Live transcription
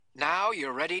Now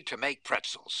you're ready to make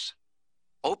pretzels.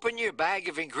 Open your bag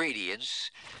of ingredients.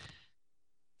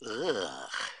 Ugh.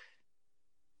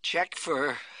 Check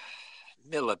for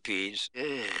millipedes.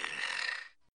 Ugh.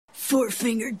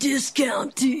 Four-finger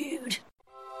discount, dude.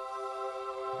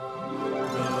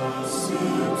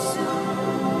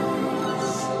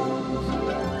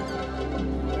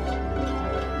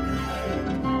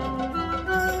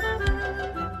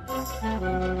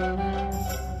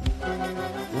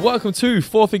 Welcome to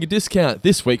Four Finger Discount.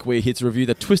 This week we're here to review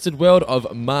the twisted world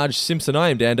of Marge Simpson. I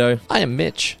am Dando. I am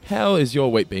Mitch. How is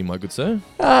your week been, my good sir?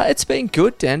 It's been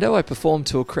good, Dando. I performed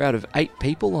to a crowd of 8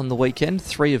 people on the weekend,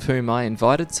 3 of whom I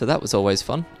invited, so that was always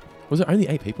fun. Was there only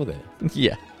 8 people there?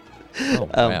 Yeah. Oh,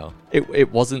 wow.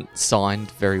 It wasn't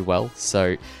signed very well,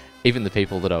 so even the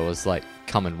people that I was like,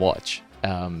 come and watch.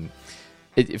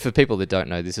 For people that don't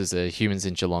know, this is a Humans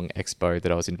in Geelong Expo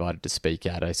that I was invited to speak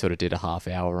at. I sort of did a half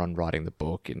hour on writing the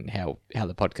book and how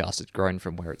the podcast had grown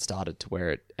from where it started to where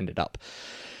it ended up.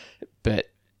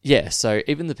 But yeah, so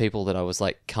even the people that I was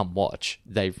like, come watch,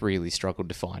 they really struggled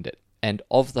to find it. And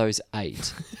of those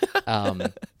 8,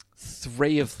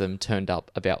 3 of them turned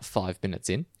up about 5 minutes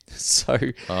in. So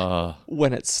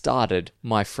when it started,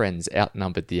 my friends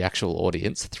outnumbered the actual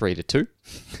audience 3-2.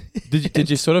 Did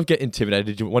you sort of get intimidated?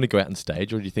 Did you want to go out on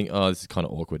stage, or did you think, oh, this is kind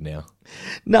of awkward now?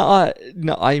 No,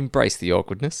 I embrace the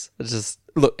awkwardness. It's just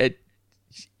look.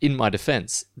 In my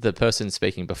defense, the person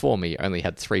speaking before me only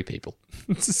had 3 people,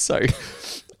 so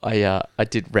I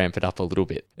did ramp it up a little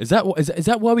bit. Is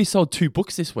that why we sold 2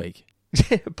 books this week?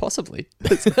 Yeah, possibly.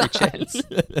 There's a good chance.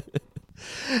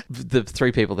 The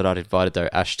 3 people that I'd invited, though,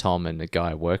 Ash, Tom, and a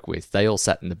guy I work with, they all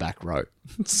sat in the back row.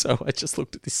 So I just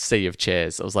looked at this sea of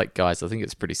chairs. I was like, guys, I think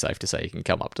it's pretty safe to say you can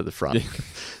come up to the front.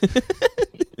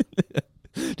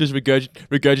 Just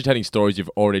regurgitating stories you've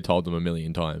already told them a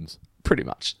million times. Pretty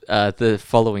much. The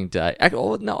following day...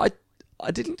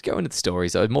 I didn't go into the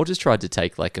stories. I more just tried to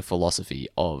take like a philosophy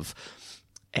of...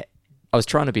 I was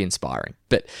trying to be inspiring,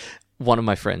 but... One of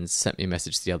my friends sent me a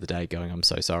message the other day going, I'm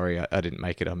so sorry, I didn't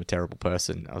make it, I'm a terrible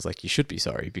person. I was like, you should be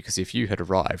sorry, because if you had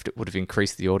arrived, it would have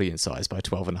increased the audience size by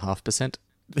 12.5%.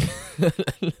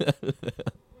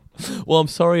 Well, I'm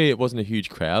sorry it wasn't a huge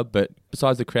crowd, but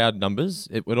besides the crowd numbers,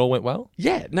 it all went well?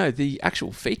 Yeah, no, the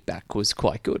actual feedback was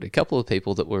quite good. A couple of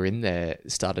people that were in there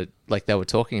started, like they were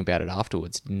talking about it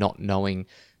afterwards, not knowing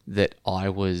that I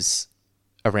was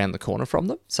around the corner from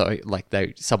them. So like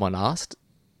someone asked,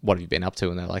 what have you been up to?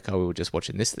 And they're like, oh, we were just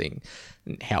watching this thing.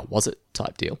 And how was it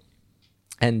type deal?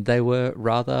 And they were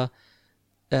rather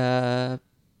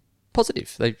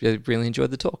positive. They really enjoyed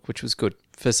the talk, which was good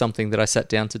for something that I sat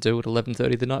down to do at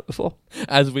 11:30 the night before.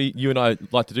 As you and I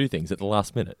like to do things at the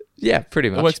last minute. Yeah,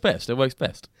 pretty much. It works best.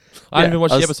 I haven't even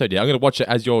watched the episode yet. I'm going to watch it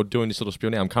as you're doing this little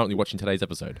spiel now. I'm currently watching today's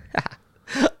episode.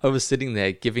 I was sitting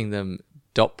there giving them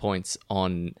dot points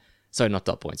on... So not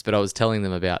dot points, but I was telling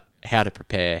them about how to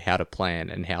prepare, how to plan,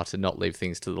 and how to not leave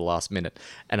things to the last minute.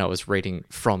 And I was reading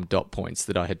from dot points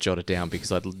that I had jotted down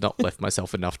because I'd not left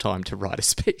myself enough time to write a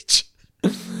speech.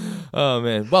 Oh,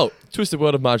 man. Well, Twisted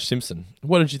World of Marge Simpson.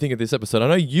 What did you think of this episode? I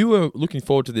know you were looking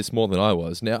forward to this more than I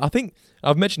was. Now, I think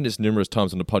I've mentioned this numerous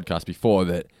times on the podcast before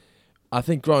that I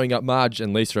think growing up, Marge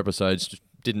and Lisa episodes just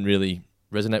didn't really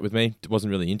resonate with me. Wasn't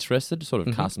really interested, sort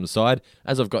of cast them aside.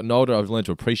 As I've gotten older, I've learned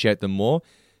to appreciate them more.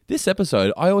 This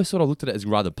episode, I always sort of looked at it as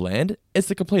rather bland. It's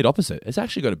the complete opposite. It's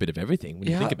actually got a bit of everything when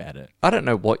you think about it. I don't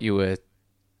know what you'd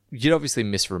obviously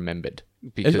misremembered.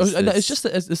 Because it's just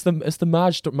it's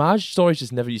the Marge stories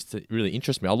just never used to really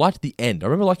interest me. I liked the end. I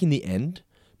remember liking the end,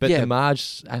 but the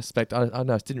Marge aspect, I don't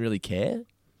know, I just didn't really care.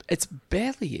 It's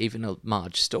barely even a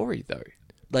Marge story though.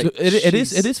 Like it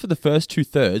is for the first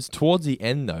 2/3. Towards the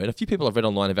end, though, and a few people I've read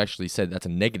online have actually said that's a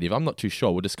negative. I'm not too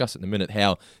sure. We'll discuss it in a minute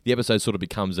how the episode sort of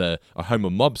becomes a Homer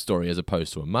mob story as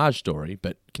opposed to a Marge story.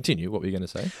 But continue. What were you going to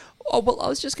say? Oh, well, I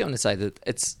was just going to say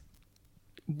that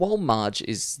while Marge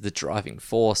is the driving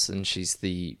force and she's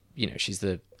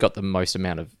got the most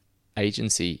amount of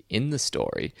agency in the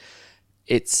story,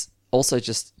 it's also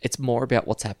it's more about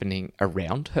what's happening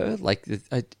around her. Like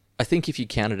I think if you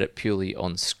counted it purely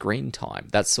on screen time,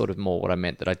 that's sort of more what I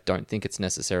meant, that I don't think it's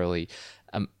necessarily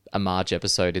a Marge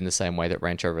episode in the same way that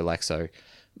Rancho Relaxo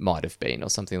might have been or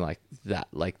something like that.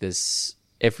 Like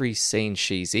every scene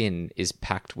she's in is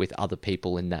packed with other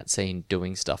people in that scene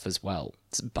doing stuff as well.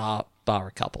 It's bar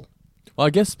a couple. Well, I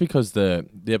guess because the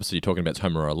episode you're talking about is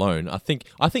Homer Alone, I think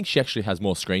she actually has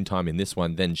more screen time in this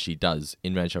one than she does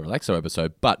in Rancho Relaxo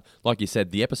episode. But like you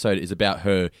said, the episode is about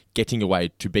her getting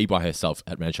away to be by herself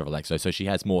at Rancho Relaxo, so she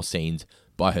has more scenes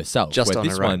by herself. Just on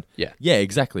her own. Yeah. Yeah,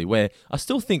 exactly. Where I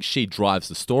still think she drives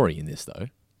the story in this, though.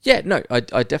 Yeah, no, I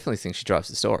definitely think she drives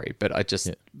the story, but I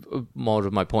just, more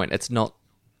to my point, it's not,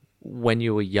 when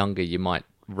you were younger, you might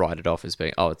write it off as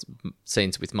being,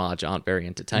 scenes with Marge aren't very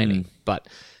entertaining, but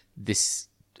it's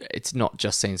not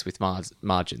just scenes with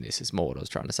Marge in this, is more what I was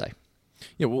trying to say.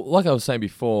 Yeah, well, like I was saying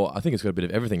before, I think it's got a bit of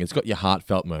everything. It's got your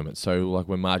heartfelt moments. So, like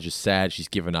when Marge is sad, she's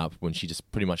given up. When she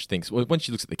just pretty much thinks, when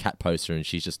she looks at the cat poster and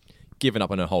she's just given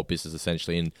up on her whole business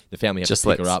essentially, and the family have to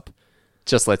pick her up.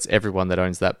 Just lets everyone that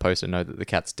owns that poster know that the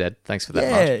cat's dead. Thanks for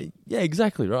that, Marge. Yeah,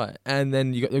 exactly right. And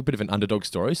then you got a bit of an underdog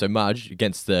story. So Marge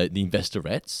against the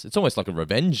investorettes. It's almost like a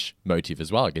revenge motive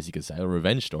as well, I guess you could say, a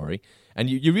revenge story. And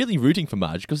you're really rooting for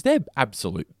Marge because they're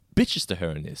absolute bitches to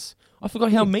her in this. I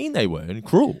forgot how mean they were and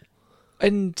cruel.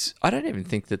 And I don't even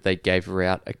think that they gave her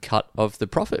out a cut of the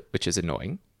profit, which is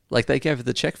annoying. Like, they gave her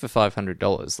the check for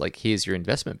 $500. Like, here's your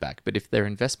investment back. But if their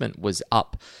investment was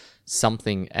up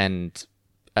something and,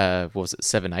 what was it,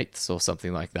 7/8 or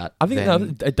something like that? I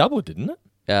think it doubled, didn't it?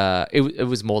 It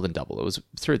was more than double. It was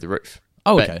through the roof.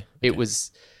 Oh, but okay.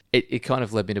 It kind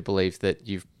of led me to believe that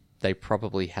they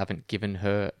probably haven't given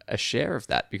her a share of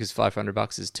that because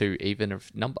 $500 is too even a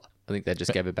number. I think they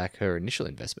just gave her back her initial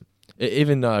investment.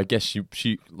 Even though I guess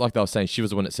she, like I was saying, she was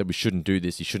the one that said we shouldn't do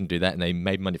this, you shouldn't do that, and they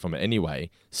made money from it anyway.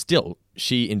 Still,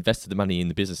 she invested the money in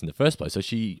the business in the first place, so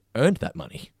she earned that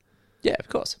money. Yeah, of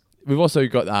course. We've also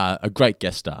got a great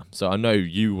guest star, so I know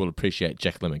you will appreciate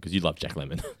Jack Lemmon because you love Jack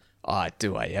Lemmon.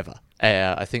 Do I ever?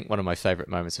 I think one of my favourite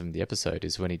moments from the episode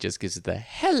is when he just gives the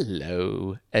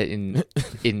hello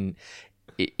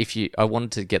I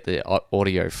wanted to get the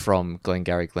audio from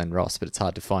Glengarry Glen Ross, but it's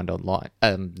hard to find online.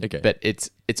 Okay. But it's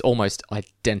almost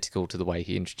identical to the way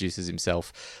he introduces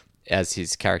himself as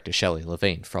his character Shelley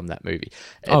Levine from that movie.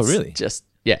 Oh, really?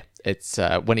 It's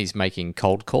when he's making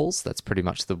cold calls. That's pretty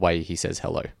much the way he says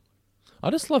hello. I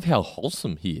just love how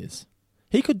wholesome he is.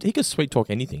 He could sweet talk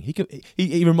anything.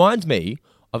 He reminds me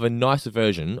of a nicer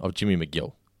version of Jimmy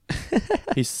McGill.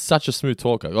 He's such a smooth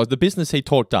talker. Like the business he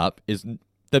talked up is.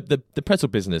 The pretzel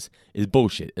business is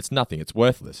bullshit. It's nothing. It's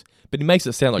worthless. But he makes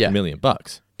it sound like $1 million.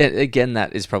 Again,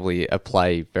 that is probably a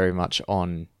play very much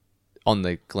on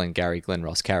the Glengarry Glen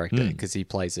Ross character because he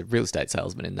plays a real estate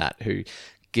salesman in that who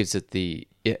gives it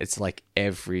it's like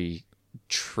every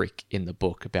trick in the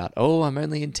book about, I'm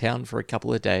only in town for a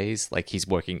couple of days. Like he's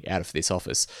working out of this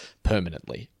office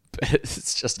permanently. But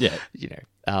it's just,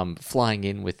 flying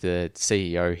in with the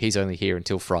CEO. He's only here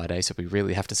until Friday, so we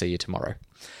really have to see you tomorrow.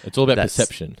 It's all about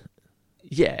perception.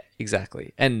 Yeah,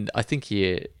 exactly. And I think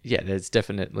here, there's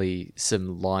definitely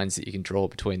some lines that you can draw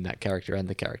between that character and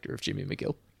the character of Jimmy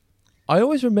McGill. I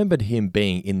always remembered him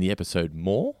being in the episode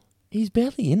more. He's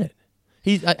barely in it.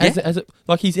 He's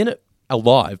he's in it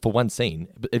alive for one scene,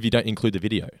 if you don't include the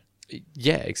video.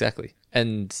 Yeah, exactly.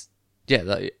 And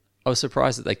I was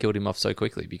surprised that they killed him off so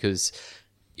quickly because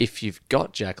if you've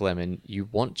got Jack Lemmon, you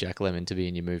want Jack Lemmon to be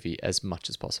in your movie as much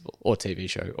as possible, or TV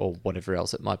show, or whatever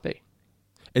else it might be.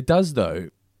 It does, though,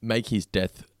 make his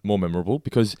death more memorable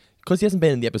because he hasn't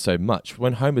been in the episode much.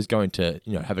 When Homer's going to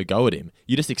have a go at him,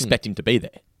 you just expect him to be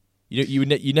there.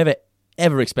 You never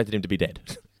ever expected him to be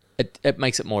dead. It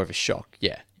makes it more of a shock,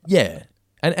 yeah. Yeah,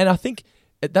 and I think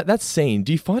that scene.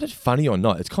 Do you find it funny or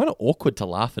not? It's kind of awkward to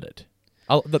laugh at it.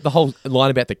 The whole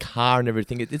line about the car and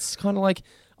everything, it's kind of like,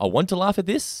 I want to laugh at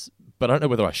this, but I don't know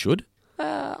whether I should.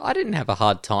 I didn't have a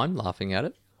hard time laughing at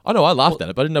it. I know I laughed at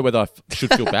it, but I didn't know whether I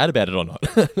should feel bad about it or not.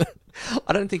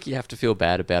 I don't think you have to feel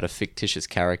bad about a fictitious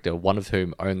character, one of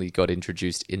whom only got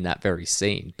introduced in that very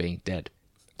scene, being dead.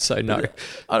 So no.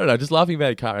 I don't know, just laughing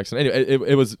about a car accident. Anyway,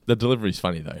 it was, the delivery's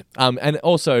funny though. And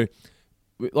also,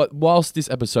 like, whilst this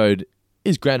episode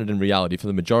is grounded in reality for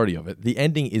the majority of it, the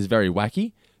ending is very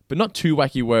wacky. But not too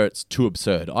wacky where it's too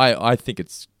absurd. I think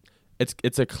it's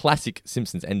a classic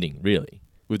Simpsons ending, really,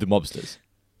 with the mobsters.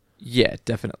 Yeah, it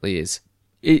definitely is.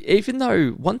 Even though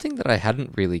one thing that I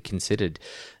hadn't really considered,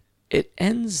 it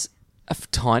ends a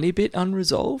tiny bit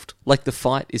unresolved. Like the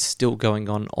fight is still going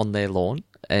on their lawn,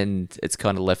 and it's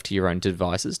kind of left to your own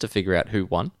devices to figure out who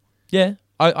won. Yeah,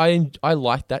 I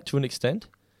like that to an extent.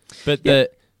 But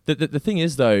the thing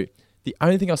is, though, the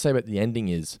only thing I'll say about the ending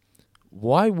is,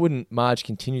 why wouldn't Marge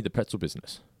continue the pretzel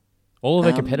business? All of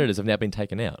her competitors have now been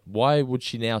taken out. Why would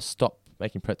she now stop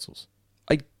making pretzels?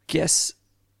 I guess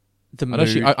I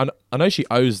know she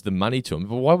owes the money to him,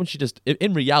 but why wouldn't she just...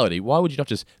 In reality, why would you not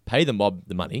just pay the mob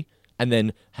the money and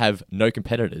then have no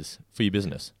competitors for your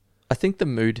business? I think the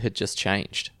mood had just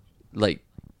changed. Like,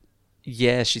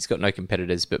 yeah, she's got no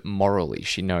competitors, but morally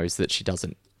she knows that she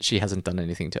hasn't done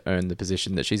anything to earn the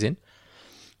position that she's in.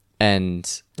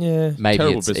 And maybe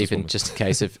it's even just a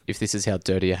case of, if this is how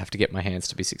dirty I have to get my hands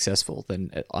to be successful,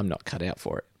 then I'm not cut out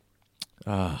for it.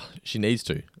 She needs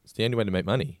to. It's the only way to make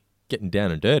money. Getting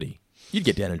down and dirty. You'd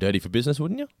get down and dirty for business,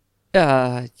 wouldn't you?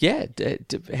 Yeah.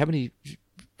 How many?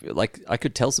 Like, I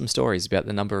could tell some stories about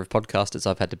the number of podcasters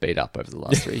I've had to beat up over the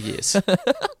last 3 years.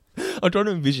 I'm trying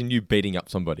to envision you beating up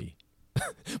somebody.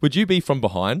 Would you be from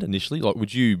behind initially? Like,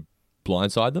 would you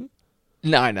blindside them?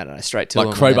 No. Straight to Like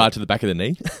them. crowbar to the back of the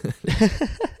knee?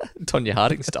 Tonya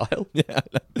Harding style. Yeah.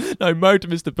 No, Mo to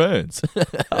Mr. Burns.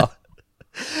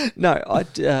 No,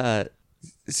 I'd...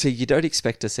 see, you don't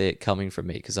expect to see it coming from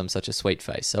me because I'm such a sweet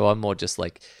face. So I'm more just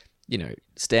like,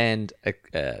 stand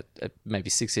maybe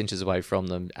 6 inches away from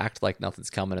them, act like nothing's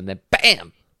coming, and then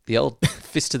bam! The old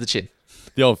fist to the chin.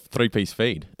 The old 3-piece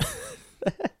feed.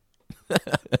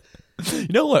 You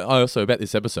know what I also about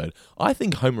this episode? I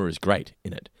think Homer is great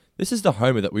in it. This is the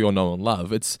Homer that we all know and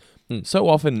love. It's so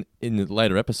often in the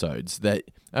later episodes that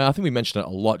I think we mentioned it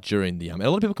a lot during the... and a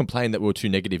lot of people complained that we were too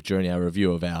negative during our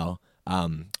review of our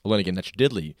Learning Again Natural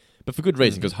Diddley, but for good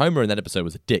reason, because Homer in that episode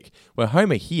was a dick. Where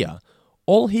Homer here,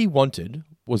 all he wanted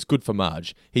was good for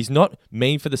Marge. He's not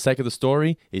mean for the sake of the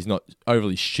story. He's not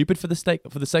overly stupid for the sake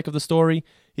of the story.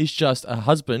 He's just a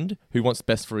husband who wants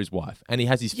best for his wife. And he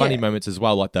has these funny moments as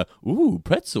well, like the,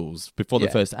 pretzels before the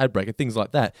first ad break and things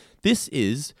like that. This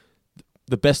is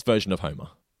the best version of Homer.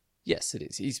 Yes, it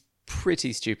is. He's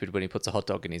pretty stupid when he puts a hot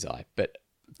dog in his eye, but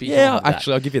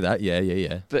actually, I'll give you that.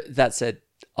 Yeah. But that said,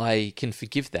 I can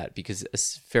forgive that because a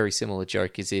very similar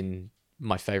joke is in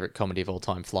my favorite comedy of all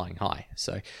time, Flying High.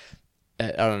 So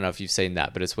I don't know if you've seen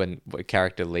that, but it's when a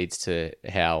character leads to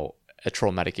how a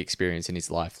traumatic experience in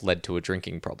his life led to a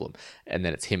drinking problem, and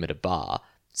then it's him at a bar.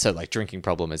 So, like, drinking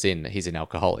problem as in he's an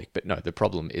alcoholic, but no, the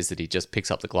problem is that he just picks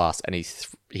up the glass and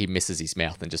he misses his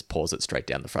mouth and just pours it straight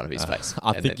down the front of his face.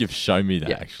 I think you've shown me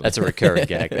that, actually. That's a recurring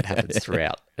gag that happens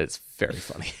throughout. It's very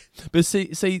funny. But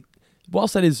see,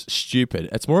 whilst that is stupid,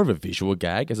 it's more of a visual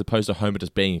gag as opposed to Homer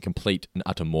just being a complete and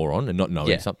utter moron and not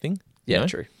knowing something. Yeah,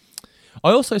 true.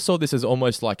 I also saw this as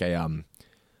almost like a,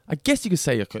 I guess you could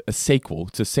say a sequel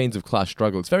to Scenes of Class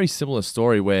Struggle. It's a very similar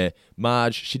story where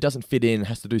Marge, she doesn't fit in,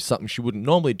 has to do something she wouldn't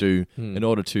normally do in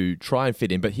order to try and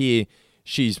fit in. But here,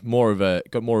 she's got more of a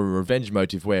revenge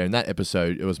motive where in that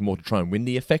episode, it was more to try and win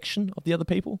the affection of the other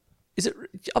people. Is it?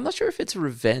 I'm not sure if it's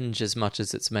revenge as much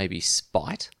as it's maybe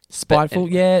spite. Spiteful,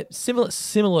 yeah.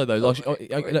 Similar though. Like,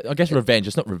 I guess revenge.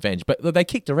 It's not revenge, but they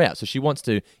kicked her out, so she wants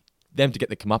them to get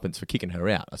the comeuppance for kicking her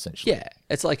out, essentially. Yeah,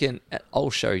 it's like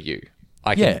I'll show you.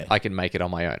 I can make it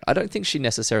on my own. I don't think she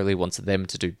necessarily wants them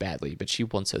to do badly, but she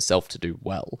wants herself to do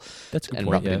well. That's a good and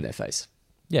point, rub it in their face.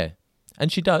 Yeah,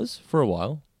 and she does for a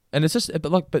while, and it's just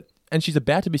and she's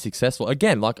about to be successful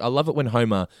again. Like, I love it when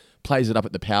Homer plays it up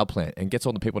at the power plant and gets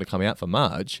all the people to come out for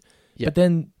Marge, but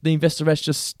then the investorettes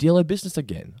just steal her business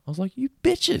again. I was like, you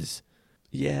bitches.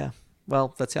 Yeah,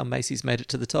 well, that's how Macy's made it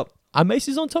to the top. Are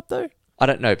Macy's on top though? I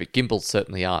don't know, but Gimbals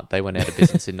certainly aren't. They went out of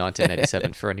business in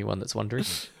 1987, for anyone that's wondering.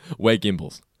 We're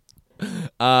Gimbals.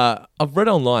 I've read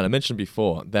online, I mentioned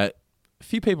before, that a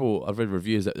few people, I've read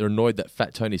reviews that they're annoyed that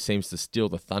Fat Tony seems to steal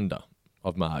the thunder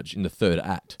of Marge in the third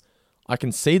act. I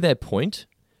can see their point,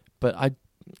 but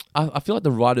I feel like the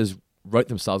writers wrote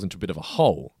themselves into a bit of a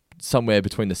hole somewhere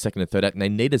between the second and third act, and they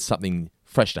needed something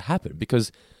fresh to happen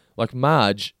because, like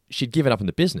Marge, she'd given up in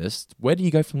the business. Where do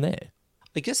you go from there?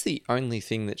 I guess the only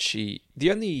thing that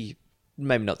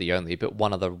maybe not the only, but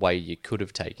one other way you could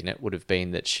have taken it would have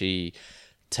been that she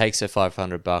takes her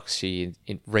 $500, she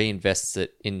reinvests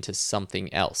it into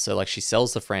something else. So, like, she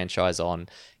sells the franchise on,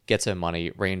 gets her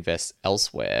money, reinvests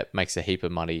elsewhere, makes a heap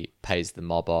of money, pays the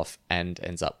mob off, and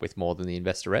ends up with more than the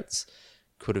investorettes.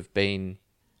 Could have been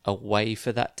a way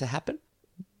for that to happen.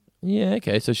 Yeah,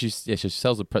 okay. So she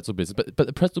sells the pretzel business, but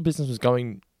the pretzel business was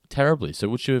going terribly. So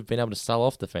would she have been able to sell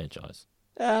off the franchise?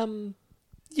 Yeah.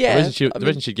 The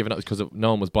reason she'd given up was because no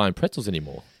one was buying pretzels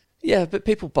anymore. Yeah, but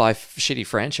people buy shitty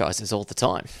franchises all the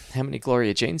time. How many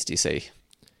Gloria Jeans do you see?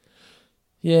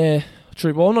 Yeah,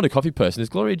 true. Well, I'm not a coffee person. Is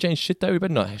Gloria Jean shit though? We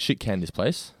better not shit can this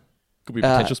place. Could be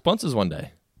potential sponsors one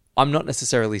day. I'm not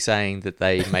necessarily saying that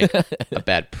they make a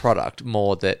bad product,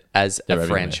 more that as a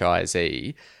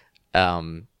franchisee,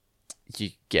 you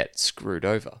get screwed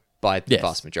over by the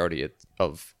vast majority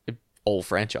of all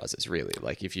franchises, really.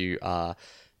 Like, if you are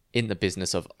in the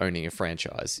business of owning a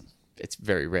franchise, it's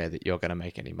very rare that you're going to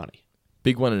make any money.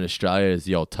 Big one in Australia is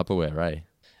the old Tupperware, eh?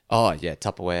 Oh, yeah,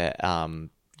 Tupperware.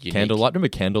 Unique. Candlelight. Remember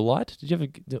Candlelight? Did you ever...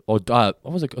 Or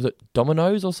what was it? Was it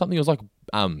Domino's or something? It was like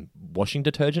washing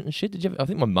detergent and shit. Did you ever... I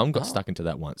think my mum got stuck into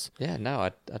that once. Yeah, no,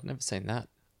 I'd never seen that.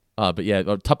 But yeah,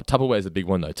 Tupperware is a big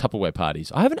one, though. Tupperware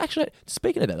parties. I haven't actually...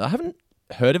 Speaking of that, I haven't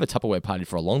heard of a Tupperware party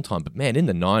for a long time, but man, in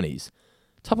the 90s...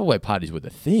 Tupperware parties were the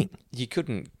thing. You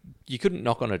couldn't You couldn't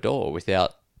knock on a door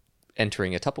without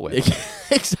entering a Tupperware.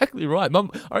 Exactly right.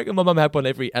 I reckon my mum had one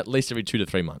at least every 2 to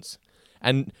 3 months.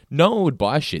 And no one would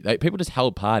buy shit. People just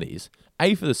held parties,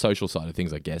 A, for the social side of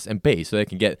things, I guess, and B, so they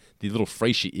can get the little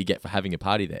free shit you get for having a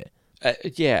party there.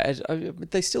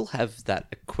 They still have that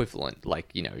equivalent.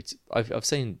 Like, I've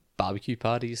seen barbecue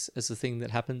parties as a thing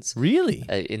that happens. Really?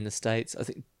 In the States. I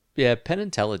think, Penn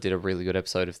and Teller did a really good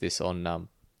episode of this on their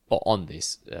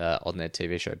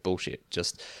TV show, Bullshit,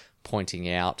 just pointing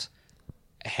out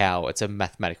how it's a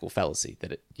mathematical fallacy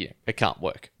that it can't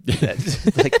work.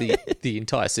 That, like the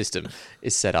entire system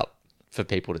is set up for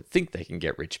people to think they can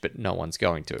get rich, but no one's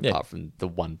going to, apart from the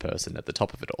one person at the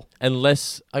top of it all.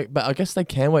 But I guess they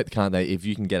can work, can't they, if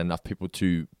you can get enough people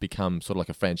to become sort of like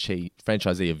a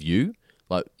franchisee of you?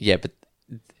 Like, yeah, but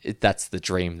that's the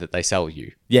dream that they sell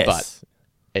you. Yes. But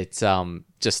it's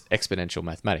just exponential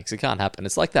mathematics. It can't happen.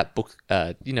 It's like that book,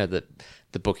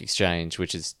 the Book Exchange,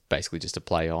 which is basically just a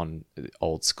play on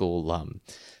old school,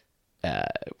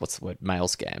 what's the word, mail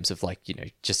scams of like,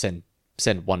 just send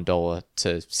 $1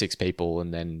 to 6 people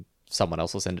and then someone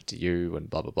else will send it to you and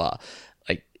blah, blah, blah.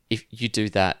 Like, if you do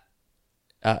that,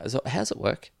 so how does it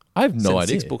work? I have no Send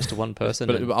idea. 6 books to one person.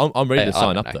 But I'm ready to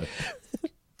sign up, though.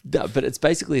 No, but it's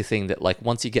basically a thing that, like,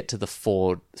 once you get to the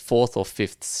fourth or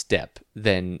fifth step,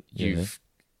 then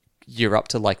you're up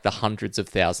to like the hundreds of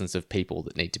thousands of people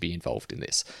that need to be involved in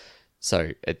this.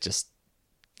 So it just,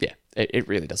 it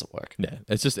really doesn't work. Yeah,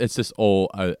 it's just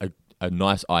all a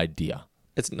nice idea.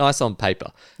 It's nice on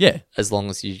paper. Yeah. As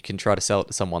long as you can try to sell it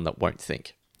to someone that won't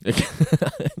think. There's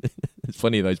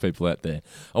plenty of those people out there.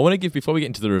 Before we get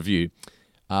into the review,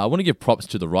 I want to give props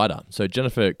to the writer. So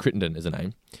Jennifer Crittenden is her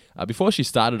name. Before she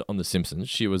started on The Simpsons,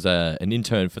 she was an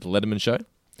intern for The Letterman Show.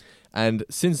 And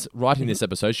since writing this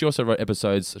episode, she also wrote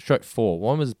episodes, 4.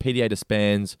 One was PDA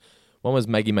Disbands, one was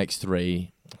Maggie Makes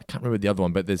 3. I can't remember the other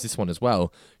one, but there's this one as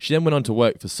well. She then went on to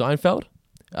work for Seinfeld.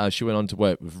 She went on to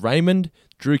work with Raymond,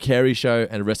 Drew Carey Show,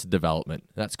 and Arrested Development.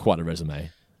 That's quite a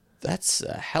resume. That's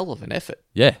a hell of an effort.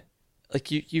 Yeah. Like,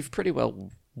 you've pretty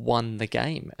well won the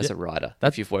game as a writer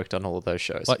if you've worked on all of those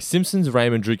shows. Like Simpsons,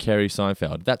 Raymond, Drew Carey,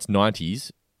 Seinfeld. That's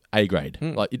 90s A grade.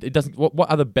 Like it doesn't. What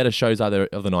other better shows are there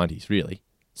of the 90s? Really,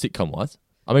 sitcom wise.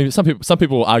 I mean, some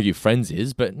people will argue Friends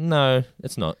is, but no,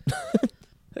 it's not.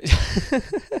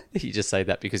 You just say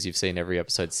that because you've seen every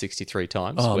episode 63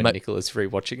 times when Nicola's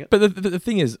rewatching it. But the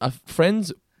thing is,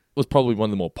 Friends was probably one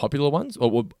of the more popular ones,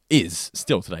 or is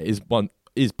still today.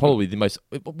 Is probably the most.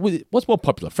 What's more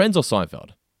popular, Friends or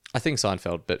Seinfeld? I think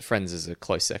Seinfeld, but Friends is a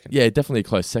close second. Yeah, definitely a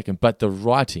close second. But the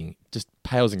writing just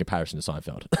pales in comparison to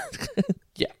Seinfeld.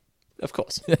 Yeah, of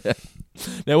course.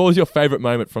 Now, what was your favourite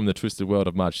moment from the Twisted World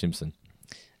of Marge Simpson?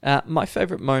 My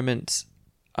favourite moment,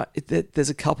 there's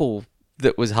a couple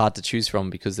that was hard to choose from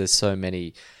because there's so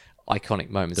many iconic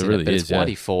moments. There really is. It's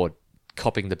Whitey Ford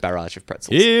copping the barrage of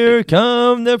pretzels. Here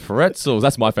come the pretzels.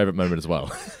 That's my favourite moment as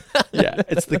well. Yeah,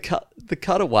 it's the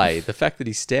cutaway, the fact that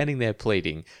he's standing there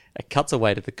pleading, it cuts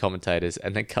away to the commentators,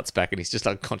 and then cuts back and he's just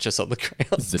unconscious on the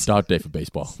ground. It's a dark day for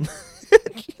baseball.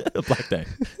 A black day.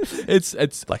 It's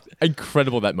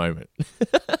incredible, that moment.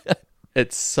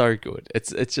 It's so good.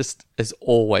 It's just has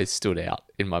always stood out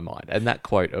in my mind. And that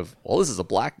quote of, well, this is a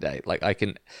black day. Like I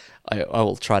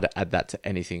will try to add that to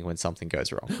anything when something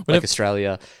goes wrong. Like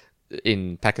Australia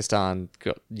in Pakistan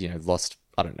got, lost,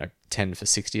 I don't know, 10 for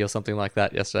 60 or something like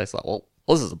that yesterday. It's like, well,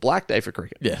 this is a black day for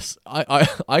cricket. Yes.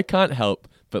 I can't help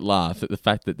but laugh at the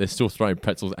fact that they're still throwing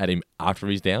pretzels at him after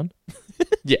he's down.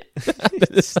 Yeah.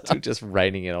 It's still just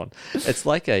raining it on. It's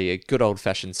like a good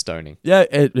old-fashioned stoning. Yeah,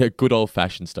 a good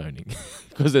old-fashioned stoning.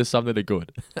 Because there's some that are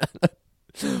good.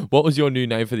 What was your new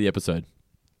name for the episode?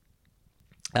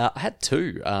 I had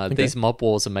 2. These mob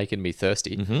wars are making me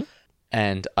thirsty. Mm-hmm.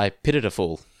 And I pitted a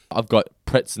fool. I've got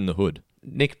Pretz in the Hood.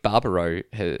 Nick Barbaro,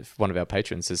 one of our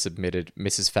patrons, has submitted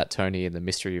Mrs. Fat Tony and the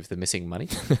Mystery of the Missing Money.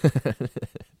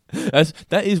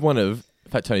 That is one of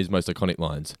Fat Tony's most iconic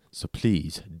lines. So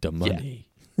please, the money.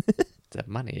 Yeah. The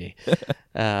money.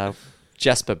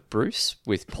 Jasper Bruce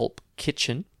with Pulp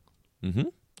Kitchen. Mm-hmm.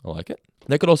 I like it.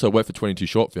 They could also work for 22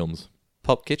 short films.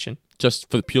 Pulp Kitchen? Just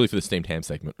purely for the steamed ham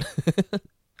segment.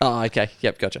 Oh, okay.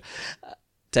 Yep, gotcha.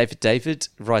 David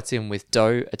writes in with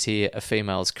Doe, a tear, a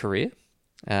female's career.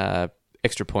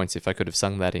 Extra points if I could have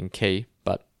sung that in key,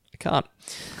 but I can't.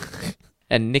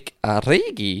 And Nick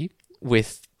Arrighi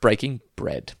with Breaking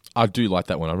Bread. I do like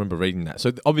that one. I remember reading that.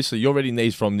 So obviously you're reading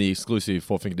these from the exclusive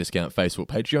 4 Finger Discount Facebook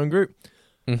Patreon group.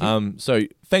 Mm-hmm. So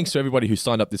thanks to everybody who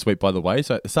signed up this week, by the way.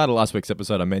 So at the start of last week's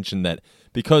episode, I mentioned that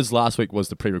because last week was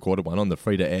the pre-recorded one on the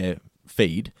free-to-air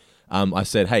feed, I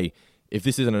said, hey, if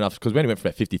this isn't enough, because we only went for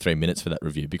about 53 minutes for that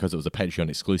review because it was a Patreon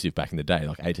exclusive back in the day,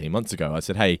 like 18 months ago. I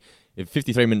said, hey, if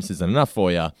 53 minutes isn't enough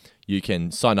for you, you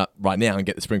can sign up right now and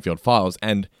get the Springfield Files.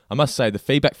 And I must say, the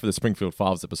feedback for the Springfield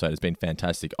Files episode has been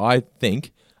fantastic. I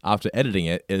think, after editing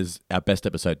it, is our best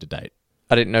episode to date.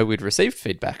 I didn't know we'd received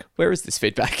feedback. Where is this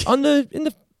feedback? In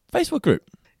the Facebook group.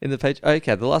 In the page.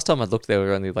 Okay, the last time I looked, there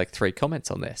were only like 3 comments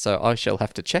on there, so I shall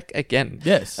have to check again.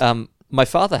 Yes. My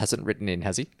father hasn't written in,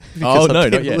 has he? Oh, no,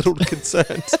 I'm not yet. a little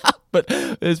concerned. But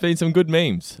there's been some good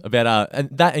memes about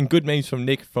and good memes from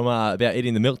Nick from about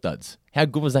eating the milk duds. How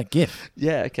good was that GIF?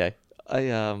 Yeah, okay.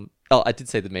 I did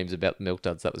see the memes about the milk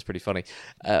duds. That was pretty funny.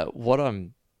 What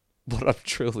I'm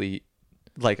truly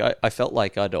like, I felt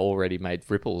like I'd already made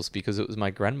ripples because it was my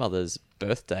grandmother's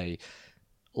birthday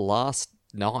last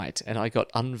night, and I got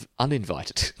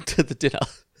uninvited to the dinner.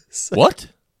 So What?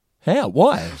 How?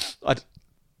 Why?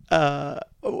 I What,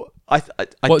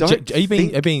 don't. are you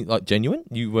being like genuine?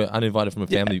 You were uninvited from a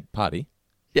family party.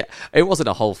 Yeah, it wasn't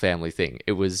a whole family thing.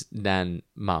 It was Nan,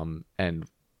 Mum, and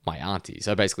my auntie.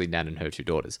 So basically, Nan and her 2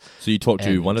 daughters. So you talked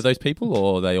to And- one of those people,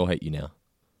 or they all hate you now?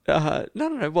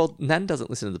 No. Well, Nan doesn't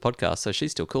listen to the podcast, so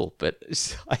she's still cool. But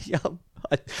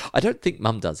I don't think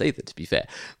Mum does either, to be fair.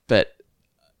 But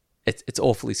it's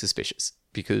awfully suspicious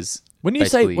because When you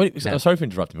say, basically I'm sorry for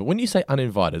interrupting, but when you say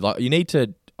uninvited, like you need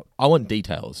to, I want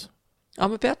details.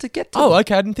 I'm about to get to Oh, them.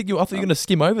 okay. I thought you were going to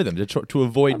skim over them to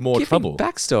avoid more Giving trouble.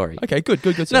 backstory. Okay, good.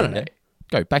 No.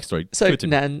 Go backstory. So Give it to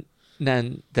me.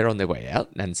 Nan, they're on their way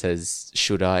out. Nan says,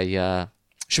 "Should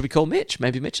we call Mitch?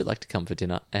 Maybe Mitch would like to come for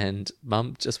dinner." And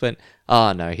Mum just went,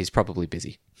 "Oh no, he's probably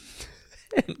busy."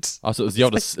 And Oh, so it's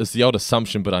the old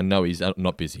assumption, but I know he's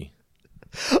not busy.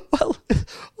 well, I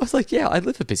was like, "Yeah, I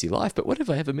live a busy life, but when have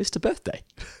I ever missed a birthday?"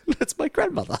 That's my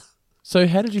grandmother. So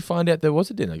how did you find out there was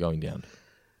a dinner going down?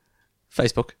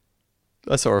 Facebook.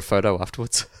 I saw a photo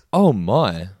afterwards. Oh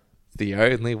my! The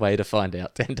only way to find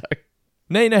out, Dendo.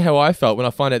 Now you know how I felt when I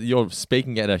find out that you're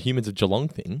speaking at a Humans of Geelong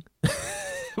thing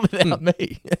without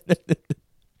me.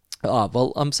 Oh,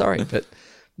 well, I'm sorry, but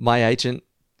my agent,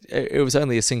 it was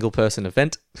only a single person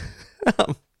event.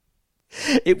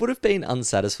 It would have been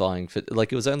unsatisfying for,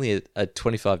 like, it was only a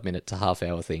 25-minute to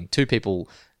half-hour thing. 2 people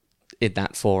in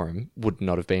that forum would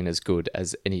not have been as good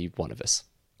as any one of us.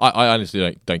 I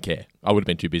honestly don't care. I would have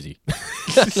been too busy.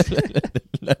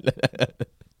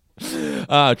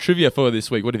 Trivia for this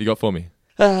week. What have you got for me?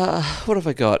 What have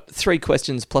I got? 3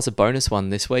 questions plus a bonus one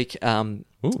this week.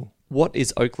 Ooh. What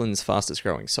is Oakland's fastest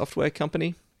growing software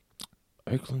company?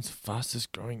 Oakland's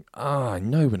fastest growing. I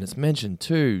know when it's mentioned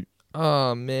too.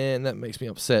 Oh man, that makes me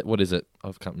upset. What is it?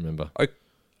 I can't remember.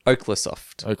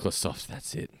 Oaklasoft. Oklasoft.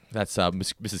 That's it. That's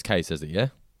Mrs. K says it. Yeah.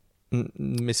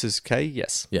 Mrs. K,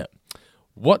 yes. Yeah.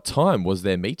 What time was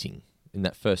their meeting in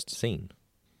that first scene?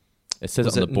 It says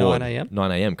Was it on it the board. 9 a.m.?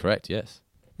 9 a.m. Correct. Yes.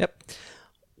 Yep.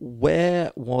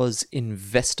 Where was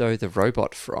Investo the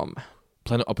robot from?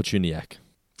 Planet Opportuniac.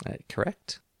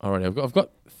 Correct. All right. I've got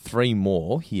 3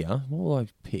 more here. What will I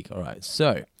pick? All right.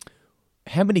 So,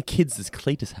 how many kids does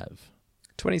Cletus have?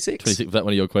 26. 26. Was that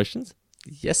one of your questions?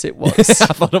 Yes, it was. I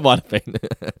thought it might have been.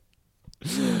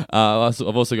 I've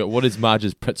also got, what is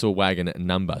Marge's pretzel wagon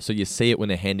number? So you see it when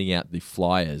they're handing out the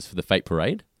flyers for the Fate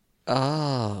Parade.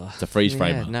 Ah. It's a freeze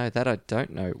framer. No, that I don't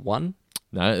know. 1?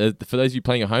 No, for those of you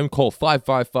playing at home, call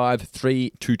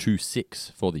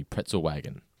 555-3226 for the pretzel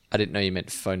wagon. I didn't know you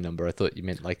meant phone number. I thought you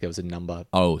meant like there was a number,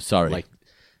 Oh, sorry.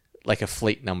 like a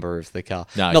fleet number of the car.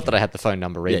 No, Not that I had the phone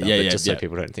number either, yeah, but yeah, just yeah. so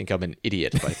people don't think I'm an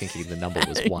idiot by thinking the number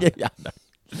was 1. yeah, no.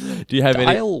 Do you have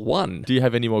Dial 1. Do you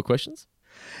have any more questions?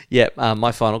 Yeah,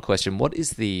 my final question. What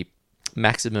is the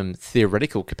maximum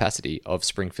theoretical capacity of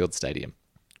Springfield Stadium?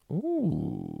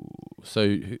 Ooh.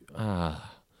 So, I'm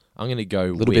going to go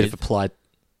A little with... bit of applied...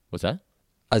 What's that?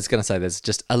 I was going to say there's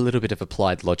just a little bit of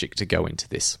applied logic to go into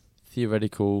this.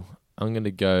 Theoretical. I'm going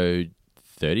to go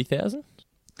 30,000.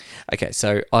 Okay,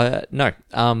 so no.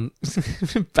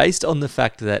 Based on the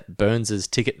fact that Burns's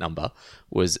ticket number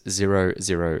was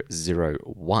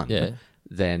 0001, Yeah.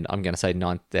 then I'm going to say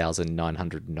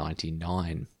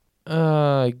 9,999.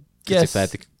 Guess.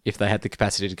 If they had the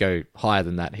capacity to go higher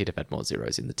than that, he'd have had more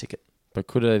zeros in the ticket. But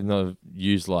could they not have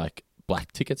used like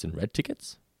black tickets and red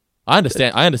tickets? I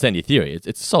understand your theory.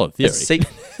 It's a solid theory.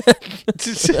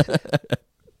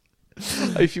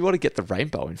 If you want to get the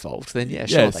rainbow involved, then yeah,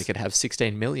 sure, Yes. they could have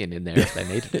 16 million in there if they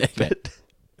needed it. But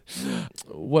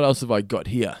What else have I got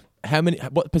here?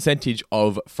 What percentage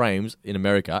of frames in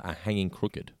America are hanging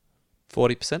crooked?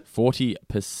 40%?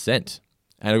 40%.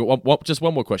 And I've got just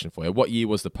one more question for you. What year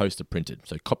was the poster printed?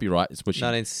 So copyright is switching.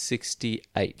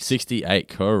 1968. 68,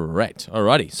 correct.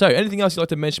 Alrighty. So anything else you'd like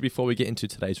to mention before we get into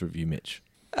today's review, Mitch?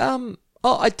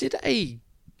 I did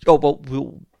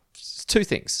two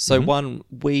things. So one,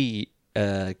 we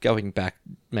going back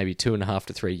maybe 2.5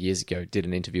 to 3 years ago, did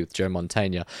an interview with Joe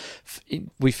Montaigne.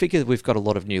 We figure we've got a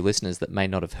lot of new listeners that may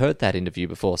not have heard that interview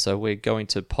before, so we're going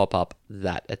to pop up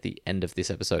that at the end of this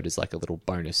episode as like a little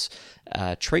bonus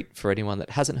treat for anyone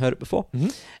that hasn't heard it before.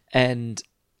 And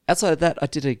outside of that, I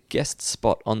did a guest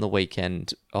spot on the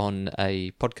weekend on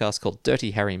a podcast called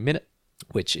Dirty Harry Minute,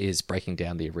 which is breaking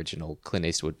down the original Clint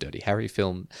Eastwood Dirty Harry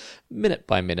film minute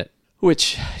by minute,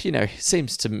 which,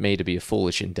 seems to me to be a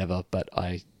foolish endeavor, but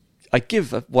I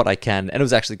give what I can, and it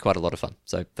was actually quite a lot of fun.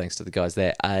 So thanks to the guys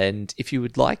there. And if you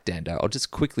would like, Dando, I'll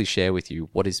just quickly share with you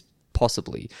what is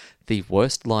possibly the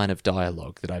worst line of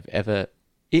dialogue that I've ever,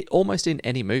 almost in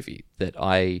any movie, that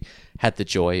I had the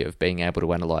joy of being able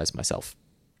to analyze myself.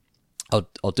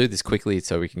 I'll do this quickly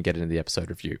so we can get into the episode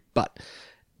review. But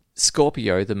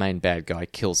Scorpio, the main bad guy,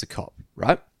 kills a cop,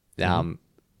 right?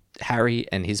 Harry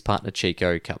and his partner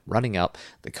Chico come running up.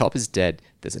 The cop is dead.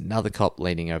 There's another cop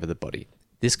leaning over the body.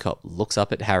 This cop looks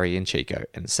up at Harry and Chico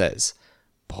and says,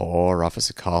 "Poor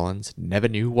Officer Collins never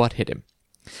knew what hit him."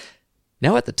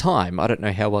 Now, at the time, I don't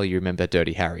know how well you remember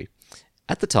Dirty Harry.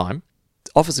 At the time,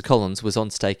 Officer Collins was on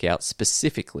stakeout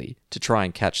specifically to try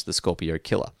and catch the Scorpio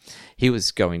killer. He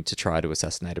was going to try to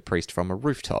assassinate a priest from a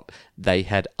rooftop. They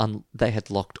had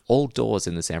locked all doors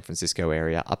in the San Francisco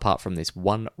area apart from this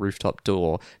one rooftop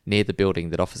door near the building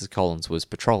that Officer Collins was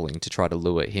patrolling to try to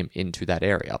lure him into that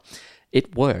area.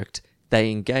 It worked.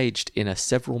 They engaged in a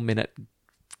several-minute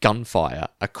gunfire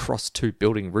across 2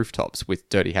 building rooftops with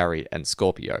Dirty Harry and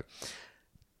Scorpio.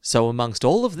 So amongst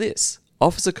all of this,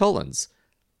 Officer Collins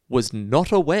was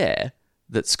not aware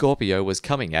that Scorpio was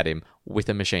coming at him with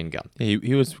a machine gun.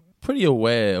 He was pretty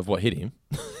aware of what hit him.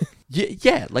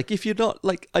 Yeah, like if you're not,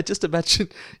 like, I just imagine,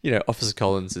 Officer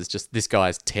Collins is just, this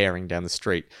guy's tearing down the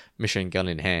street, machine gun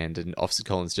in hand, and Officer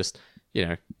Collins just,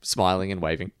 smiling and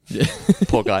waving. Yeah.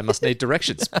 Poor guy must need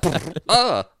directions.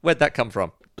 Where'd that come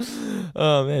from?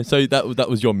 Oh, man. So that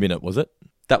was your minute, was it?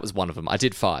 That was one of them. I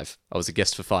did 5. I was a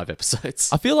guest for 5 episodes.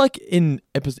 I feel like in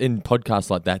podcasts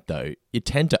like that, though, you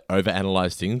tend to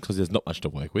overanalyze things because there's not much to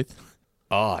work with.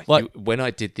 When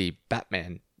I did the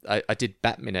Batman, I did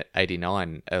Batminute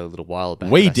 89 a little while back.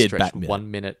 We did Batman.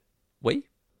 1 minute.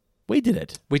 We did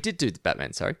it. We did do the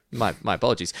Batman, sorry. My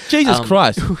apologies. Jesus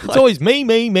Christ. It's always me.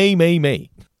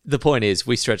 The point is,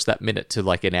 we stretched that minute to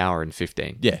like an hour and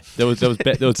 15. Yeah, there was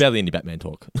barely any Batman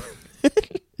talk.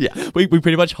 Yeah. We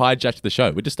pretty much hijacked the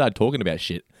show. We just started talking about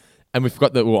shit, and we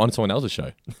forgot that we were on someone else's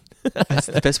show. That's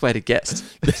the best way to guest.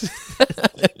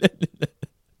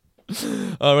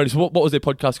 Alrighty, so what was their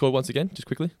podcast called once again, just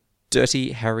quickly?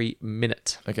 Dirty Harry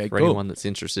Minute. Okay, for cool. anyone that's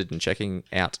interested in checking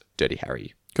out Dirty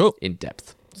Harry. Cool. In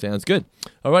depth. Sounds good.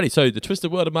 Alrighty, so The Twisted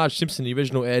World of Marge Simpson, the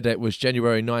original air date was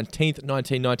January 19th,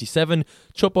 1997.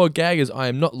 Chop or gag is I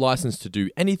am not licensed to do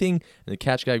anything, and the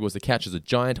catch gag was the catch is a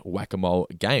giant whack-a-mole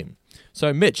game.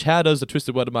 So, Mitch, how does The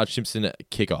Twisted World of Marge Simpson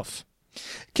kick off?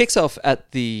 Kicks off at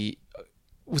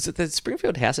was it the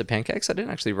Springfield House of Pancakes? I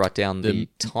didn't actually write down the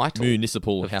title.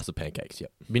 Municipal House of Pancakes,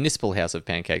 yep. Municipal House of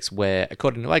Pancakes, where,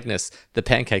 according to Agnes, the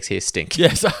pancakes here stink.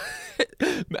 Yes.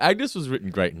 Agnes was written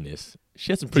great in this.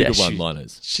 She has some pretty good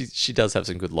one-liners. She does have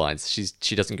some good lines.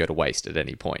 She doesn't go to waste at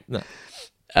any point. No.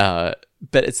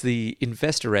 But it's the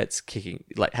investorettes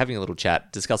having a little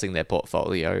chat, discussing their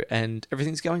portfolio, and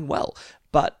everything's going well.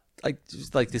 But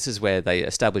like this is where they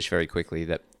establish very quickly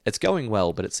that it's going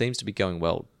well, but it seems to be going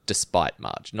well despite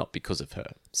Marge, not because of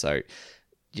her. So,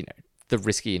 the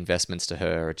risky investments to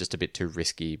her are just a bit too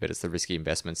risky, but it's the risky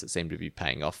investments that seem to be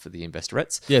paying off for the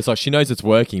investorettes. Yeah, it's like she knows it's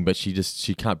working, but she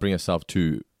can't bring herself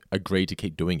to agree to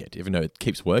keep doing it, even though it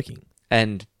keeps working.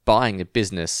 And buying a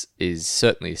business is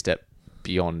certainly a step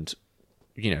beyond,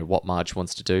 what Marge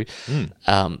wants to do.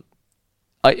 I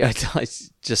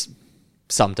just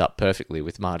summed up perfectly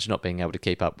with Marge not being able to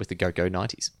keep up with the Go-Go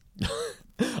 90s.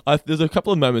 There's a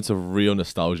couple of moments of real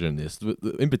nostalgia in this.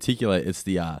 In particular, it's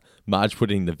the Marge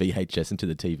putting the VHS into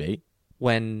the TV.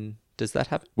 When does that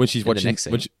happen? When she's watching. The next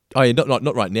scene?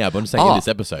 Not right now, but I'm just saying in this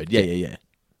episode. Yeah.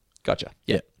 Gotcha.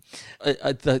 Yeah.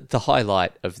 The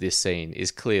highlight of this scene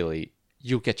is clearly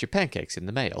you'll get your pancakes in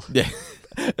the mail. Yeah.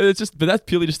 But that's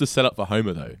purely just the setup for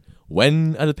Homer, though.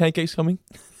 When are the pancakes coming?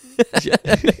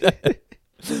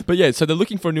 But yeah, so they're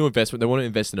looking for a new investment. They want to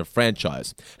invest in a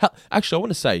franchise. Actually, I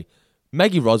want to say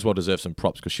Maggie Roswell deserves some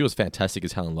props because she was fantastic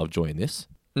as Helen Lovejoy in this.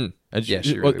 And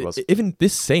she really was. Even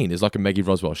this scene is like a Maggie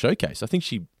Roswell showcase. I think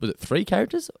was it 3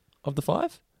 characters of the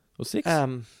 5 or 6?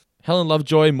 Helen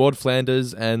Lovejoy, Maud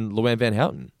Flanders, and Luann Van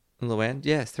Houten. Luann,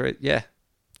 yeah, 3, yeah.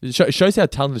 It shows how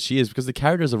talented she is because the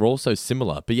characters are all so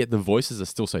similar, but yet the voices are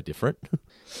still so different.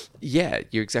 Yeah,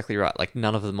 you're exactly right. Like,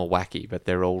 none of them are wacky, but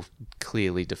they're all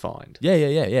clearly defined.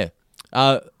 Yeah.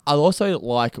 I also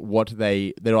like what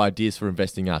their ideas for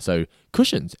investing are. So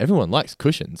cushions, everyone likes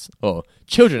cushions. Or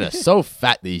children are so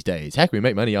fat these days. How can we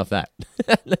make money off that?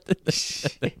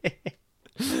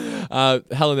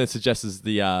 Helen then suggests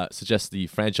the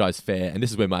franchise fair, and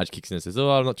this is where Marge kicks in and says,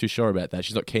 "Oh, I'm not too sure about that.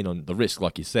 She's not keen on the risk,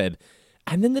 like you said."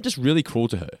 And then they're just really cruel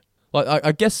to her. Like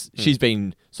I guess she's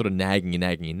been sort of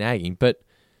nagging, but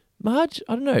Marge,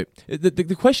 I don't know.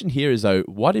 The question here is though,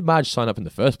 why did Marge sign up in the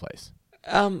first place?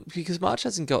 Because Marge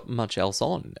hasn't got much else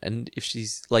on, and if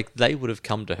she's like, they would have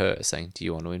come to her saying, "Do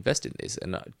you want to invest in this?"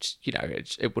 And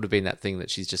it would have been that thing that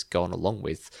she's just gone along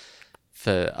with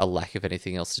for a lack of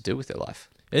anything else to do with her life.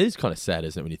 It is kind of sad,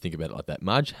 isn't it, when you think about it like that?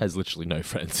 Marge has literally no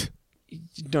friends.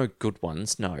 No good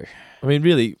ones, no. I mean,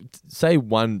 really, say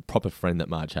one proper friend that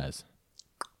Marge has.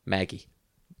 Maggie.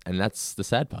 And that's the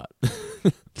sad part.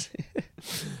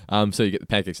 So you get the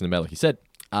pancakes in the mail, like you said.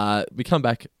 We come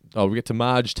back. We get to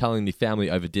Marge telling the family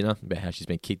over dinner about how she's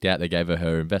been kicked out. They gave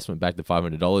her investment back, the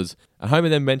 $500. And Homer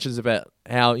then mentions about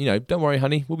how, don't worry,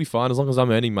 honey, we'll be fine. As long as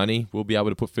I'm earning money, we'll be able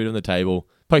to put food on the table.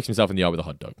 Pokes himself in the eye with a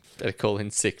hot dog. They call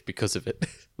in sick because of it.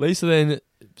 Lisa then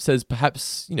says,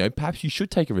 perhaps you should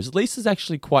take a risk. Lisa's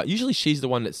actually usually she's the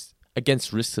one that's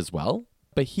against risks as well.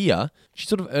 But here, she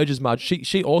sort of urges Marge.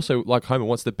 She also, like Homer,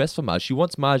 wants the best for Marge. She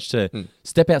wants Marge to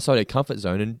step outside her comfort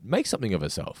zone and make something of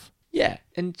herself. Yeah,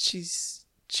 and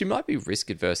she might be risk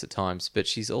adverse at times, but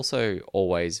she's also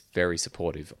always very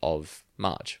supportive of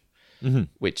Marge,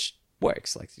 which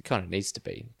works. Like, it kind of needs to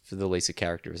be. For the Lisa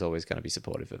character is always going to be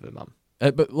supportive of her mum.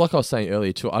 But like I was saying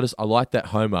earlier too, I like that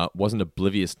Homer wasn't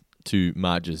oblivious to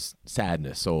Marge's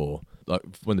sadness, or like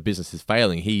when the business is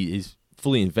failing, he is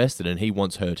fully invested and he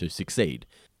wants her to succeed.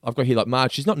 I've got here like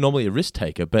Marge, she's not normally a risk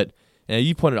taker, but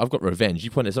you pointed, I've got revenge. You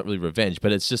pointed, it's not really revenge,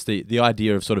 but it's just the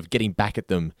idea of sort of getting back at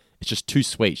them. It's just too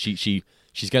sweet.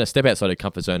 She's going to step outside her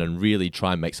comfort zone and really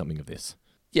try and make something of this.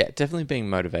 Yeah, definitely being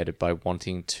motivated by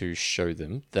wanting to show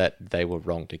them that they were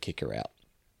wrong to kick her out.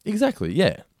 Exactly,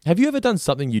 yeah. Have you ever done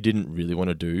something you didn't really want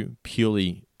to do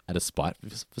purely out of spite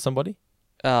for somebody?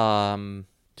 To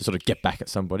sort of get back at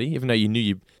somebody, even though you knew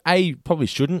you, A, probably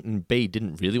shouldn't, and B,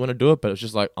 didn't really want to do it, but it was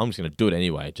just like, I'm just going to do it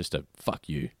anyway, just to fuck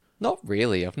you. Not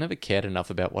really. I've never cared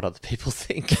enough about what other people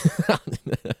think.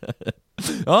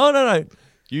 Oh, no.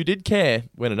 You did care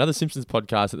when another Simpsons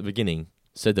podcast at the beginning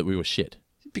said that we were shit.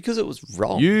 Because it was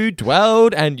wrong. You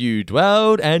dwelled and you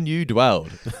dwelled and you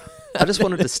dwelled. I just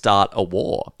wanted to start a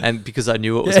war, and because I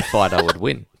knew it was a fight I would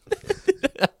win.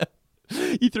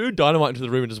 You threw dynamite into the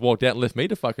room and just walked out and left me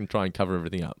to fucking try and cover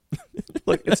everything up.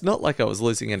 Look, it's not like I was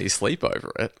losing any sleep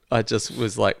over it. I just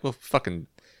was like, well, fucking,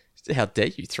 how dare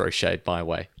you throw shade my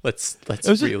way? Let's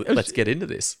get into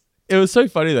this. It was so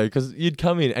funny though, because you'd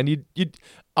come in and you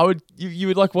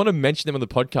would like want to mention them on the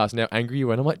podcast and how angry you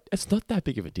were. And I'm like, it's not that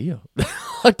big of a deal.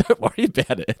 Like, don't worry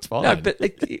about it. It's fine. No, but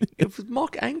it was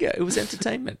mock anger. It was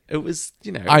entertainment. It was,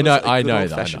 I know,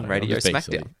 old-fashioned radio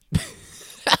SmackDown.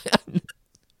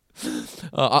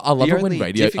 I love it when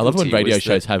radio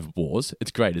shows have wars.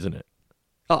 It's great, isn't it?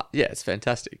 Oh, yeah, it's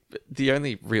fantastic. But the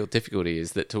only real difficulty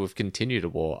is that to have continued a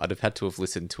war, I'd have had to have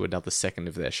listened to another second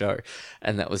of their show,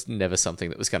 and that was never something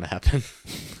that was going to happen.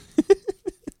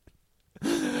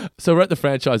 So we're at the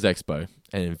franchise expo,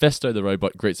 and Investo the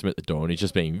robot greets him at the door, and he's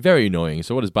just being very annoying.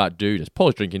 So what does Bart do? Just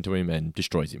pours drink into him and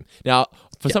destroys him. Now,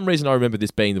 for some reason, I remember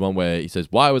this being the one where he says,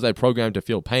 "Why was I programmed to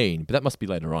feel pain?" But that must be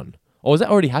later on. Or has that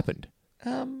already happened?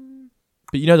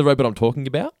 But you know the robot I'm talking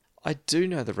about? I do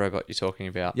know the robot you're talking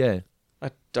about. Yeah.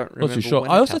 I don't remember. Not too sure.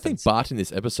 When I also happens. think Bart in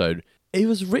this episode, it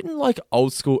was written like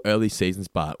old school early seasons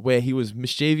Bart, where he was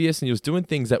mischievous and he was doing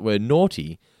things that were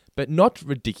naughty, but not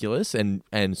ridiculous and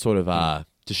sort of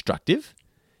destructive.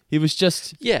 He was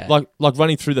just like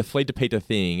running through the Fleeta Peter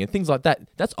thing and things like that.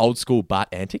 That's old school Bart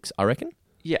antics, I reckon.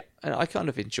 Yeah, and I kind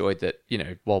of enjoyed that,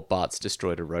 while Bart's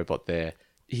destroyed a robot there,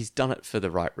 he's done it for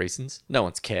the right reasons. No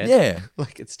one's cared. Yeah.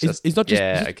 Like, it's just... He's not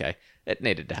just... okay. It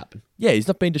needed to happen. Yeah, he's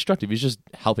not being destructive. He's just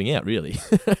helping out, really.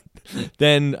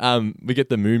 Then we get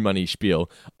the Moon Money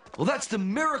spiel. Well, that's the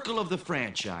miracle of the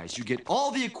franchise. You get all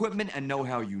the equipment and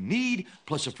know-how you need,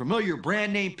 plus a familiar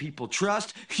brand name people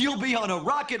trust. You'll be on a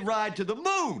rocket ride to the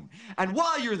moon. And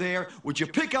while you're there, would you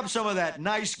pick up some of that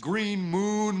nice green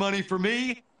moon money for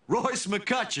me? Royce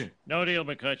McCutcheon. No deal,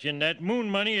 McCutcheon. That moon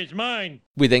money is mine.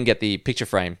 We then get the picture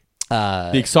frame.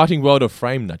 The exciting world of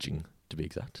frame nudging, to be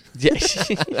exact. Yeah.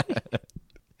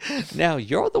 Now,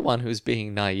 you're the one who's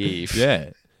being naive.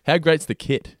 Yeah. How great's the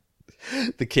kit?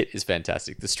 The kit is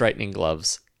fantastic. The straightening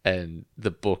gloves and the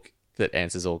book that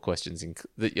answers all questions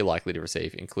that you're likely to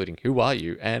receive, including who are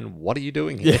you and what are you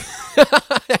doing here?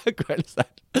 How great is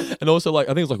that? And also, like,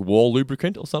 I think it's like wall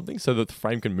lubricant or something so that the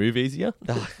frame can move easier.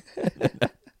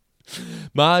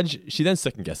 Marge, she then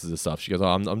second guesses herself. She goes,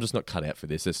 I'm just not cut out for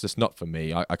this. It's just not for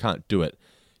me. I can't do it.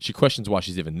 She questions why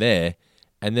she's even there.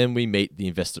 And then we meet the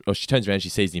investor. Or she turns around and she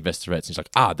sees the investorettes. And she's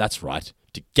like, that's right.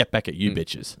 To get back at you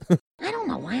bitches. I don't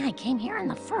know why I came here in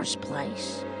the first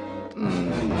place.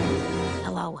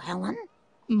 Hello, Helen?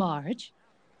 Marge?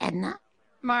 Edna?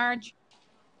 Marge?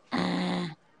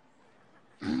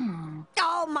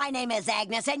 Oh, my name is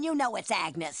Agnes, and you know it's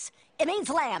Agnes. It means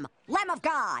lamb. Lamb of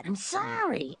God. I'm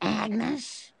sorry,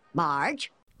 Agnes.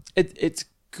 Marge? It's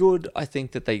good, I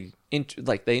think, that they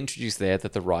introduce there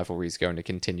that the rivalry is going to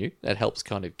continue. That helps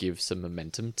kind of give some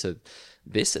momentum to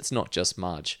this. It's not just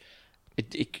Marge.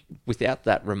 Without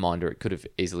that reminder, it could have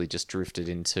easily just drifted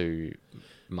into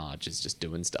Marge is just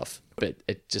doing stuff. But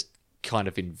it just kind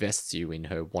of invests you in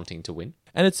her wanting to win.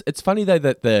 And it's funny, though,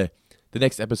 that the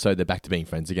next episode, they're back to being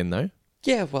friends again, though.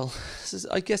 Yeah, well,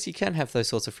 I guess you can have those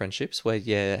sorts of friendships where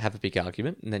you have a big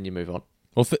argument and then you move on.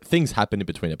 Well, things happen in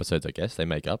between episodes, I guess. They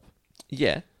make up.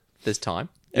 Yeah, there's time.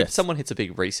 Yes. If someone hits a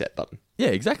big reset button. Yeah,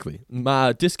 exactly.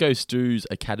 Disco Stew's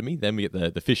Academy, then we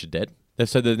get the fish are dead.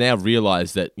 So they now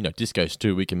realise that, Disco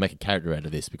Stew, we can make a character out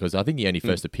of this, because I think he only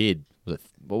first appeared,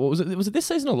 was it this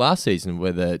season or last season,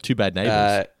 where the Two Bad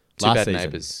Neighbours? Two Bad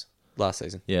Neighbours. Last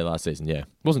season. Yeah, last season, yeah. It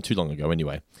wasn't too long ago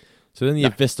anyway. So then the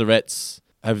Investorettes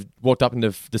have walked up and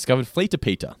have discovered Fleeta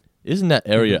Peter. Isn't that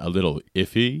area a little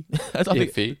iffy?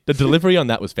 Iffy. The delivery on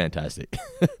that was fantastic.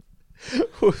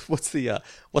 What's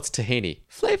tahini?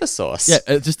 Flavor sauce.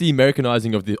 Yeah, just the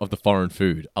Americanizing of the foreign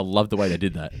food. I love the way they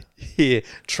did that. Here,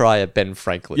 try a Ben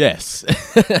Franklin. Yes.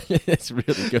 It's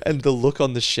really good. And the look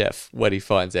on the chef when he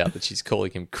finds out that she's calling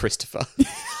him Christopher.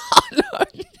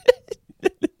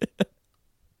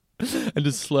 And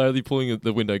just slowly pulling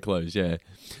the window closed, yeah.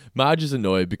 Marge is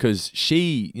annoyed because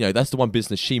she, that's the one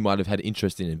business she might have had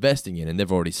interest in investing in, and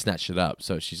they've already snatched it up.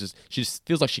 So she just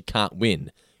feels like she can't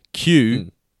win.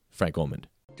 Cue Frank Ormond.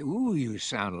 Ooh, you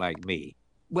sound like me.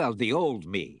 Well, the old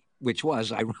me, which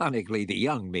was, ironically, the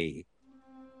young me.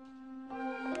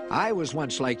 I was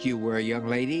once like you were, young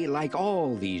lady, like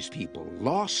all these people,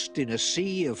 lost in a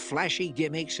sea of flashy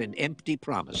gimmicks and empty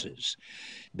promises.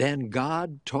 Then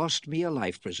God tossed me a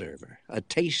life preserver, a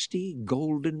tasty,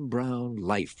 golden brown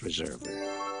life preserver.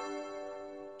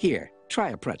 Here, try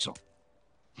a pretzel.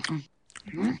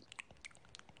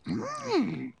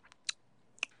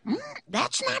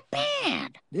 That's not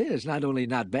bad. It is not only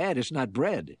not bad, it's not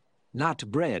bread. Not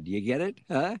bread, you get it?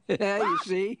 Huh? You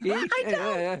see?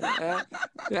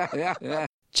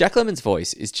 Jack Lemmon's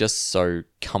voice is just so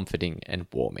comforting and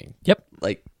warming. Yep.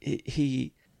 Like,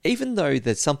 he even though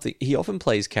there's something, he often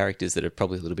plays characters that are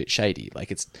probably a little bit shady.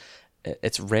 Like,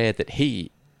 it's rare that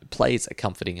he plays a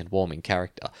comforting and warming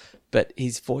character, but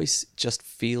his voice just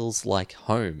feels like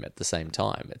home at the same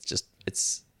time.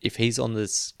 It's if he's on the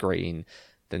screen,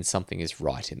 then something is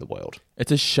right in the world.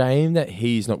 It's a shame that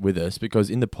he's not with us, because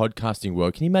in the podcasting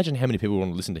world, can you imagine how many people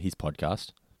want to listen to his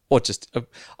podcast? Or just,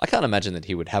 I can't imagine that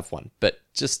he would have one, but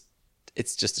it's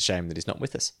just a shame that he's not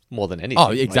with us more than anything.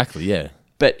 Oh, exactly, yeah.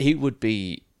 But he would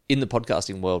be, in the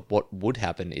podcasting world, what would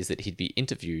happen is that he'd be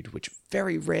interviewed, which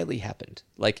very rarely happened.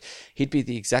 Like, he'd be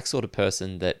the exact sort of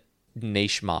person that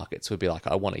niche markets would be like,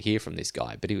 I want to hear from this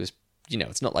guy. But he was,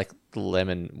 it's not like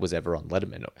Lemon was ever on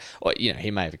Letterman, or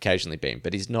he may have occasionally been,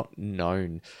 but he's not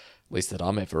known, at least that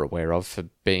I'm ever aware of, for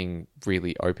being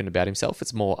really open about himself.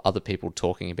 It's more other people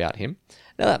talking about him.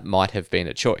 Now, that might have been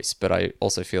a choice, but I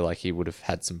also feel like he would have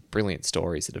had some brilliant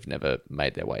stories that have never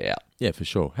made their way out. Yeah, for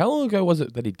sure. How long ago was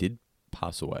it that he did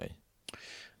pass away?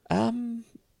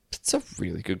 It's a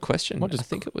really good question. I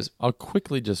think it was... I'll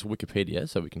quickly just Wikipedia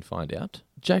so we can find out.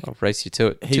 Jack, I'll race you to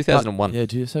it. 2001.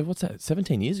 Yeah, so what's that?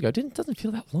 17 years ago? Doesn't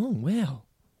feel that long. Wow.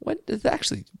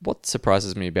 Actually, what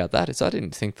surprises me about that is I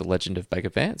didn't think The Legend of Bagger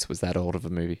Vance was that old of a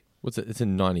movie. What's it? It's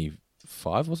in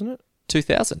 95, wasn't it?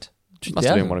 2000. Must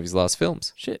have been one of his last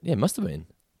films. Shit, yeah, must have been.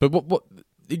 But what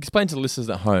explain to the listeners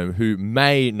at home who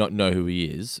may not know who he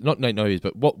is,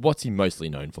 but what's he mostly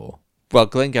known for? Well,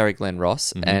 Glengarry Glen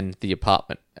Ross and The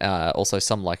Apartment, also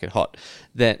Some Like It Hot.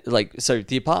 So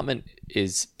The Apartment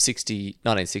is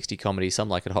 1960 comedy. Some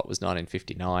Like It Hot was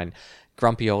 1959.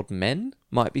 Grumpy Old Men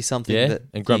might be something that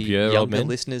and the Grumpier younger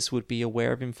listeners would be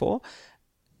aware of him for.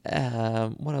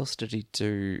 What else did he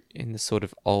do in the sort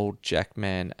of old Jack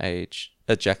Lemon age?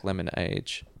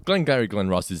 Glengarry Glen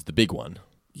Ross is the big one.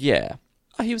 Yeah.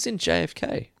 Oh, he was in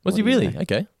JFK. Was he really?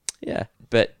 Okay. Yeah.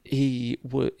 But he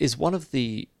is one of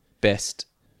the best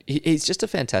he's just a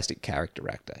fantastic character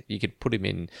actor. You could put him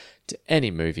in to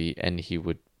any movie and he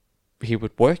would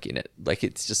work in it. Like,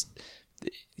 it's just,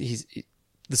 he's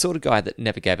the sort of guy that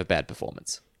never gave a bad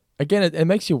performance. Again, it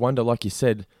makes you wonder, like you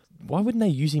said, why wouldn't they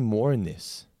use him more in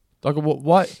this? Like,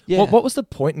 why? Yeah. What was the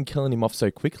point in killing him off so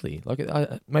quickly? Like,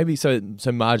 maybe so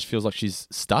Marge feels like she's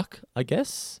stuck, I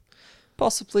guess?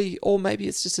 Possibly, or maybe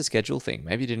it's just a schedule thing.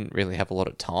 Maybe he didn't really have a lot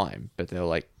of time, but they were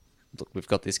like, look, we've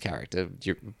got this character.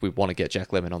 We want to get Jack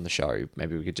Lemmon on the show.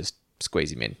 Maybe we could just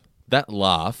squeeze him in. That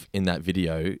laugh in that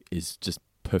video is just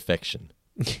perfection.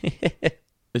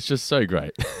 It's just so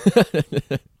great.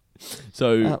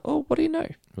 So, what do you know?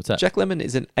 What's that? Jack Lemmon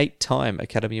is an 8-time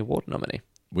Academy Award nominee.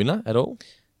 Winner at all?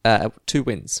 2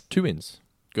 wins. 2 wins.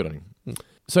 Good on him.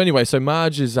 So anyway, so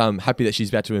Marge is happy that she's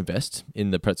about to invest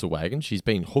in the pretzel wagon. She's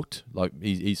been hooked. Like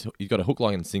he's got a hook,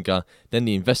 line, and sinker. Then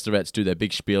the investorettes do their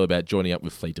big spiel about joining up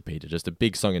with Fleeta Peter. Just a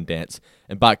big song and dance.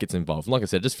 And Bart gets involved. And like I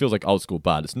said, it just feels like old school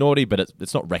Bart. It's naughty, but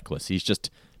it's not reckless. He's just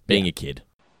being a kid.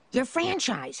 Your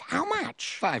franchise, how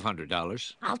much?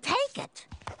 $500. I'll take it.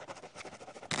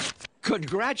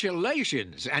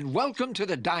 Congratulations, and welcome to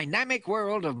the dynamic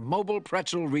world of mobile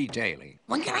pretzel retailing.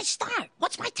 When can I start?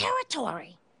 What's my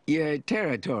territory? Your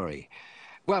territory.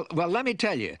 Well, let me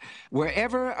tell you,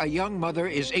 wherever a young mother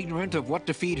is ignorant of what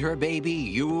to feed her baby,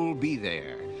 you'll be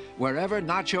there. Wherever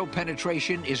nacho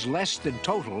penetration is less than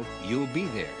total, you'll be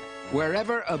there.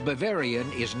 Wherever a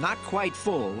Bavarian is not quite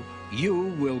full,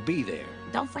 you will be there.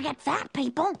 Don't forget fat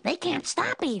people. They can't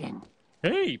stop eating.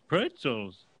 Hey,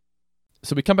 pretzels.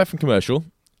 So we come back from commercial,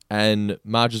 and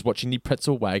Marge is watching the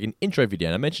Pretzel Wagon intro video.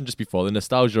 And I mentioned just before the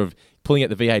nostalgia of pulling out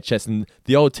the VHS and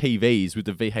the old TVs with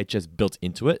the VHS built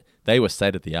into it. They were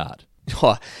state of the art.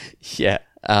 Oh, yeah.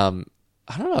 I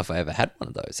don't know if I ever had one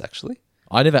of those, actually.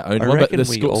 I never owned one, but the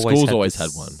schools always had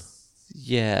one.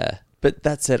 Yeah. But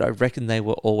that said, I reckon they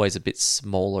were always a bit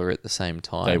smaller at the same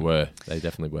time. They were. They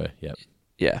definitely were, yep.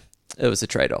 Yeah. It was a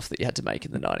trade-off that you had to make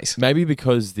in the 90s. Maybe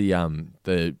because the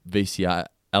VCR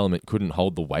element couldn't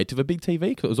hold the weight of a big TV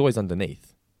because it was always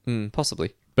underneath.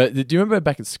 Possibly. But do you remember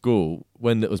back at school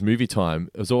when it was movie time,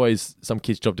 it was always some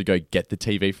kid's job to go get the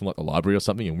TV from like the library or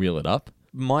something and wheel it up?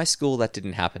 My school, that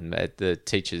didn't happen. The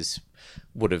teachers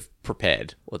would have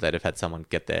prepared, or they'd have had someone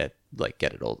get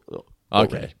it all.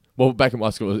 Okay. Ready. Well, back in my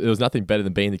school, it was nothing better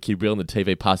than being the kid wheeling the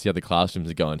TV past the other classrooms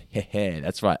and going, hey,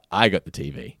 that's right, I got the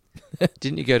TV.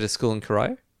 Didn't you go to school in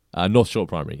Corio? North Shore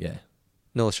Primary, yeah.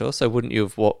 North Shore. So wouldn't you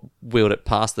have wheeled it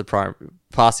past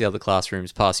the other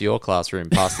classrooms, past your classroom,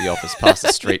 past the office, past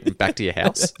the street, and back to your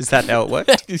house? Is that how it worked?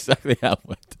 That's exactly how it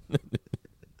went.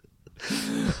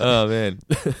 Oh, man.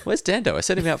 Where's Dando? I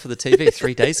sent him out for the TV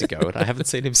 3 days ago, and I haven't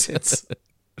seen him since.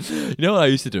 You know what I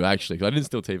used to do, actually? 'Cause I didn't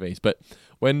steal TVs, but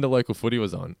when the local footy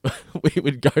was on, we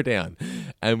would go down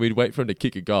and we'd wait for him to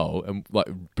kick a goal and like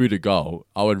boot a goal.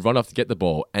 I would run off to get the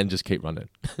ball and just keep running.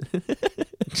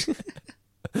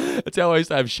 That's how I used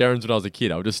to have Sharon's when I was a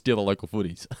kid. I would just steal the local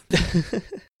footies.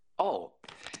 Oh,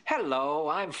 hello,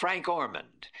 I'm Frank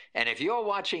Ormond. And if you're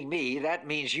watching me, that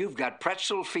means you've got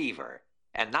pretzel fever.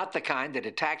 And not the kind that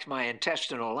attacked my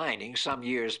intestinal lining some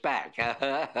years back.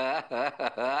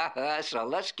 So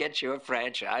let's get your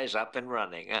franchise up and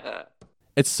running.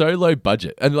 It's so low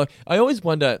budget. And like I always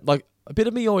wonder, like a bit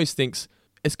of me always thinks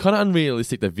it's kind of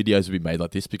unrealistic that videos would be made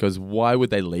like this because why would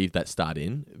they leave that start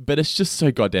in? But it's just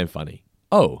so goddamn funny.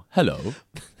 Oh, hello.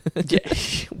 Yeah.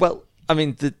 Well, I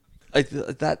mean,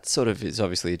 that sort of is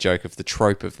obviously a joke of the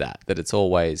trope of that it's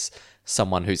always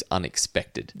someone who's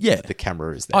unexpected. Yeah. The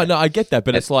camera is there. Oh, no, I get that.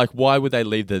 But it's like, why would they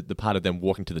leave the part of them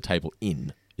walking to the table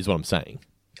in, is what I'm saying.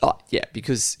 Oh, yeah,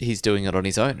 because he's doing it on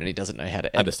his own and he doesn't know how to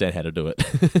edit. Understand how to do it.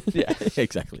 Yeah.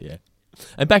 Exactly, yeah.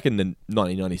 And back in the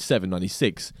 1997,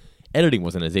 96, editing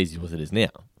wasn't as easy as it is now.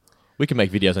 We can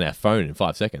make videos on our phone in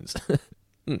 5 seconds.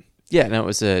 Yeah, no, it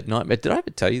was a nightmare. Did I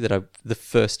ever tell you that the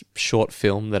first short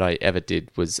film that I ever did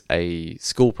was a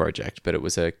school project, but it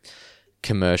was a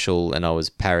commercial and I was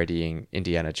parodying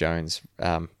Indiana Jones,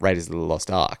 Raiders of the Lost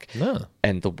Ark. No.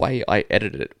 And the way I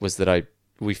edited it was that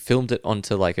we filmed it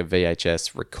onto like a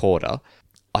VHS recorder.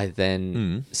 I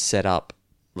then set up,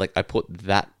 like I put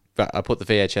the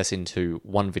VHS into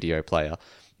one video player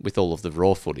with all of the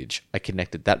raw footage. I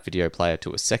connected that video player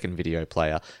to a second video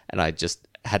player and I just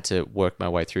had to work my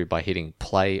way through by hitting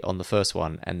play on the first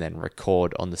one and then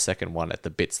record on the second one at the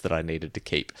bits that I needed to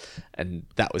keep. And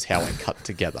that was how I cut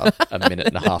together a minute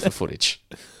and a half of footage.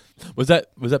 Was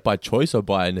that by choice or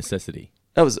by necessity?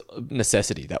 That was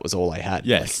necessity. That was all I had.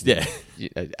 Yes, like,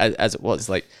 yeah. As it was,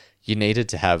 like, you needed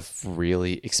to have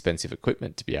really expensive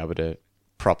equipment to be able to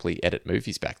properly edit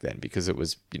movies back then because it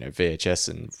was, VHS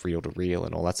and reel to reel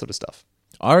and all that sort of stuff.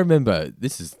 I remember,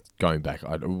 this is going back,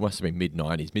 it must have been mid to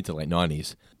late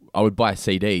 90s. I would buy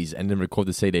CDs and then record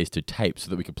the CDs to tape so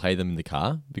that we could play them in the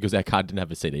car because our car didn't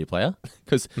have a CD player.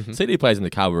 Because CD players in the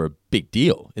car were a big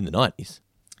deal in the 90s.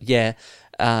 Yeah,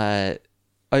 I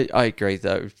agree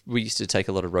though. We used to take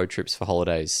a lot of road trips for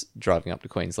holidays, driving up to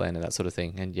Queensland and that sort of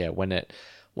thing. And yeah,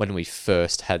 when we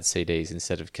first had CDs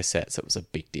instead of cassettes, it was a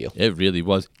big deal. It really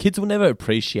was. Kids will never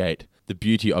appreciate the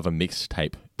beauty of a mixed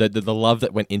tape, the love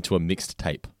that went into a mixed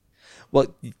tape.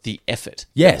 Well, the effort.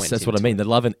 Yes, that's what I mean. The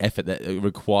love and effort that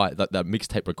that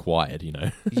mixtape required, you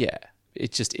know. Yeah,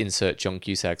 it's just insert John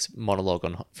Cusack's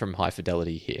monologue from High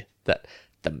Fidelity here. That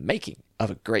the making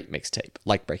of a great mixtape,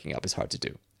 like breaking up, is hard to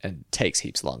do and takes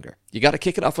heaps longer. You got to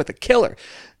kick it off with a killer.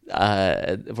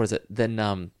 What is it?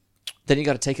 Then you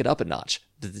got to take it up a notch.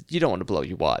 You don't want to blow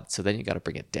your wad, so then you got to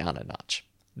bring it down a notch.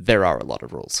 There are a lot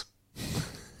of rules.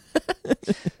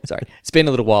 Sorry, it's been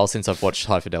a little while since I've watched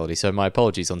High Fidelity, so my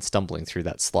apologies on stumbling through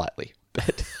that slightly.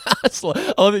 But I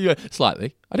love that you went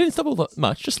slightly. I didn't stumble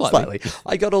much, just slightly.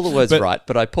 I got all the words right,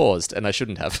 but I paused, and I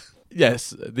shouldn't have.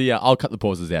 Yes, I'll cut the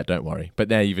pauses out. Don't worry. But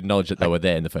now you've acknowledged that they were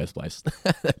there in the first place.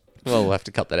 Well, we'll have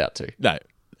to cut that out too. No,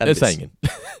 they're saying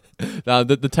it. Now,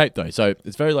 the tape though, so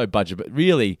it's very low budget, but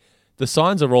really the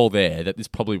signs are all there that this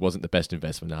probably wasn't the best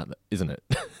investment, isn't it?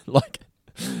 Like.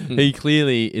 He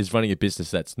clearly is running a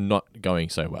business that's not going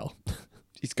so well.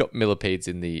 He's got millipedes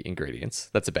in the ingredients.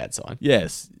 That's a bad sign.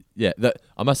 Yes. Yeah. We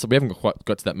haven't quite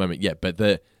got to that moment yet, but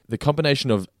the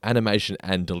combination of animation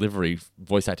and delivery,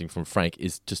 voice acting from Frank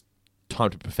is just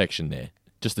timed to perfection there.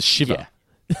 Just the shiver.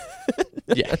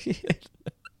 Yeah.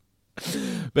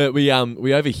 But we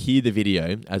overhear the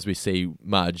video as we see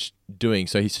Marge doing,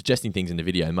 so he's suggesting things in the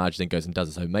video, and Marge then goes and does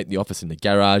it. So make the office in the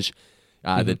garage,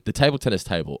 the table tennis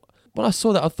table. When I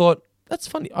saw that, I thought, that's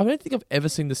funny. I don't think I've ever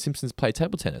seen The Simpsons play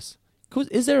table tennis.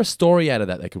 Is there a story out of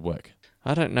that could work?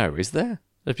 I don't know. Is there?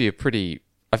 That'd be a pretty...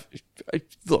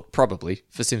 look, probably.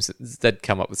 For Simpsons, they'd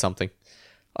come up with something.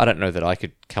 I don't know that I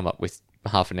could come up with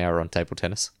half an hour on table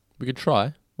tennis. We could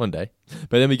try one day.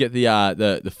 But then we get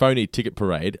the phony ticket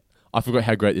parade. I forgot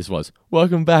how great this was.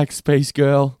 Welcome back, Space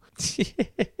Girl.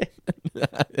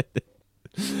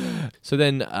 So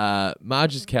then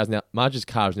Marge's car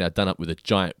is now done up with a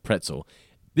giant pretzel.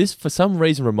 This, for some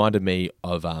reason, reminded me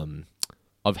of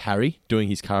Harry doing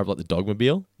his car up like the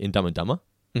Dogmobile in Dumb and Dumber.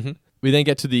 Mm-hmm. We then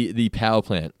get to the power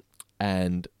plant,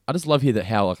 and I just love here that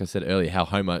how, like I said earlier, how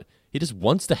Homer, he just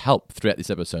wants to help throughout this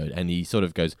episode, and he sort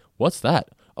of goes, "What's that?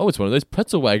 Oh, it's one of those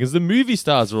pretzel wagons the movie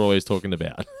stars are always talking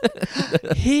about."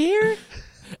 Here?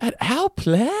 At our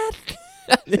plant?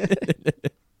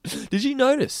 Did you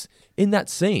notice in that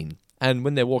scene, and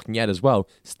when they're walking out as well,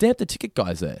 Stamp the Ticket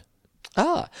guy's there?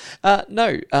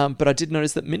 No, but I did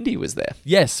notice that Mindy was there.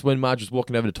 Yes, when Marge was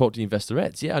walking over to talk to the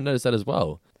investorettes. Yeah, I noticed that as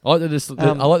well. I like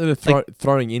that they're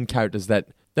throwing in characters that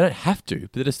they don't have to,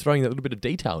 but they're just throwing that little bit of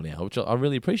detail now, which I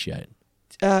really appreciate.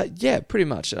 Yeah, pretty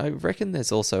much. I reckon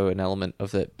there's also an element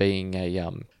of it being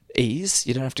a ease.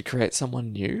 You don't have to create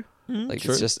someone new. True.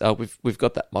 It's just we've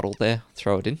got that model there.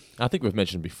 Throw it in. I think we've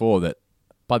mentioned before that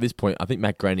by this point, I think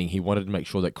Matt Groening, he wanted to make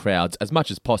sure that crowds, as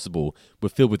much as possible, were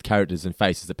filled with characters and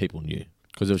faces that people knew.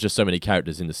 Because there was just so many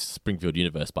characters in the Springfield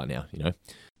universe by now, you know?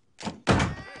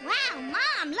 Wow,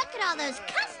 Mom, look at all those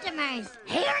customers.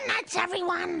 Here nuts,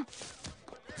 everyone.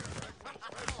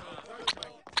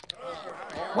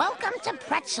 Welcome to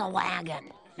Pretzel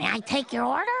Wagon. May I take your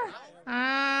order?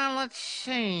 Let's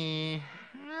see.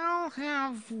 I'll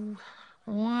have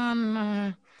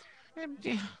one,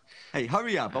 Hey,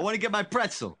 hurry up. I want to get my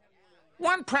pretzel.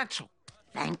 one pretzel.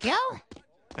 Thank you.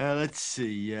 Let's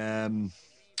see.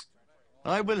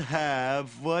 I will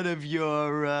have one of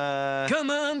your, Come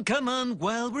on,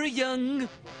 while we're young.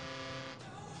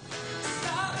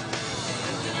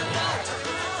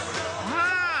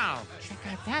 Wow, check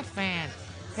out that van.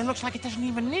 It looks like it doesn't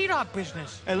even need our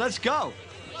business. Hey, let's go.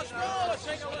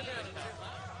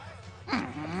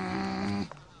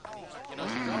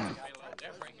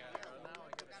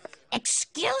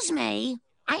 Excuse me.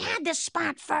 I had this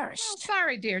spot first.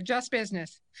 Sorry, dear, just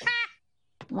business.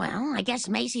 Well, I guess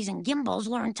Macy's and Gimbel's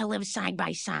learned to live side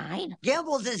by side.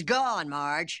 Gimbel's is gone,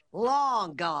 Marge.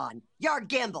 Long gone. You're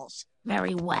Gimbel's.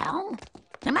 Very well.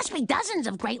 There must be dozens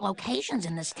of great locations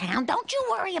in this town. Don't you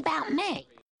worry about me.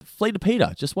 Flea to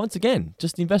Peter, just once again,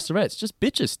 just the investorettes, just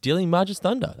bitches stealing Marge's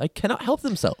thunder. They cannot help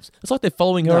themselves. It's like they're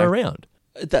following her around.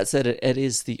 That said, it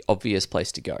is the obvious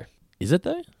place to go. Is it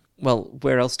though? Well,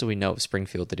 where else do we know of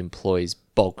Springfield that employs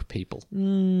bulk people?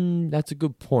 That's a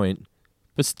good point.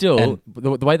 But still,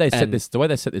 the way they set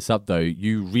this up, though,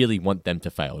 you really want them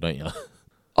to fail, don't you?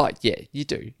 Oh yeah, you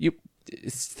do.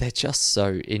 They're just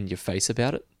so in your face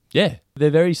about it. Yeah, they're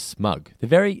very smug. I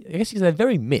guess they're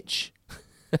very Mitch.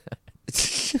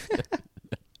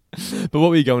 But what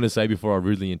were you going to say before I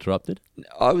rudely interrupted?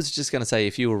 I was just going to say,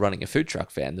 if you were running a food truck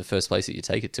van, the first place that you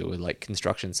take it to are like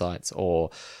construction sites or,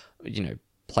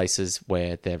 places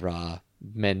where there are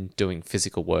men doing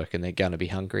physical work and they're going to be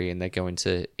hungry and they're going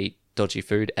to eat dodgy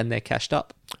food and they're cashed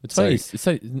up. It's funny.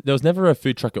 So there was never a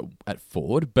food truck at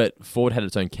Ford, but Ford had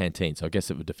its own canteen, so I guess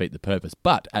it would defeat the purpose.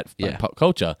 But at Pop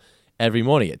Culture, every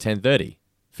morning at 10:30,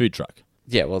 food truck.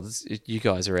 Yeah, well, you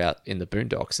guys are out in the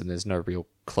boondocks and there's no real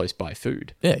close-by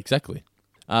food. Yeah, exactly.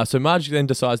 So Marge then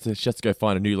decides that she has to go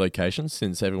find a new location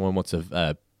since everyone wants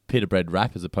a pita bread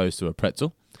wrap as opposed to a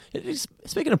pretzel.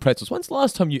 Speaking of pretzels, when's the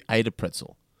last time you ate a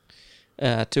pretzel?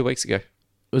 2 weeks ago.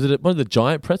 Was it one of the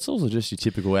giant pretzels or just your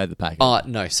typical out of the packet?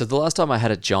 No. So the last time I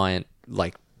had a giant,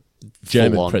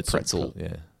 German full-on pretzel.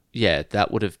 Yeah,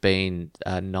 that would have been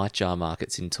Nightjar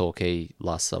Markets in Torquay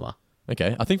last summer.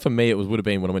 Okay, I think for me it would have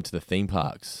been when I went to the theme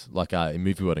parks, like in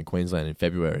Movie World in Queensland in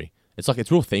February. It's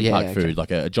real theme park food,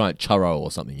 like a giant churro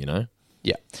or something,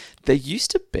 Yeah. There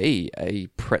used to be a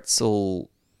pretzel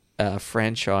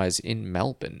franchise in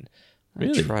Melbourne.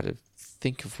 Really? I try to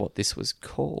think of what this was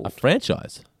called. A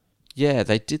franchise? Yeah,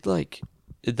 they did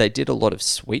a lot of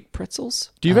sweet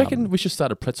pretzels. Do you reckon we should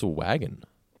start a pretzel wagon?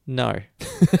 No.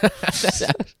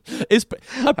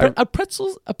 Are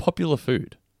pretzels a popular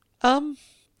food?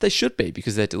 They should be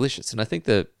because they're delicious, and I think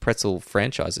the pretzel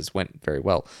franchises went very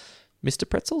well. Mr.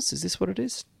 Pretzels, is this what it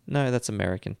is? No, that's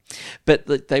American.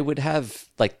 But they would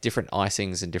have different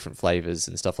icings and different flavors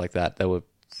and stuff like that. They were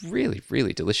really,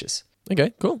 really delicious.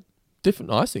 Okay, cool.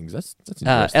 Different icings. That's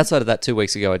interesting. Outside of that, 2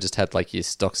 weeks ago, I just had your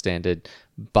stock standard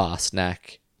bar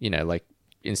snack.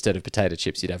 Instead of potato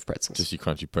chips, you'd have pretzels. Just your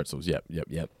crunchy pretzels. Yep.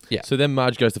 Yeah. So then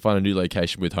Marge goes to find a new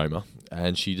location with Homer,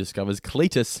 and she discovers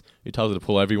Cletus, who tells her to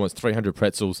pull over. He wants 300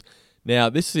 pretzels.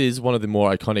 Now, this is one of the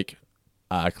more iconic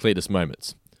Cletus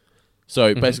moments.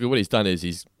 So basically what he's done is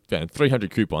he's found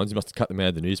 300 coupons. He must have cut them out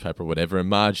of the newspaper or whatever, and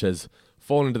Marge has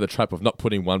fallen into the trap of not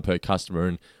putting one per customer,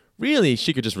 and really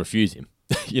she could just refuse him.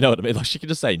 You know what I mean? She could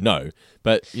just say no.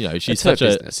 But, she's such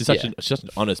an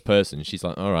honest person. She's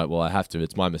like, all right, well, I have to.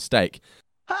 It's my mistake.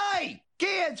 Hey,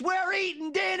 kids, we're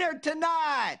eating dinner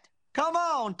tonight. Come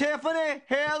on, Tiffany,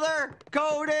 Heather,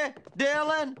 Cody,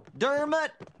 Dylan,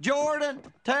 Dermot, Jordan,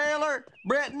 Taylor,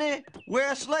 Brittany,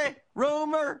 Wesley,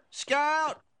 Rumor,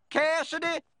 Scout,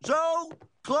 Cassidy, Zoe,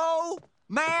 Chloe,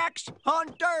 Max,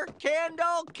 Hunter,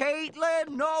 Kendall, Caitlin,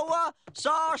 Noah,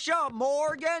 Sasha,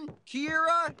 Morgan,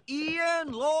 Kira,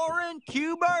 Ian, Lauren,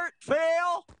 Hubert,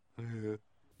 Phil. He's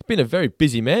been a very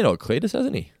busy man, old Cletus,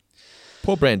 hasn't he?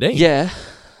 Poor Brandine. Yeah.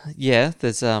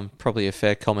 There's probably a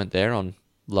fair comment there on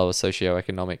lower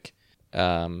socioeconomic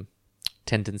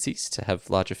tendencies to have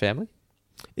larger family.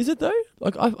 Is it though?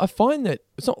 I find that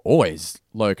it's not always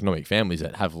low economic families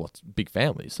that have big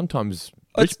families. Sometimes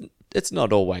it's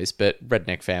not always, but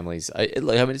redneck families.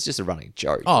 It's just a running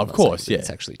joke. Oh, of course, yeah. It's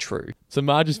actually true. So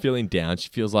Marge is feeling down. She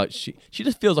feels like she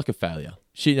just feels like a failure.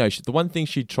 The one thing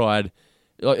she tried,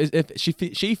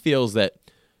 she feels that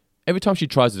every time she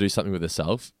tries to do something with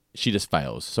herself, she just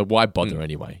fails. So why bother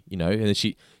anyway? And then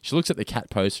she looks at the cat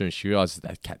poster and she realizes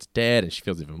that cat's dead, and she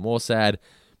feels even more sad.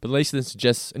 But Lisa then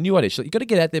suggests a new idea. She's like, you got to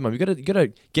get out there, Mum. You got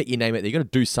to get your name out there. You got to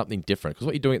do something different because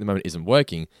what you're doing at the moment isn't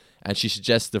working. And she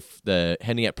suggests the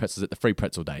handing out pretzels at the free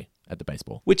pretzel day at the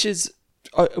baseball. Which is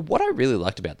what I really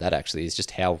liked about that actually is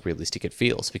just how realistic it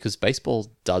feels, because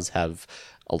baseball does have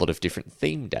a lot of different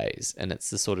theme days, and it's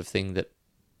the sort of thing that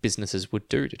businesses would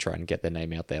do to try and get their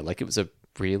name out there. It was a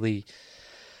really,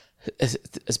 as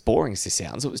boring as this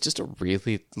sounds, it was just a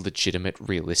really legitimate,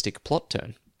 realistic plot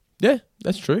turn. Yeah,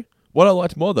 that's true. What I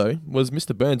liked more, though, was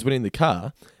Mr. Burns winning the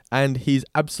car and his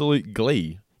absolute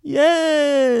glee.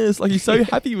 Yes! He's so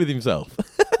happy with himself.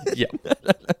 Yeah.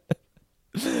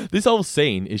 This whole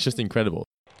scene is just incredible.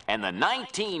 And the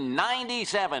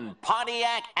 1997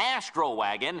 Pontiac Astro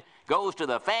Wagon goes to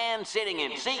the fan sitting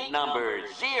in seat number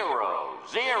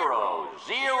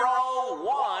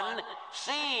 0001,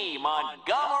 C.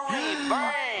 Montgomery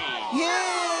Burns.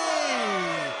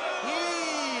 Yeah!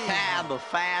 And the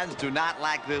fans do not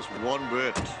like this one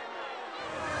bit.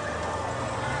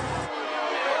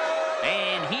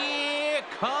 And here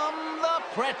come the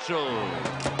pretzels.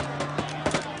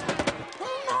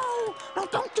 No,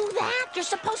 don't do that. You're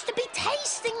supposed to be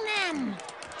tasting them.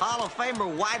 Hall of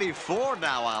Famer Whitey Ford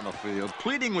now on the field,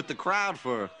 pleading with the crowd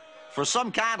for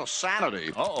some kind of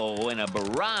sanity. Uh-oh, and a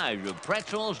barrage of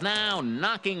pretzels now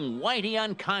knocking Whitey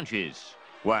unconscious.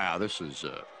 Wow, this is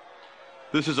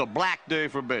a black day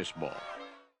for baseball.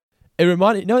 It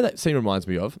reminded, what that scene reminds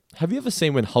me of? Have you ever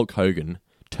seen when Hulk Hogan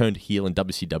turned heel in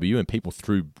WCW and people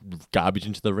threw garbage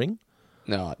into the ring?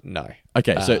 No.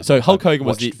 Okay, so Hulk Hogan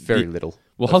was watched very little.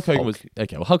 Well, Hulk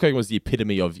Hogan was the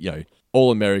epitome of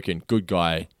all American, good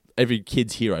guy, every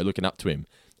kid's hero looking up to him,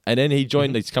 and then he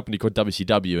joined this company called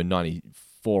WCW in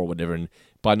 '94 or whatever, and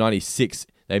by '96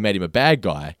 they made him a bad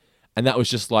guy, and that was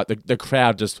just like the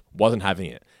crowd just wasn't having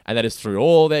it, and they just threw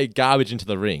all their garbage into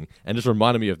the ring, and just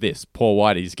reminded me of this. Poor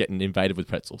Whitey's getting invaded with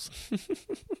pretzels,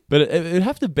 but it'd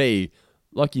have to be,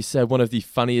 like you said, one of the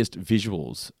funniest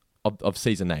visuals of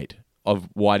season 8 of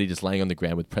Whitey just laying on the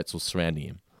ground with pretzels surrounding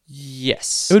him.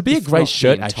 Yes. It would be a great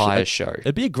shirt, the entire actually. show.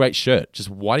 It'd be a great shirt.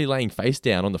 Just Whitey laying face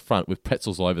down on the front with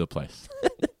pretzels all over the place.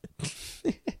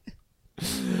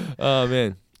 Oh,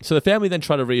 man. So the family then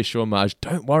try to reassure Marge,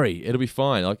 don't worry, it'll be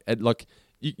fine. Like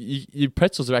your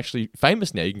pretzels are actually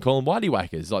famous now. You can call them Whitey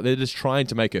Whackers. Like, they're just trying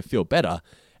to make her feel better.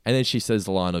 And then she says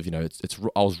the line of,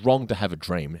 I was wrong to have a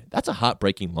dream. That's a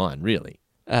heartbreaking line, really.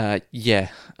 Yeah.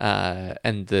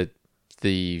 And the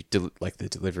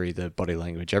delivery, the body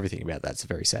language, everything about that's a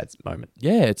very sad moment.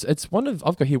 Yeah, it's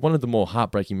I've got here one of the more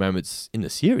heartbreaking moments in the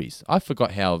series. I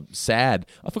forgot how sad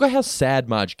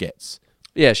Marge gets.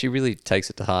 Yeah, she really takes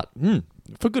it to heart.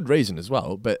 For good reason as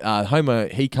well. But Homer,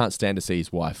 he can't stand to see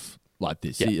his wife like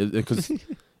this. Because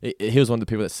he was one of the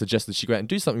people that suggested she go out and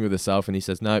do something with herself, and he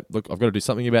says, no, look, I've got to do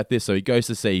something about this. So he goes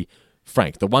to see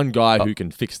Frank, the one guy who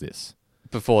can fix this.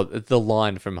 Before the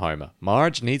line from Homer,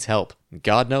 Marge needs help.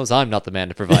 God knows I'm not the man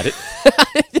to provide it.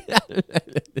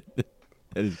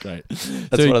 That is great.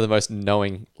 That's one of the most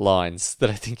knowing lines that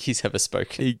I think he's ever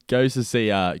spoken. He goes to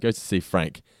see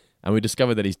Frank, and we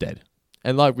discover that he's dead.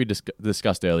 And like we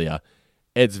discussed earlier,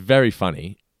 it's very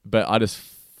funny, but I just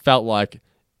felt like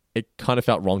it kind of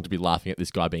felt wrong to be laughing at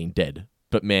this guy being dead.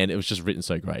 But man, it was just written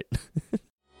so great.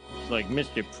 Looks like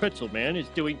Mr. Pretzelman is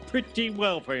doing pretty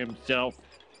well for himself.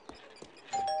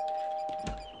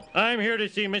 I'm here to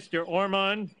see Mr.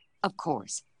 Ormond. Of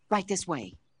course. Right this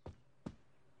way.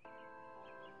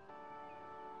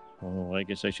 Oh, I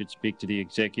guess I should speak to the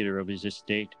executor of his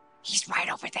estate. He's right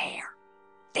over there.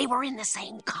 They were in the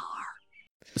same car.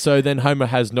 So then Homer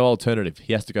has no alternative.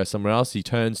 He has to go somewhere else. He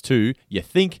turns to, you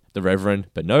think, the Reverend,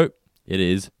 but nope, it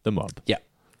is the mob. Yeah,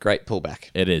 great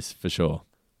pullback. It is, for sure.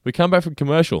 We come back from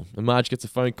commercial, and Marge gets a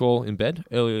phone call in bed,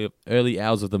 early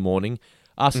hours of the morning,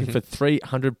 asking for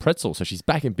 300 pretzels. So she's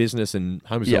back in business, and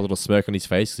Homer's got a little smirk on his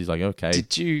face. He's like, okay.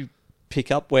 Did you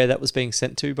pick up where that was being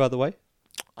sent to, by the way?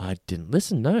 I didn't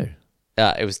listen, no.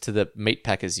 It was to the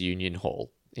Meatpackers Union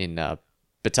Hall in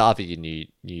Batavia, New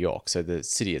York. So the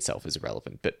city itself is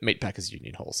irrelevant, but Meatpackers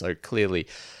Union Hall. So clearly,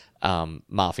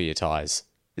 mafia ties.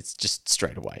 It's just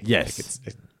straight away. Yes.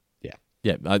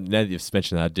 Yeah. Now that you've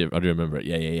mentioned that, I do remember it.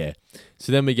 Yeah.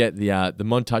 So then we get the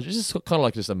montage. It's just kind of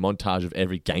like just a montage of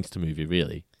every gangster movie,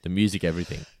 really. The music,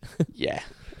 everything. Yeah.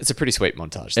 It's a pretty sweet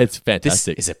montage. It's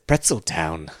fantastic. This is a pretzel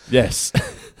town. Yes.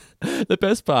 The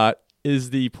best part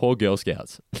is the poor Girl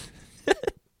Scouts.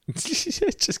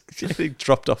 Just getting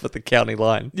dropped off at the county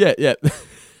line. Yeah.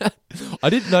 I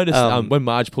did notice when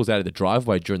Marge pulls out of the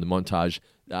driveway during the montage,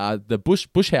 the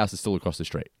Bush house is still across the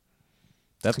street.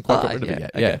 They haven't quite got rid of it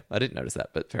yet. Okay. Yeah, I didn't notice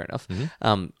that, but fair enough.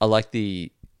 I like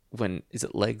when is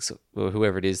it Legs or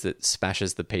whoever it is that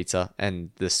smashes the pizza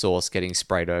and the sauce getting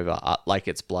sprayed over like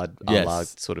it's blood, a la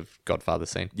sort of Godfather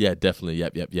scene. Yeah, definitely.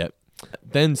 Yep.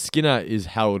 Then Skinner is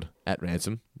held at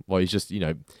ransom. Well, he's just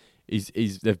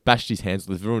they've bashed his hands,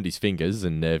 they've ruined his fingers,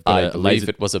 and they've got I believe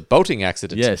it was a boating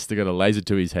accident. Yes, they got a laser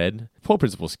to his head. Poor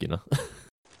Principal Skinner.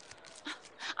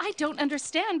 I don't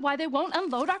understand why they won't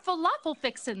unload our falafel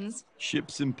fixins.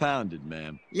 Ship's impounded,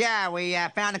 ma'am. Yeah, we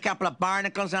found a couple of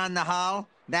barnacles on the hull.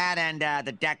 That and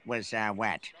the deck was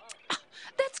wet.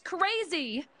 That's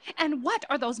crazy. And what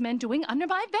are those men doing under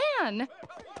my van?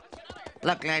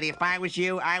 Look, lady, if I was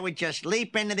you, I would just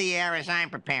leap into the air as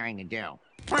I'm preparing to do.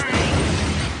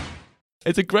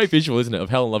 It's a great visual, isn't it,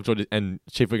 of Helen Lovejoy and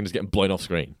Chief Wiggum just getting blown off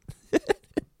screen.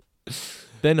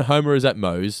 Then Homer is at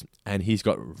Moe's, and he's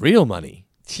got real money.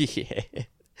 Yeah.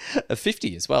 A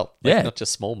 50 as well. Not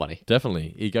just small money.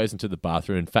 Definitely. He goes into the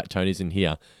bathroom, and Fat Tony's in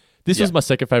here. This was my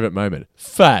second favourite moment.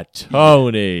 Fat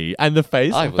Tony. And the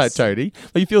face of Fat Tony.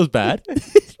 Like, he feels bad.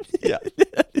 Yeah.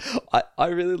 I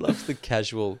really loved the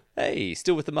casual, hey,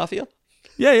 still with the mafia?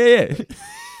 Yeah.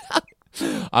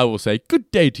 I will say,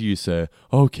 good day to you, sir.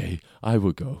 Okay, I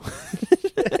will go.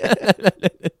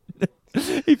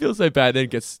 He feels so bad, then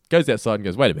goes outside and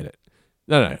goes, wait a minute.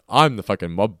 No, I'm the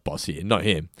fucking mob boss here, not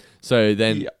him. So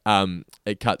then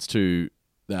it cuts to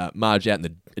Marge out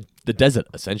in the desert,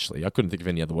 essentially. I couldn't think of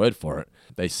any other word for it.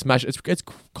 They smash. It's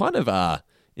kind of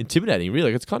intimidating,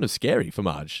 really. Like, it's kind of scary for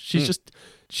Marge.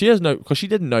 She has no, because she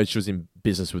didn't know she was in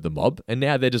business with the mob, and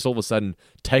now they're just all of a sudden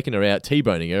taking her out,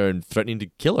 T-boning her, and threatening to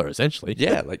kill her, essentially.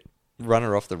 Yeah, like run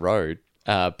her off the road.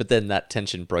 But then that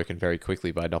tension broken very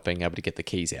quickly by not being able to get the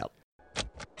keys out.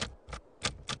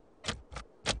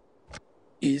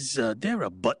 Is there a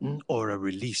button or a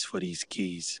release for these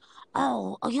keys?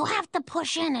 Oh, you have to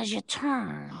push in as you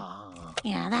turn.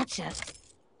 Yeah, that's it.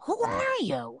 Who are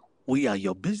you? We are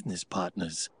your business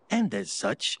partners, and as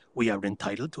such, we are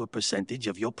entitled to a percentage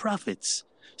of your profits.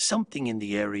 Something in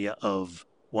the area of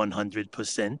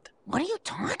 100%. What are you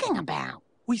talking about?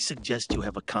 We suggest you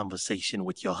have a conversation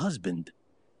with your husband.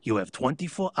 You have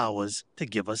 24 hours to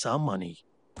give us our money.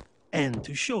 And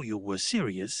to show you we're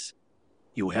serious,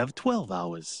 you have 12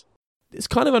 hours. It's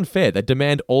kind of unfair. They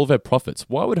demand all of her profits.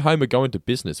 Why would Homer go into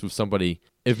business with somebody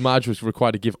if Marge was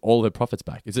required to give all of her profits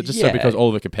back? Is it just so because all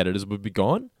of her competitors would be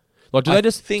gone? Like, do they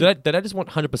just want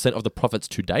 100% of the profits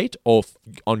to date or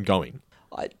ongoing?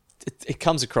 It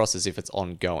comes across as if it's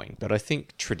ongoing, but I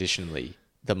think traditionally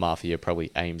the mafia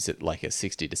probably aims at like a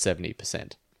 60 to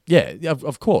 70%. Yeah,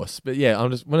 of course. But yeah,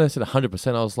 when I said 100%,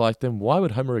 I was like, then why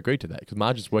would Homer agree to that? Because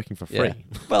Marge is working for free.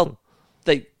 Yeah. Well,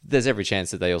 there's every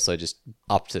chance that they also just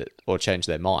upped it or changed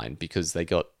their mind because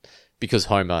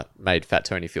Homer made Fat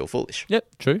Tony feel foolish.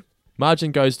 Yep, true. Marge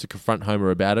then goes to confront Homer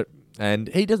about it, and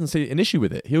he doesn't see an issue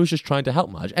with it. He was just trying to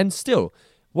help Marge. And still,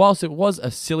 whilst it was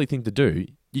a silly thing to do,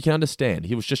 you can understand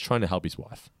he was just trying to help his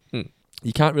wife.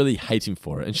 You can't really hate him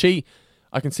for it. And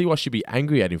I can see why she'd be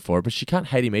angry at him for it, but she can't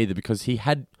hate him either because he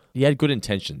had good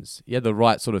intentions. He had the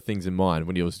right sort of things in mind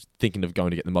when he was thinking of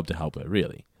going to get the mob to help her,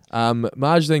 really.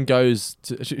 Marge then goes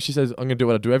to, she says, I'm going to do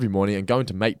what I do every morning and going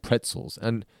to make pretzels.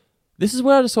 And this is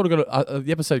where I just sort of got,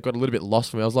 the episode got a little bit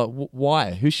lost for me. I was like,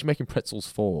 why? Who's she making pretzels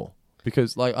for?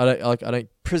 Because I don't.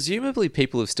 Presumably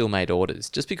people have still made orders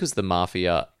just because the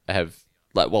mafia have,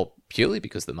 purely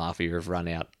because the mafia have run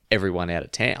everyone out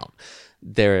of town.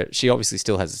 She obviously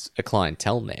still has a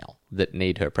clientele now that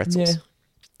need her pretzels.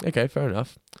 Yeah. Okay, fair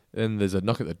enough. Then there's a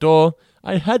knock at the door.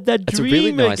 I had that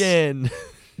dream again.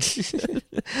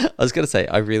 I was going to say,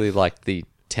 I really like the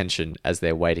tension as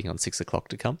they're waiting on 6 o'clock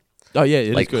to come. Oh, yeah,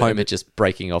 it is good. Homer just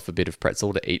breaking off a bit of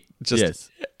pretzel to eat,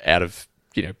 out of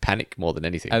panic more than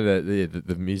anything. And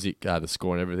the music, the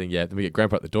score and everything. Yeah, then we get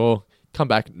Grandpa at the door, come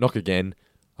back, knock again.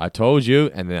 I told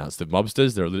you, and then it's the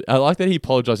mobsters. I like that he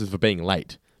apologizes for being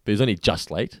late, but he's only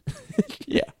just late.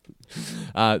 Yeah.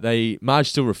 Marge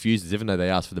still refuses, even though they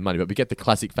ask for the money. But we get the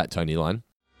classic Fat Tony line.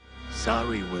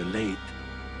 Sorry we're late.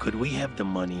 Could we have the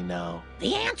money now?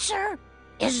 The answer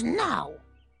is no.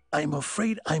 I'm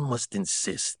afraid I must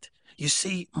insist. You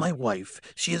see, my wife,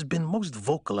 she has been most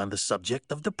vocal on the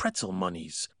subject of the pretzel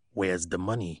monies. Where's the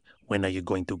money? When are you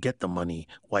going to get the money?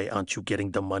 Why aren't you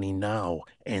getting the money now?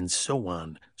 And so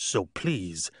on. So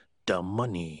please, the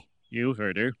money. You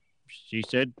heard her. She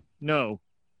said no.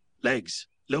 Legs,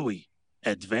 Louie,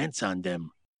 advance on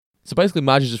them. So basically,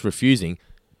 Marge is just refusing.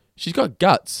 She's got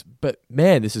guts, but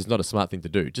man, this is not a smart thing to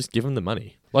do. Just give them the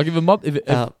money. Like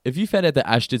if you found out that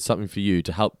Ash did something for you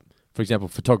to help, for example,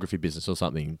 photography business or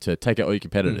something, to take out all your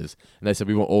competitors, and they said,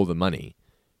 we want all the money,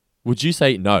 would you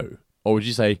say no? Or would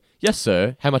you say, yes,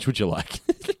 sir, how much would you like?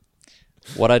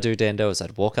 What I do, Dando, is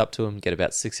I'd walk up to them, get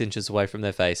about 6 inches away from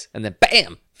their face, and then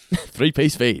BAM!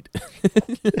 3-piece feed.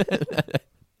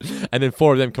 And then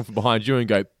 4 of them come from behind you and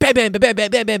go, bam, bam, bam, bam,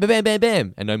 bam, bam, bam, bam,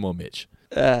 bam, and no more Mitch.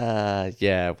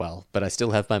 Yeah, well, but I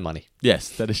still have my money. Yes,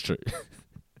 that is true.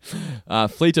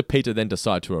 Fleeta and Peter then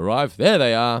decide to arrive. There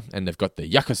they are, and they've got the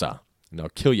Yakuza. And they'll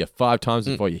kill you 5 times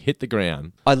before you hit the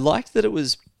ground. I liked that it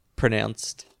was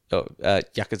pronounced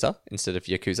Yakuza instead of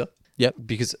Yakuza. Yep.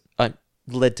 Because I'm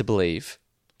led to believe,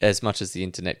 as much as the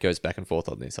internet goes back and forth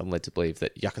on this, I'm led to believe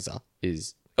that Yakuza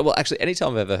is... Well, actually,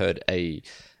 anytime I've ever heard a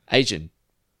Asian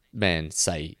man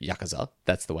say Yakuza,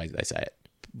 that's the way they say it.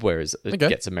 Whereas it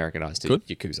gets Americanized to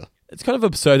Yakuza. It's kind of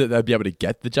absurd that they'd be able to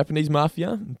get the Japanese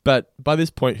mafia, but by this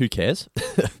point, who cares?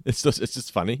 It's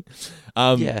just funny.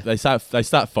 They start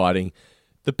fighting.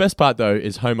 The best part, though,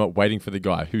 is Homer waiting for the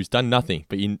guy who's done nothing,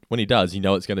 but when he does, you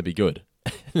know it's going to be good.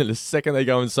 And then the second they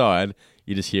go inside,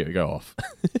 you just hear it go off.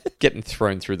 Getting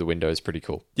thrown through the window is pretty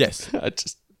cool. Yes.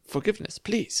 Just forgiveness,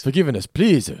 please. Forgiveness,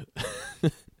 please.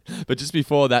 But just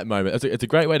before that moment, it's a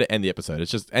great way to end the episode. It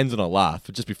just ends on a laugh.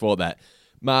 But just before that,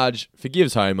 Marge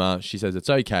forgives Homer. She says it's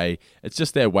okay. It's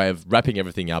just their way of wrapping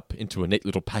everything up into a neat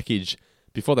little package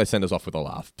before they send us off with a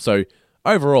laugh. So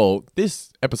overall,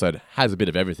 this episode has a bit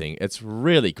of everything. It's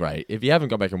really great. If you haven't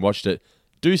gone back and watched it,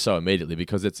 do so immediately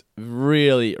because it's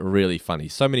really, really funny.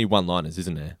 So many one-liners,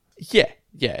 isn't there? Yeah,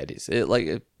 it is.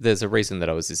 There's a reason that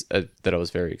I was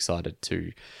very excited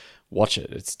to watch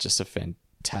it. It's just a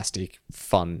fantastic,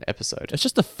 fun episode. It's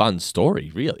just a fun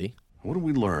story, really. What did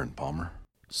we learn, Palmer?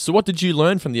 So what did you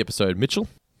learn from the episode, Mitchell?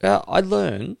 I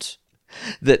learned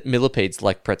that millipedes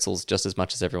like pretzels just as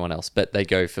much as everyone else, but they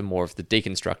go for more of the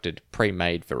deconstructed,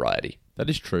 pre-made variety. That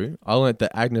is true. I learned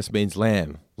that Agnes means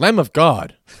lamb. Lamb of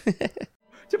God.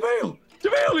 Jamil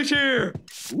is here.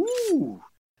 Ooh.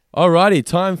 Alrighty,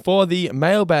 time for the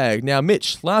mailbag. Now,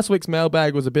 Mitch, last week's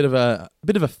mailbag was a bit of a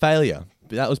failure.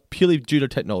 That was purely due to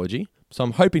technology. So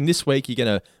I'm hoping this week you're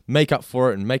going to make up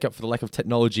for it and make up for the lack of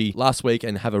technology last week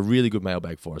and have a really good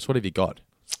mailbag for us. What have you got?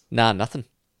 Nah, nothing.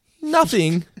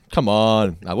 Nothing? Come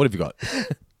on. What have you got?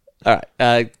 All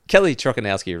right. Kelly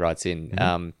Trokanowski writes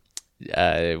in.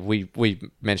 We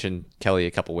mentioned Kelly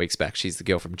a couple of weeks back. She's the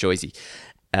girl from Joyzy.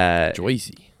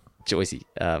 Joyzy.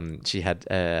 She had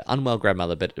an unwell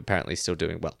grandmother, but apparently still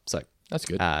doing well. So that's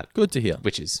good. Good to hear.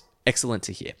 Which is excellent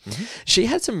to hear. Mm-hmm. She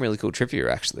had some really cool trivia,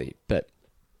 actually, but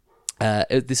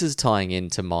this is tying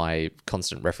into my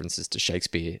constant references to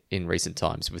Shakespeare in recent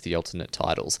times with the alternate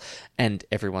titles and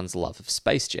everyone's love of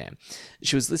Space Jam.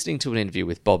 She was listening to an interview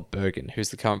with Bob Bergen, who's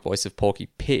the current voice of Porky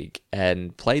Pig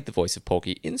and played the voice of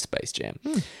Porky in Space Jam.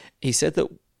 He said that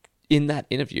in that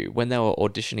interview, when they were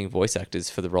auditioning voice actors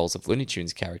for the roles of Looney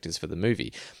Tunes characters for the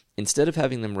movie, instead of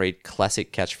having them read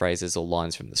classic catchphrases or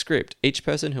lines from the script, each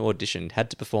person who auditioned had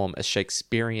to perform a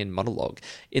Shakespearean monologue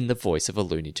in the voice of a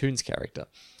Looney Tunes character.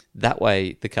 That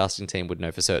way, the casting team would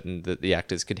know for certain that the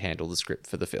actors could handle the script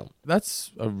for the film.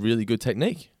 That's a really good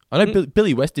technique. I know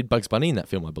Billy West did Bugs Bunny in that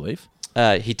film, I believe.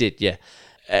 He did, yeah.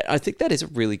 I think that is a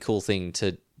really cool thing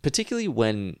to, particularly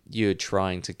when you're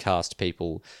trying to cast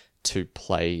people to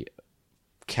play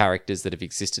characters that have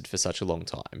existed for such a long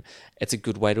time. It's a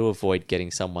good way to avoid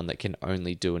getting someone that can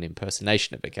only do an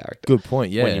impersonation of a character. Good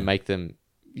point, yeah. When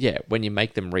you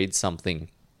make them read something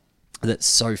that's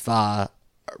so far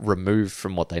removed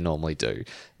from what they normally do,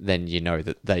 then you know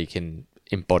that they can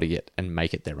embody it and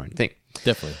make it their own thing.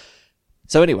 Definitely.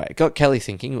 So anyway, it got Kelly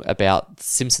thinking about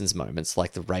Simpsons moments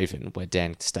like The Raven, where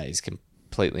Dan stays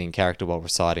completely in character while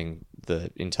reciting the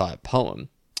entire poem.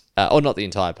 Or not the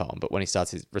entire poem, but when he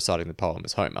starts reciting the poem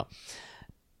as Homer.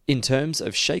 In terms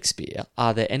of Shakespeare,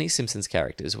 are there any Simpsons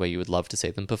characters where you would love to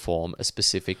see them perform a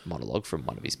specific monologue from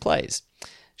one of his plays?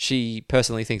 She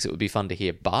personally thinks it would be fun to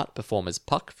hear Bart perform as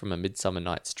Puck from A Midsummer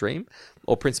Night's Dream,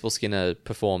 or Principal Skinner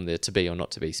perform the To Be or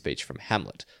Not To Be speech from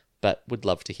Hamlet, but would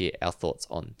love to hear our thoughts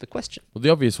on the question. Well,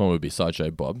 the obvious one would be Sideshow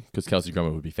Bob, because Kelsey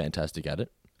Grammer would be fantastic at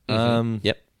it.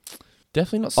 Yep.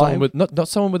 Definitely not someone with not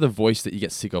someone with a voice that you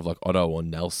get sick of, like Otto or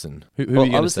Nelson. Who are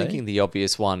you going to say? Thinking the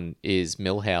obvious one is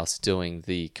Milhouse doing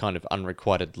the kind of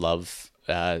unrequited love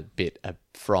bit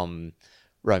from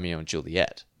Romeo and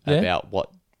Juliet about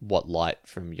what light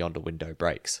from yonder window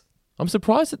breaks. I'm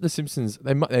surprised that The Simpsons,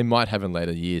 they might have in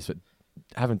later years, but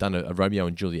haven't done a Romeo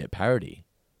and Juliet parody.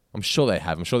 I'm sure they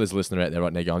have. I'm sure there's a listener out there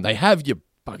right now going, "They have, you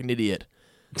fucking idiot."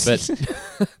 But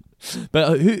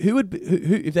but who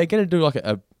if they're going to do like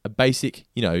a basic,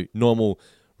 normal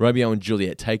Romeo and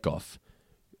Juliet takeoff,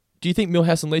 do you think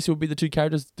Milhouse and Lisa would be the two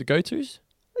characters to go-tos?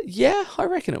 Yeah, I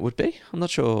reckon it would be. I'm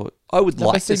not sure. I would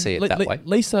like to see it that way.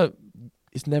 Lisa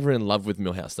is never in love with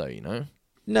Milhouse, though,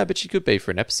 No, but she could be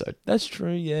for an episode. That's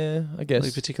true, yeah, I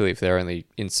guess. Particularly if they're only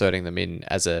inserting them in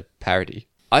as a parody.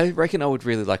 I reckon I would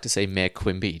really like to see Mayor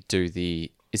Quimby do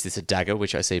the "Is this a dagger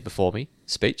which I see before me?"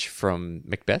 speech from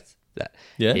Macbeth.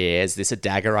 Yeah, is this a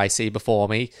dagger I see before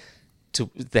me? To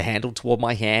the handle toward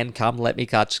my hand, come, let me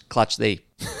clutch thee.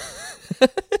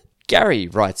 Gary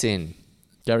writes in.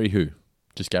 Gary who?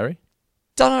 Just Gary?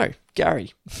 Dunno,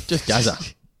 Gary. Just Gaza.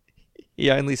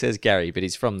 He only says Gary, but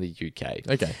he's from the UK.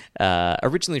 Okay.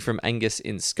 Originally from Angus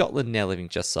in Scotland, now living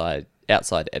just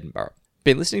outside Edinburgh.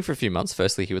 Been listening for a few months.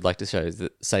 Firstly, he would like to say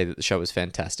that the show is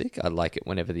fantastic. I like it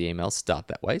whenever the emails start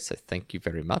that way, so thank you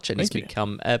very much. And he's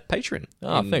become a patron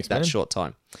in that short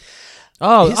time.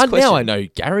 Oh, now I know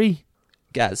Gary.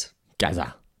 Gaza.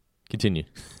 Continue.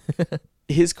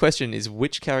 His question is,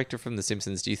 which character from The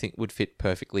Simpsons do you think would fit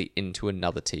perfectly into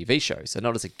another TV show? So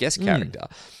not as a guest character,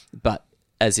 but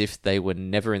as if they were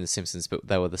never in The Simpsons, but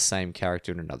they were the same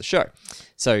character in another show.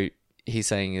 So he's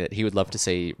saying that he would love to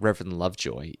see Reverend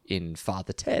Lovejoy in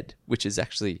Father Ted, which is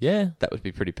actually, that would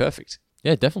be pretty perfect.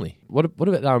 Yeah, definitely. What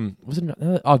about was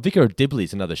it Vicar of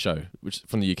Dibley's another show which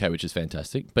from the UK, which is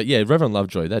fantastic. But yeah, Reverend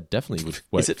Lovejoy, that definitely would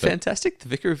work. Is it fantastic, The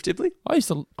Vicar of Dibley? I used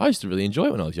to really enjoy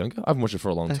it when I was younger. I haven't watched it for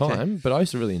a long time, but I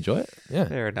used to really enjoy it. Yeah,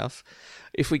 fair enough.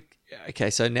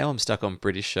 So now I'm stuck on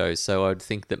British shows, so I would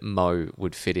think that Mo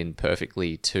would fit in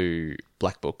perfectly to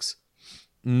Black Books.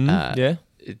 Yeah.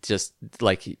 It just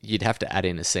like you'd have to add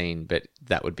in a scene, but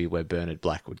that would be where Bernard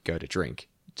Black would go to drink.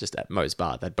 just at Moe's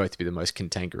Bar. They'd both be the most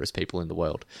cantankerous people in the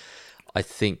world. I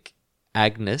think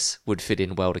Agnes would fit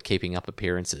in well to Keeping Up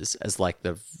Appearances as like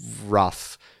the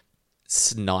rough,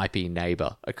 snipey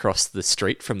neighbour across the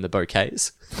street from the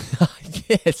bouquets.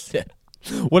 Yes.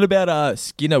 What about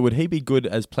Skinner? Would he be good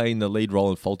as playing the lead role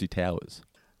in Fawlty Towers?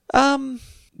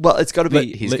 Well, it's got to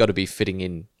be. He's got to be fitting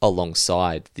in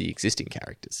alongside the existing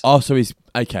characters. Oh, so he's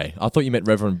okay. I thought you meant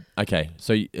Reverend. Okay,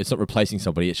 so it's not replacing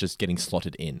somebody; it's just getting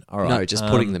slotted in. All right, No, just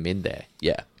putting them in there.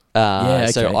 Yeah.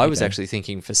 So I was actually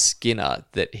thinking for Skinner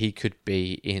that he could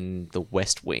be in the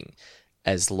West Wing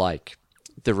as like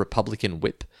the Republican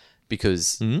whip,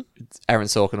 because Aaron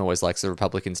Sorkin always likes the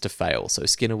Republicans to fail. So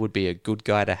Skinner would be a good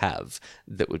guy to have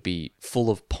that would be full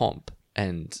of pomp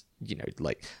and, you know,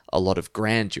 like a lot of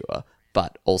grandeur,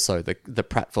 but also the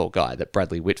pratfall guy that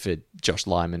Bradley Whitford, Josh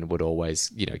Lyman would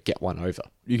always, you know, get one over.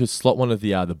 You could slot one of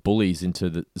the bullies into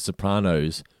the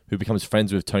Sopranos, who becomes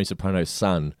friends with Tony Soprano's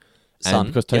son. And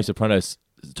because Tony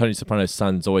Soprano's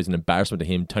son's always an embarrassment to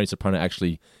him, Tony Soprano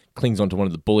actually clings onto one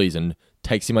of the bullies and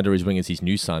takes him under his wing as his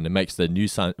new son, and makes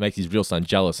his real son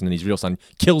jealous, and then his real son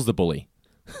kills the bully.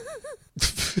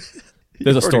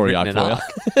 There's a story arc for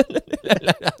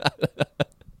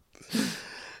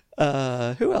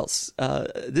you. Who else?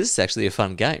 This is actually a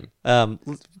fun game.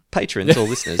 Patrons or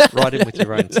listeners, write in with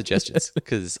your own suggestions,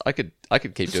 because I could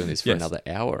keep doing this for another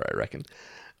hour, I reckon.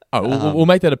 Oh, we'll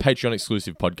make that a Patreon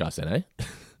exclusive podcast then, eh?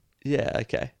 Yeah,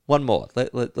 okay. One more.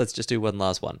 Let's just do one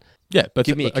last one. Yeah, but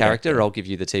give me a character, or I'll give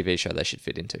you the TV show they should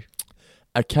fit into.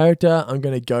 A character, I'm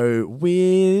going to go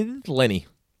with Lenny.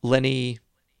 Lenny,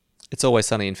 It's Always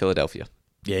Sunny in Philadelphia.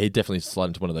 Yeah, he'd definitely slide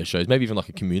into one of those shows. Maybe even like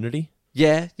a Community.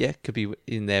 Yeah, could be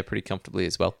in there pretty comfortably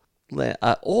as well.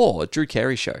 Or Drew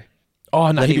Carey show.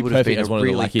 Oh, no, Lenny he'd be would have perfect been as a one of the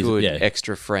really lackeys. good Yeah.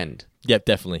 extra friend. Yep,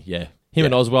 definitely, yeah. Him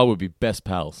and Oswald would be best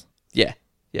pals. Yeah,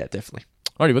 definitely.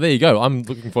 Alrighty, well, there you go. I'm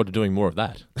looking forward to doing more of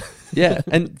that. Yeah,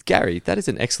 and Gary, that is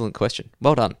an excellent question.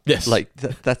 Well done. Yes. Like,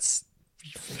 that's...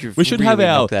 We should really have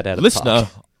our knocked that out of the listener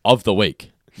park. of the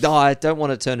week. No, I don't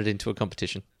want to turn it into a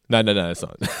competition. No, it's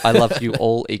not. I love you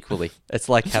all equally. It's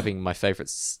like having my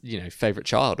favorite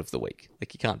child of the week.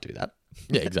 Like, you can't do that.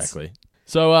 Yeah, exactly.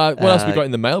 So, what else we got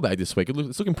in the mailbag this week?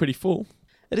 It's looking pretty full.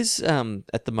 It is,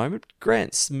 at the moment,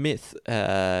 Grant Smith,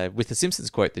 with the Simpsons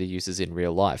quote that he uses in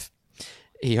real life.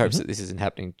 He hopes that this isn't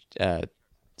happening...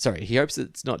 he hopes that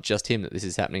it's not just him that this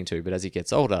is happening to, but as he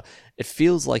gets older, it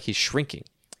feels like he's shrinking.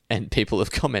 And people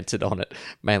have commented on it,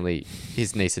 mainly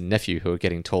his niece and nephew, who are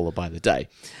getting taller by the day.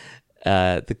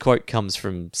 The quote comes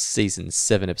from Season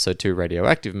 7, Episode 2,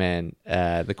 Radioactive Man.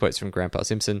 The quote's from Grandpa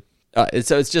Simpson.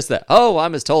 So it's just that,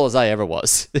 I'm as tall as I ever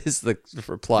was, is the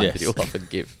reply that he'll often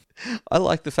give. I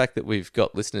like the fact that we've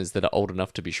got listeners that are old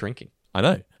enough to be shrinking. I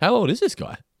know. How old is this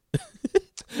guy?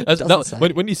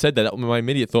 When you said that, my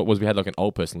immediate thought was we had like an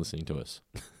old person listening to us.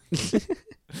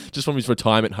 Just from his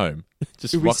retirement home.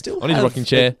 Just on his rocking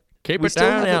chair. Keep it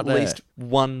down out there. At least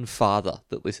one father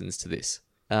that listens to this.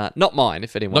 Not mine,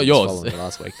 if anyone Not was yours. following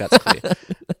last week. That's clear.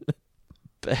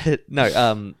 But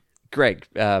no, Greg,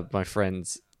 my friend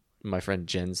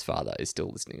Jen's father is still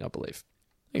listening, I believe.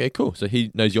 Okay, cool. So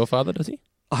he knows your father, does he?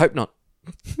 I hope not.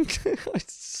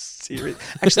 Serious.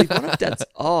 Actually, one of Dad's...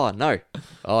 Oh,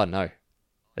 no.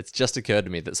 It's just occurred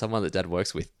to me that someone that Dad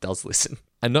works with does listen.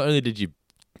 And not only did you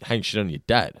hang shit on your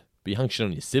dad, but you hung shit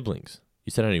on your siblings.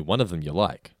 You said only one of them you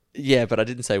like. Yeah, but I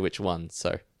didn't say which one,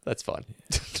 so that's fine.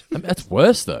 I mean, that's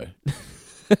worse, though.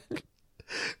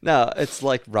 No, it's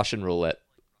like Russian roulette.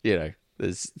 You know,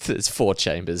 there's 4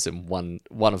 chambers and one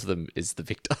of them is the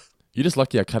victor. You're just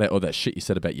lucky I cut out all that shit you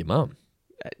said about your mum.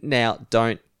 Now,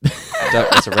 don't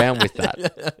mess around with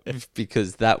that,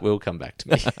 because that will come back to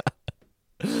me.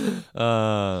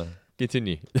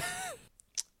 Continue.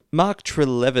 Mark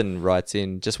Trelevin writes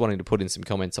in, just wanting to put in some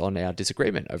comments on our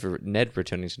disagreement over Ned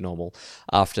returning to normal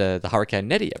after the Hurricane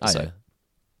Nettie episode.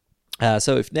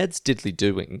 So if Ned's diddly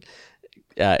doing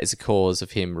is a cause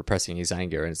of him repressing his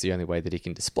anger and it's the only way that he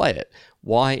can display it,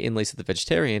 why in Lisa the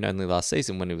Vegetarian only last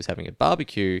season when he was having a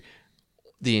barbecue,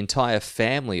 the entire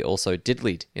family also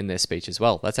diddlied in their speech as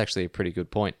well? That's actually a pretty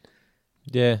good point.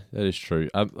 Yeah, that is true.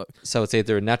 So it's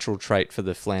either a natural trait for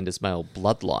the Flanders male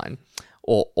bloodline,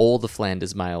 or all the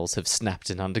Flanders males have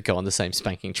snapped and undergone the same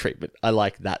spanking treatment. I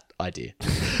like that idea.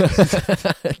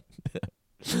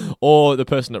 Or the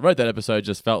person that wrote that episode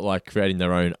just felt like creating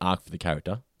their own arc for the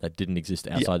character that didn't exist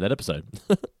outside that episode.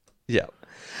 Yeah.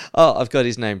 Oh, I've got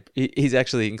his name. He's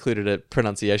actually included a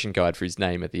pronunciation guide for his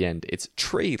name at the end. It's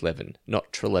Trelevin,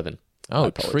 not Trelevin.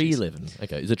 Oh, Trelevin.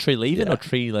 Okay. Is it Trelevin or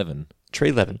Trelevin?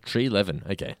 Trelevin. Trelevin.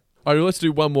 Okay. All right, let's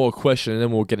do one more question and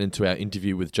then we'll get into our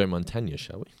interview with Joe Montagna,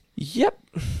 shall we? Yep.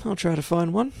 I'll try to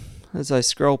find one. as I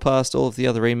scroll past all of the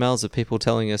other emails of people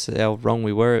telling us how wrong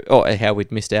we were, or how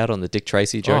we'd missed out on the Dick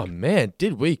Tracy joke. Oh, man,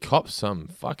 did we cop some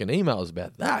fucking emails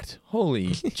about that? Holy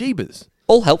jeebus.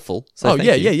 All helpful. So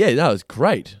thank you. Yeah. That was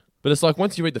great. But it's like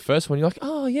once you read the first one, you're like,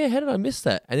 oh, yeah, how did I miss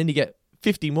that? And then you get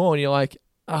 50 more and you're like,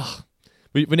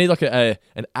 we need like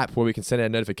an app where we can send out a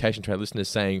notification to our listeners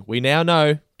saying, we now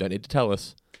know, don't need to tell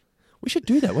us. We should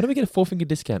do that. Why don't we get a 4-finger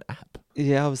discount app?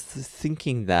 Yeah, I was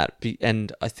thinking that.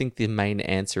 And I think the main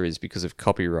answer is because of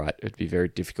copyright, it'd be very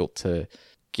difficult to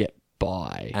get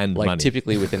by. And like money.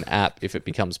 Typically with an app, if it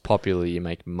becomes popular, you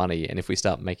make money. And if we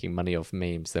start making money off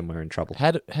memes, then we're in trouble.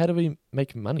 How do we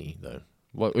make money, though?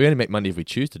 Well, we only make money if we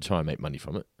choose to try and make money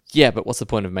from it. Yeah, but what's the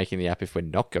point of making the app if we're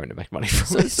not going to make money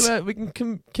from it? So we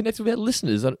can connect with our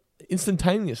listeners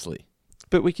instantaneously.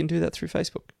 But we can do that through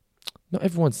Facebook. Not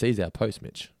everyone sees our post,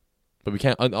 Mitch. But we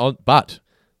can't.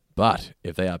 But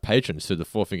if they are patrons to the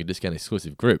 4-finger discount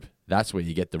exclusive group, that's where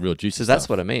you get the real juicy So stuff. that's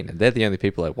what I mean. And they're the only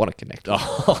people I want to connect with.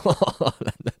 Oh,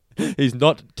 he's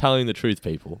not telling the truth,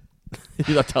 people.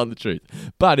 He's not telling the truth.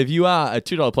 But if you are a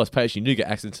 $2 plus patron, you do get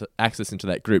access into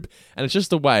that group. And it's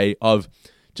just a way of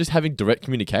just having direct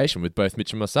communication with both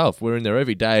Mitch and myself. We're in there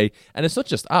every day. And it's not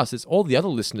just us. It's all the other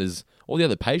listeners, all the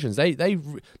other patrons.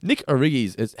 Nick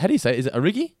Origi's, how do you say it? Is it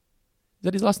Origi? Is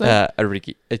that his last name?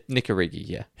 Origi. Nick Origi,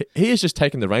 yeah. He has just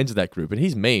taken the reins of that group. And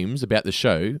his memes about the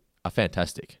show are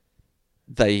fantastic.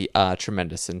 They are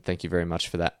tremendous, and thank you very much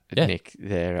for that, Yeah. Nick.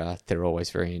 They're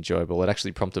always very enjoyable. It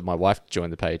actually prompted my wife to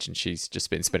join the page, and she's just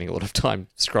been spending a lot of time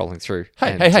scrolling through.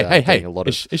 Hey. getting a lot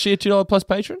Is she a $2 plus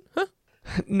patron? Huh?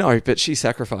 No, but she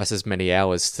sacrifices many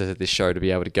hours to this show to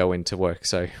be able to go into work,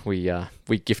 so we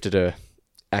gifted her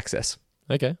access.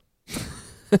 Okay.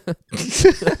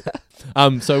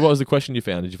 So what was the question you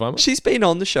found? Did you find one? She's been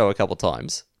on the show a couple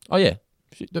times. Oh, yeah.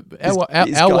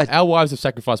 Our wives have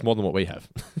sacrificed more than what we have.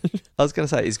 I was going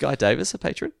to say, is Guy Davis a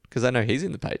patron? Because I know he's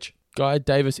in the page. Guy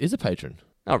Davis is a patron.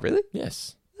 Oh, really?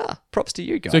 Yes. Props to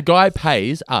you, Guy. So Guy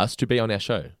pays us to be on our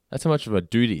show. That's how much of a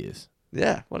dude he is.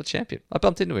 Yeah, what a champion. I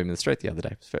bumped into him in the street the other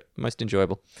day. It was most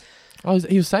enjoyable.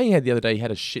 He was saying the other day he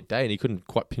had a shit day and he couldn't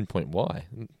quite pinpoint why.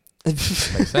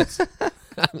 Makes sense. It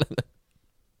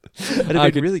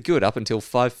had been really good up until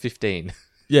 5:15.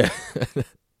 Yeah.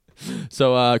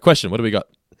 So, question, what do we got?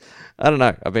 I don't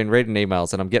know. I've been reading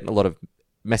emails and I'm getting a lot of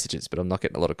messages, but I'm not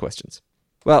getting a lot of questions.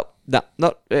 Well,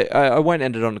 no, I won't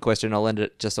end it on a question. I'll end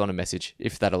it just on a message,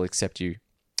 if that'll accept you.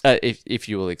 If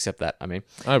you will accept that, I mean.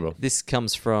 I will. This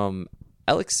comes from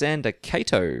Alexander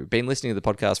Cato. Been listening to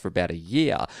the podcast for about a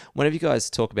year. Whenever you guys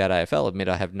talk about AFL, admit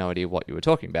I have no idea what you were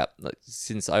talking about.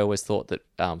 Since I always thought that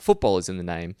football is in the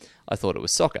name, I thought it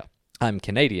was soccer. I'm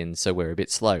Canadian, so we're a bit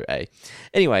slow, eh?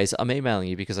 Anyways, I'm emailing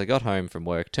you because I got home from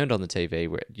work, turned on the TV,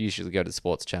 where I usually go to the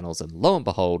sports channels, and lo and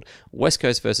behold, West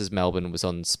Coast versus Melbourne was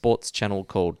on sports channel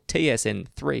called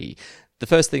TSN3. The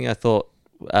first thing I thought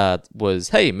was,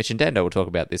 hey, Mitch and Dando will talk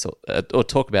about this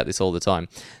all the time.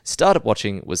 Started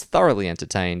watching, was thoroughly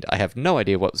entertained. I have no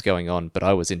idea what was going on, but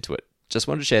I was into it. Just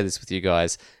wanted to share this with you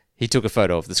guys. He took a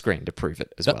photo of the screen to prove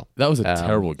it as well. That was a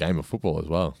terrible game of football as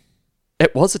well.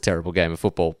 It was a terrible game of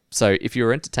football. So if you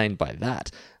were entertained by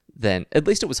that, then at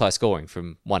least it was high scoring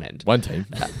from one end. One team.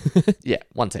 Yeah,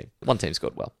 one team. One team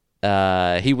scored well.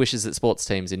 He wishes that sports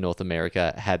teams in North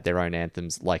America had their own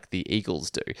anthems like the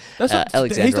Eagles do.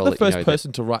 Alexander, he's not the first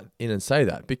person to write in and say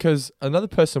that, because another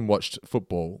person watched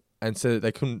football and said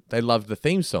that they loved the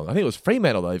theme song. I think it was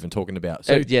Fremantle they were even talking about.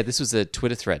 So yeah, this was a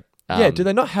Twitter thread. Do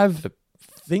they not have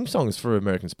theme songs for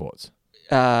American sports?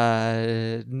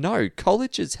 No,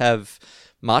 colleges have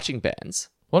marching bands.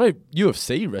 Well, no,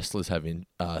 UFC wrestlers have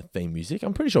theme music.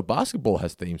 I'm pretty sure basketball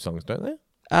has theme songs, don't they?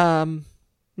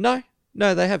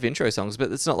 No, they have intro songs,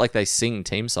 but it's not like they sing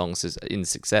team songs in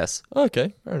success.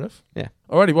 Okay, fair enough. Yeah.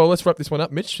 Alrighty, well, let's wrap this one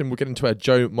up, Mitch, and we'll get into our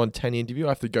Joe Montana interview.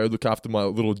 I have to go look after my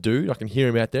little dude. I can hear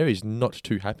him out there. He's not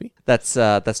too happy. That's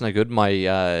no good.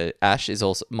 My Ash is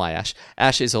also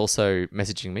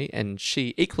messaging me, and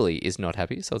she equally is not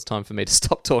happy. So it's time for me to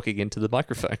stop talking into the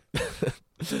microphone.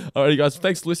 Alrighty, guys.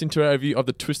 Thanks for listening to our review of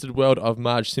The Twisted World of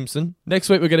Marge Simpson. Next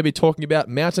week, we're going to be talking about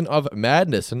Mountain of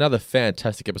Madness. Another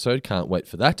fantastic episode. Can't wait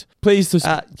for that. Please just...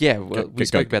 we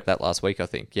spoke about that last week, I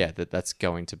think. Yeah, that's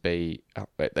going to be...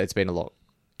 it's been a lot.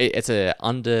 It's an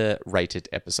underrated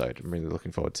episode. I'm really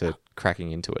looking forward to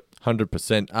cracking into it.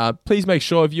 100%. Please make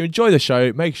sure if you enjoy the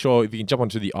show, make sure if you can jump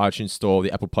onto the iTunes store,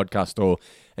 the Apple Podcast store,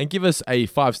 and give us a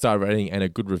 5-star rating and a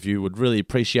good review. Would really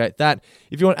appreciate that.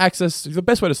 If you want access, the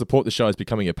best way to support the show is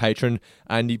becoming a patron,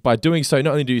 and by doing so,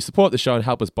 not only do you support the show and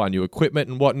help us buy new equipment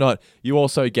and whatnot, you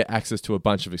also get access to a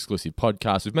bunch of exclusive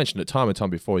podcasts. We've mentioned it time and time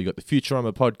before. You've got the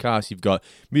Futurama podcast, you've got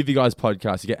Movie Guys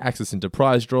podcast, you get access into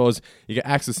prize draws, you get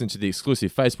access into the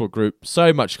exclusive Facebook group.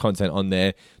 So much content on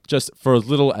there, just for as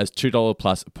little as $2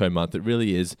 plus per month. It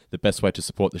really is the best way to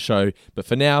support the show. But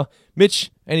for now,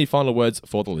 Mitch, any final words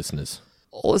for the listeners?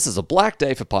 Oh, this is a black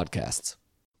day for podcasts.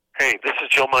 Hey, this is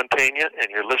Joe Montana, and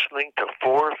you're listening to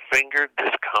Four Finger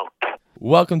Discount.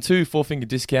 Welcome to Four Finger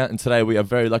Discount, and today we are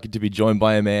very lucky to be joined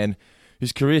by a man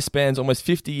whose career spans almost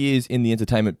 50 years in the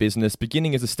entertainment business.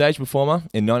 Beginning as a stage performer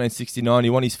in 1969,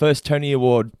 he won his first Tony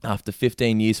Award after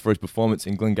 15 years for his performance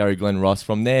in Glengarry Glen Ross.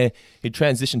 From there, he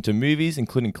transitioned to movies,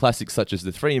 including classics such as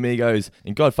The Three Amigos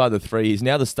and Godfather 3. He's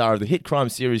now the star of the hit crime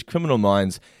series Criminal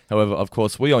Minds. However, of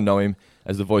course, we all know him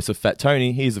as the voice of Fat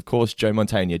Tony. He is, of course, Joe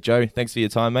Montana. Joe, thanks for your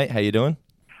time, mate. How you doing?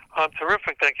 I'm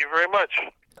terrific. Thank you very much.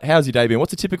 How's your day been?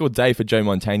 What's a typical day for Joe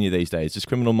Montana these days? Just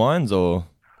Criminal Minds, or...?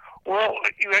 Well,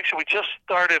 we just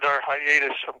started our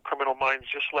hiatus from Criminal Minds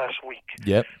just last week.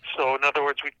 Yep. So, in other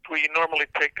words, we normally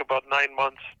take about 9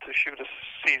 months to shoot a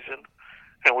season,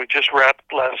 and we just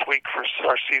wrapped last week for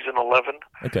our season 11.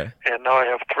 Okay. And now I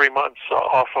have 3 months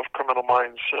off of Criminal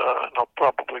Minds, and I'll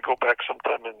probably go back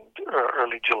sometime in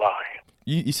early July.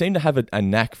 You seem to have a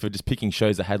knack for just picking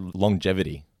shows that had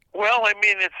longevity. Well, I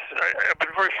mean, I've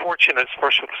been very fortunate,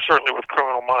 certainly with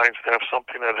Criminal Minds, to have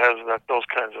something that has those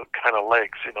kind of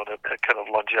legs, that kind of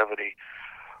longevity.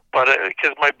 But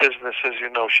because my business, as you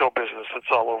know, show business,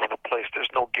 it's all over the place. There's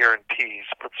no guarantees.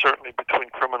 But certainly between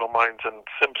Criminal Minds and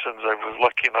Simpsons, I was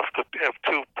lucky enough to have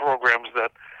 2 programs that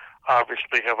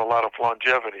obviously have a lot of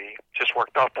longevity. Just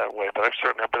worked out that way. But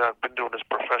I've been doing this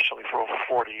professionally for over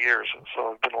 40 years, and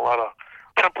so I've been a lot of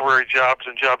temporary jobs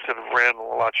and jobs that have ran a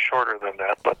lot shorter than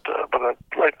that. But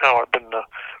right now I've been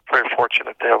very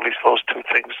fortunate to have at least those 2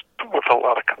 things with a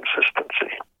lot of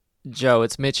consistency. Joe,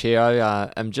 it's Mitch here.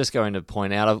 I'm just going to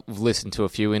point out, I've listened to a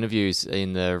few interviews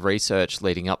in the research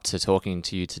leading up to talking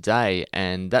to you today,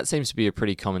 and that seems to be a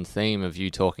pretty common theme of you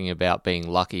talking about being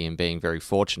lucky and being very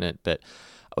fortunate. But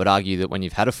I would argue that when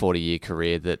you've had a 40-year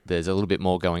career, that there's a little bit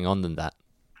more going on than that.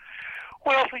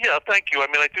 Well, yeah, thank you. I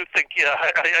mean, I do think,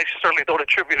 I certainly don't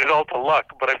attribute it all to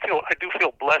luck, but I do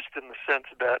feel blessed in the sense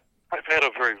that I've had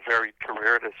a very varied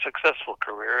career and a successful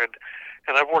career, and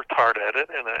I've worked hard at it,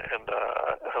 and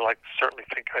I like to certainly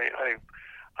think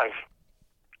I've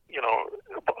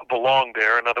belonged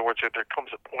there. In other words, there comes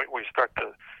a point where you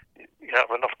have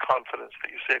enough confidence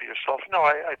that you say to yourself, no,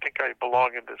 I think I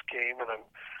belong in this game,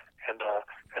 and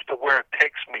as to where it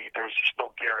takes me, there's just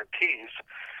no guarantees.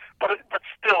 But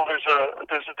still, there's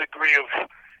a degree of,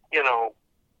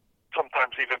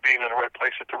 sometimes even being in the right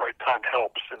place at the right time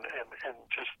helps, and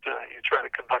just you try to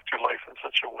conduct your life in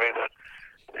such a way that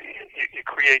you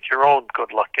create your own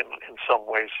good luck in some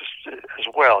ways as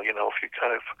well. If you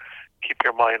kind of keep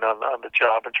your mind on the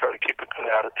job and try to keep a good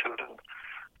attitude and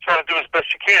try to do as best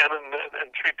you can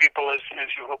and treat people as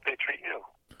you hope they treat you.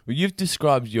 Well, you've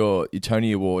described your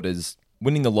Tony Award as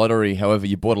winning the lottery. However,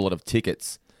 you bought a lot of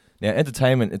tickets. Now,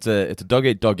 entertainment, it's a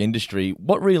dog-eat-dog industry.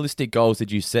 What realistic goals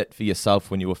did you set for yourself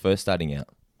when you were first starting out?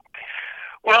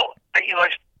 Well, I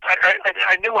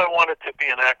knew I wanted to be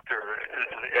an actor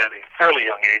at a fairly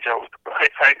young age. I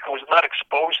was not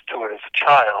exposed to it as a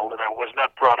child, and I was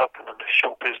not brought up in a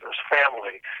show business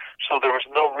family. So there was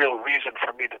no real reason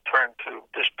for me to turn to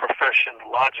this profession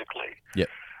logically. Yep.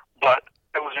 But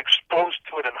I was exposed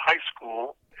to it in high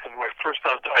school. And when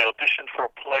I auditioned for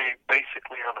a play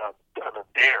basically on a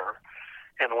dare,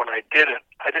 and when I did it,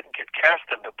 I didn't get cast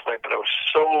in the play, but I was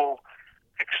so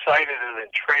excited and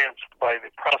entranced by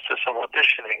the process of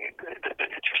auditioning.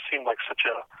 It just seemed like such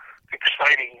a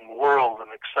exciting world and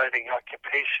exciting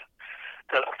occupation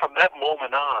that from that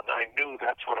moment on, I knew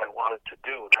that's what I wanted to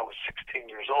do, and I was 16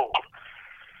 years old.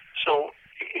 So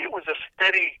it was a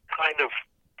steady kind of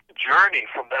journey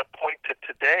from that point to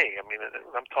today. I mean,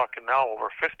 I'm talking now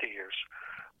over 50 years,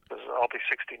 because I'll be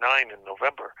 69 in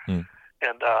November.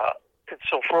 And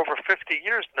so for over 50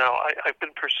 years now, I've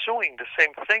been pursuing the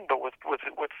same thing, but with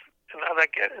and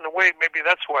I get, in a way, maybe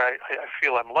that's why I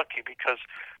feel I'm lucky, because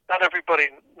not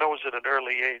everybody knows at an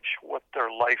early age what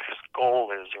their life's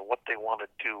goal is or what they want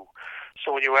to do.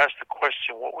 So when you ask the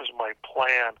question, what was my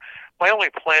plan? My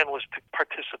only plan was to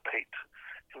participate.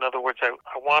 In other words, I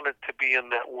wanted to be in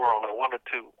that world. I wanted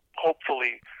to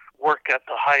hopefully work at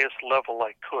the highest level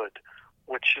I could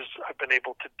which is I've been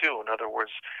able to do. In other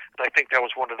words, and I think that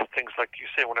was one of the things, like you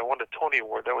say, when I won the Tony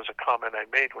Award, that was a comment I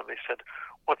made when they said,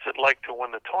 "What's it like to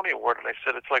win the Tony Award?" And I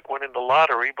said, "It's like winning the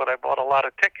lottery, but I bought a lot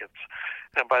of tickets."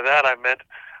 And by that I meant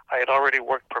I had already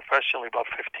worked professionally about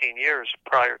 15 years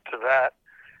prior to that,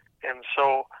 and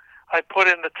so I put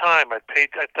in the time. I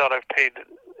thought I've paid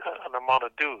an amount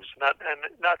of dues. Not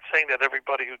saying that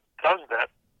everybody who does that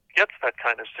gets that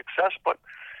kind of success, but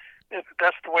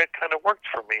that's the way it kind of worked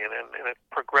for me, and it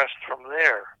progressed from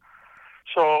there.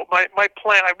 So my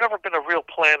plan, I've never been a real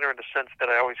planner in the sense that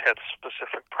I always had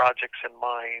specific projects in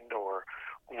mind or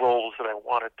roles that I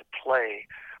wanted to play,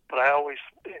 but I always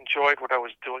enjoyed what I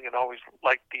was doing and always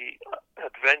liked the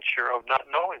adventure of not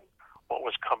knowing what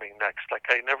was coming next. Like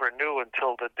I never knew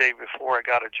until the day before I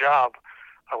got a job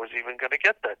I was even going to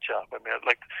get that job. I mean,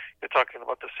 like you're talking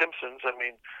about The Simpsons. I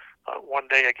mean, one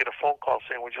day I get a phone call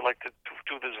saying, "Would you like to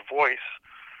do this voice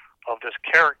of this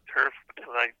character?"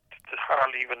 And I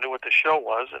hardly even knew what the show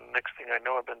was. And next thing I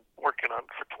know, I've been working on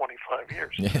it for 25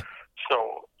 years. Yeah.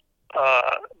 So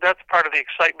that's part of the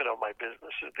excitement of my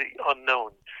business, is the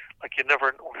unknown. Like you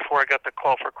never, before I got the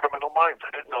call for Criminal Minds,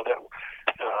 I didn't know that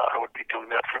I would be doing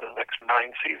that for the next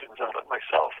 9 seasons of it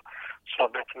myself. So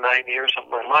that's 9 years of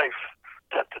my life.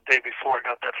 That the day before I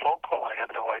got that phone call, I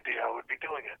had no idea I would be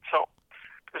doing it. So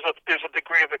there's a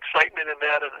degree of excitement in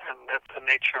that, and that's the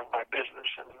nature of my business,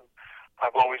 and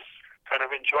I've always kind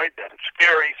of enjoyed that. It's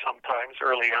scary sometimes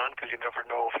early on because you never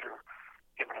know if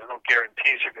there's no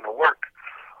guarantees you're going to work.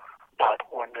 But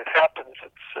when it happens,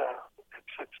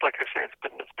 it's like I say, it's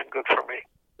been good for me.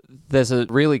 There's a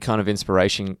really kind of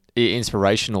inspirational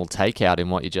takeout in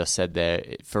what you just said there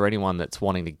for anyone that's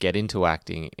wanting to get into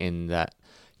acting, in that,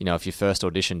 you know, if your first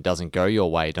audition doesn't go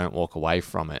your way, don't walk away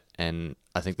from it. And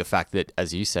I think the fact that,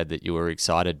 as you said, that you were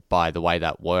excited by the way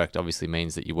that worked obviously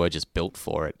means that you were just built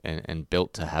for it and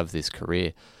built to have this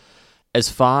career. As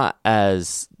far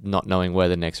as not knowing where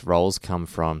the next roles come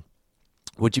from,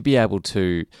 would you be able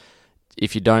to,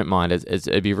 if you don't mind,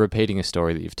 it'd be repeating a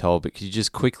story that you've told, but could you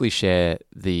just quickly share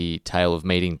the tale of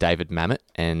meeting David Mamet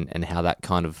and how that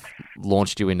kind of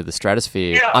launched you into the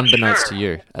stratosphere, unbeknownst to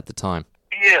you at the time?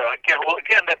 Yeah,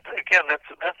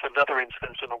 that's another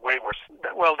instance in a way where,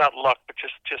 well, not luck, but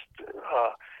just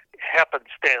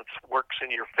happenstance works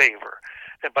in your favor.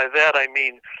 And by that I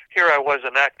mean, here I was,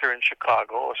 an actor in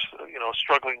Chicago,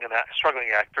 struggling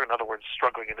actor. In other words,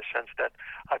 struggling in the sense that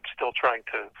I'm still trying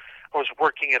to. I was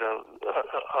working at a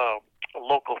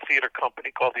local theater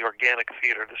company called the Organic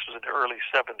Theater. This was in the early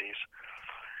 '70s,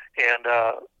 and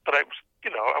but I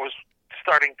was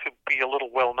starting to be a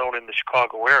little well known in the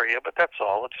Chicago area, but that's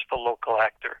all. Just a local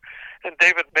actor. And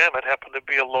David Mamet happened to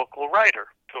be a local writer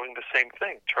doing the same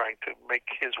thing, trying to make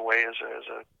his way as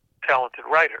a talented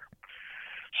writer.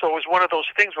 So it was one of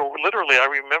those things where literally, I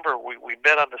remember we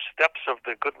met on the steps of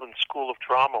the Goodman School of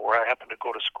Drama, where I happened to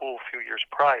go to school a few years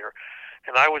prior.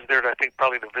 And I was there, I think,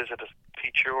 probably to visit a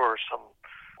teacher or some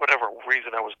whatever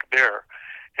reason I was there.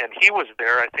 And he was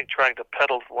there, I think, trying to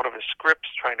peddle one of his scripts,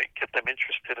 trying to get them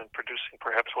interested in producing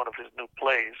perhaps one of his new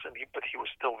plays. But he was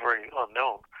still very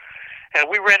unknown. And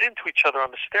we ran into each other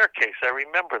on the staircase. I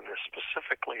remember this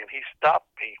specifically. And he stopped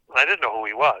me. And I didn't know who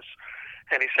he was.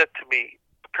 And he said to me,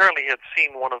 apparently he had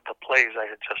seen one of the plays I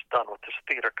had just done with this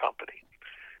theater company.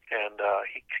 And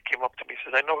he came up to me and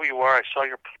says, "I know who you are. I saw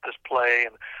this play,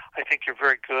 and I think you're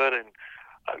very good. And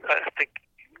I think,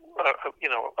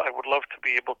 I would love to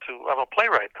be able to, I'm a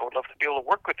playwright. I would love to be able to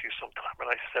work with you sometime."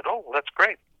 And I said, "Oh, well, that's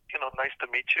great. Nice to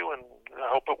meet you, and I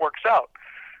hope it works out."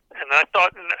 And I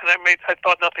thought, I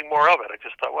thought nothing more of it. I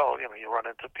just thought, well, you run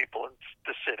into people in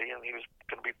the city, and he was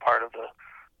going to be part of the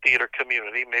theater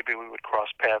community. Maybe we would cross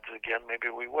paths again. Maybe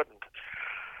we wouldn't.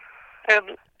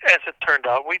 And as it turned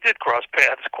out, we did cross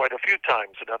paths quite a few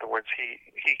times. In other words, he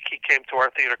came to our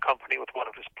theater company with one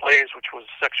of his plays, which was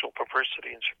Sexual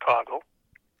Perversity in Chicago.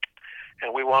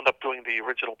 And we wound up doing the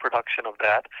original production of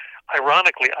that.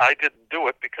 Ironically, I didn't do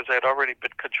it because I had already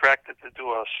been contracted to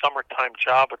do a summertime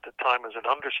job at the time as an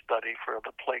understudy for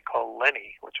the play called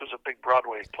Lenny, which was a big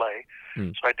Broadway play.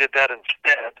 So I did that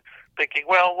instead, thinking,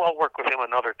 well, I'll work with him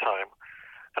another time.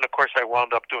 And of course, I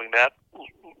wound up doing that.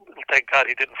 Thank God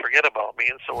he didn't forget about me.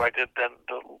 And so I did then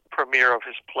the premiere of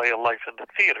his play, A Life in the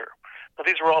Theater. Now,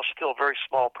 these were all still very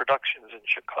small productions in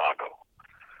Chicago.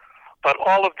 But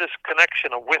all of this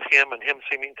connection with him and him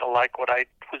seeming to like what I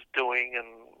was doing,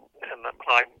 and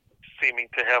I seeming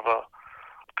to have a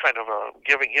kind of a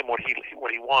giving him what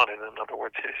he wanted. In other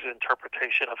words, his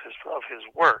interpretation of his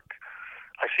work.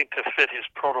 I seemed to fit his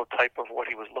prototype of what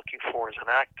he was looking for as an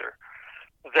actor.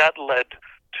 That led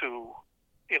to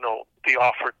the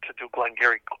offer to do Glenn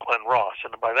Ross.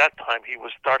 And by that time, he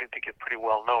was starting to get pretty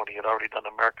well known. He had already done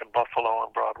American Buffalo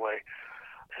on Broadway,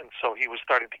 and so he was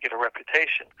starting to get a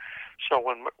reputation. So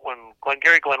when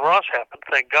Glenn Ross happened,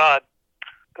 thank God,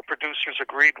 the producers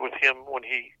agreed with him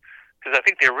because I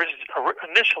think they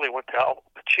initially went to Al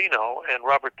Pacino and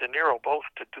Robert De Niro both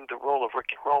to do the role of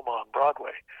Ricky Roma on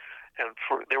Broadway. And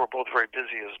they were both very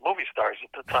busy as movie stars at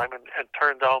the time and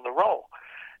turned down the role.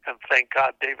 And thank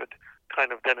God David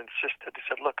kind of then insisted. He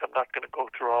said, look, I'm not going to go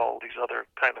through all these other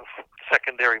kind of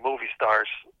secondary movie stars.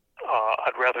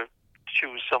 I'd rather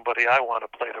choose somebody I want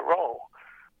to play the role,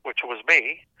 which was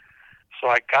me. So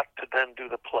I got to then do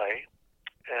the play,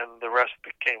 and the rest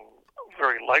became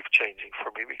very life-changing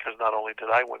for me because not only did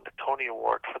I win the Tony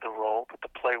Award for the role, but the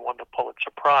play won the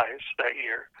Pulitzer Prize that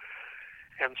year.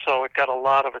 And so it got a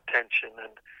lot of attention,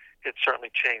 and it certainly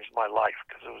changed my life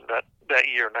because it was that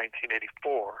year,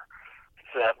 1984,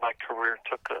 that my career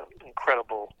took an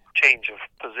incredible change of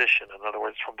position. In other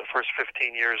words, from the first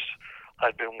 15 years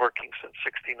I'd been working since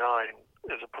 69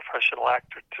 as a professional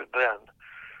actor to then,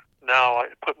 now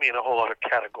it put me in a whole other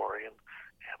category, and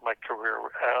my career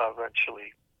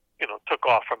eventually, took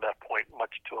off from that point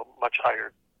to a much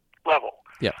higher level.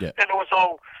 Yeah. And it was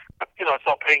all, it's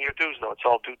all paying your dues, though. It's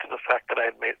all due to the fact that I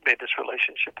had made this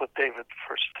relationship with David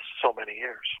for so many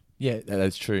years. Yeah,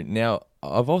 that's true. Now,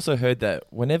 I've also heard that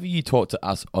whenever you talk to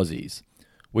us Aussies,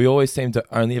 we always seem to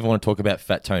only ever want to talk about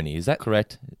Fat Tony. Is that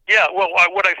correct? Yeah, well,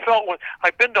 what I felt was,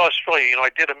 I've been to Australia. I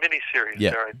did a mini-series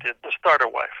there. I did The Starter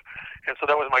Wife. And so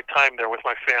that was my time there with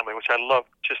my family, which I loved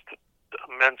just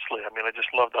immensely. I mean, I just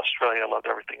loved Australia. I loved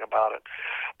everything about it.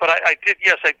 But I did,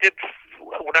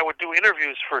 when I would do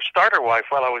interviews for Starter Wife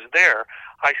while I was there,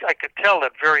 I could tell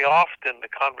that very often the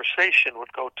conversation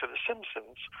would go to The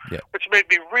Simpsons, which made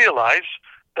me realize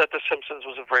that The Simpsons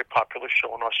was a very popular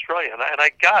show in Australia. And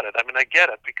I got it. I mean, I get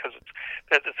it because it's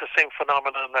the same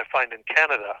phenomenon I find in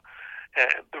Canada.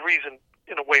 And the reason,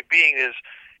 in a way, being is,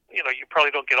 you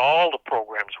probably don't get all the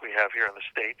programs we have here in the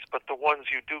States, but the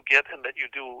ones you do get and that you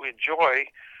do enjoy,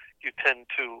 you tend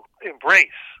to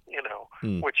embrace,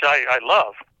 which I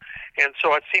love. And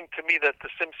so it seemed to me that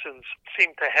The Simpsons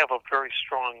seemed to have a very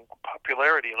strong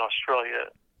popularity in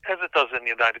Australia, as it does in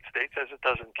the United States, as it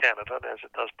does in Canada, and as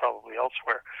it does probably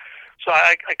elsewhere. So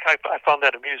I found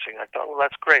that amusing. I thought, well,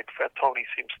 that's great. Fat Tony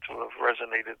seems to have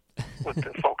resonated with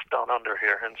the folks down under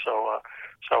here. And so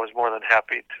I was more than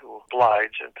happy to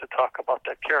oblige and to talk about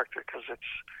that character because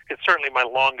it's certainly my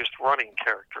longest running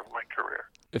character of my career.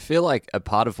 I feel like a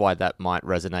part of why that might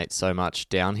resonate so much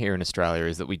down here in Australia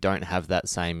is that we don't have that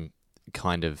same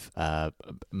kind of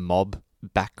mob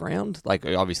background. Like,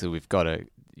 obviously, we've got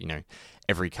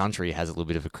every country has a little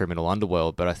bit of a criminal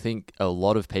underworld, but I think a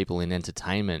lot of people in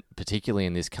entertainment, particularly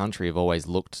in this country, have always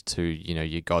looked to,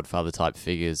 your Godfather type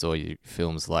figures or your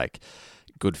films like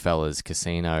Goodfellas,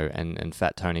 Casino, and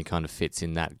Fat Tony kind of fits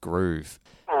in that groove.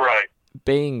 Right.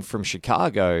 Being from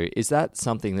Chicago, is that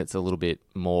something that's a little bit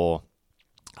more,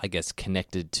 I guess,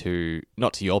 connected to,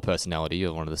 not to your personality,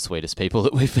 you're one of the sweetest people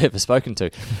that we've ever spoken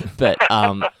to, but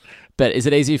is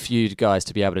it easy for you guys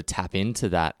to be able to tap into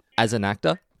that as an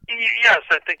actor? Yes,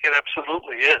 I think it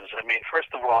absolutely is. I mean, first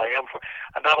of all,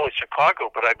 I'm not only Chicago,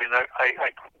 but I mean,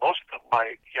 I most of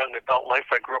my young adult life,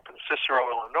 I grew up in Cicero,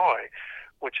 Illinois,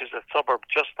 which is a suburb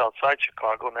just outside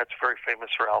Chicago, and that's very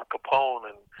famous for Al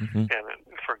Capone and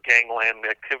for gangland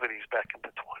activities back in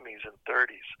the 20s and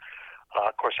 30s.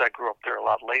 Of course, I grew up there a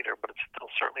lot later, but it still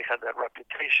certainly had that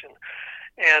reputation.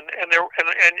 And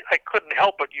I couldn't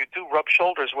help but you do rub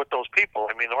shoulders with those people.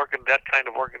 I mean, that kind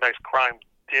of organized crime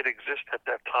did exist at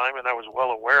that time, and I was well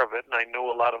aware of it, and I knew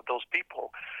a lot of those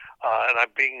people. And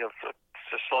I'm being of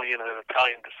Sicilian and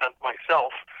Italian descent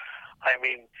myself, I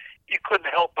mean, you couldn't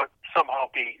help but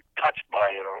somehow be touched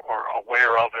by it or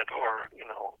aware of it, or,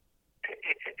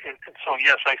 and so,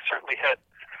 yes, I certainly had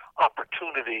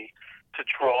opportunity to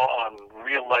draw on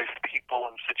real-life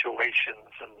people and situations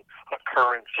and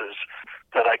occurrences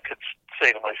that I could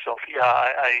say to myself,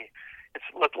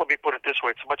 let me put it this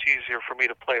way, it's much easier for me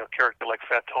to play a character like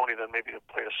Fat Tony than maybe to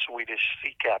play a Swedish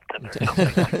sea captain or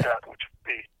something like that, which would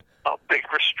be a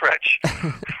bigger stretch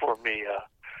for me.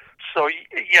 So,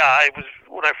 I was,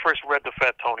 when I first read the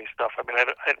Fat Tony stuff, I mean,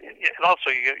 and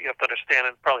also you have to understand,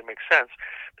 and it probably makes sense,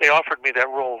 they offered me that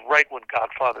role right when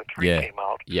Godfather 3 came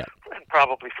out. Yeah. And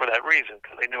probably for that reason,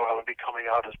 because they knew I would be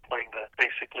coming out as playing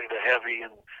basically the heavy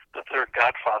and the third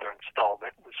Godfather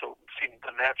installment. So it seemed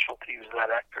the natural to use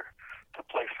that actor to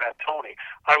play Fat Tony.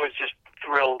 I was just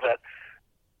thrilled that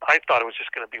I thought it was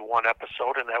just going to be one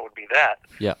episode, and that would be that.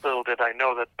 Yeah. Little did I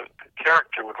know that the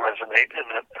character would resonate, and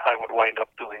that I would wind up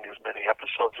doing as many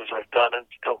episodes as I've done and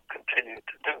still continue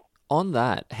to do. On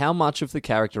that, how much of the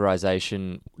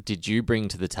characterization did you bring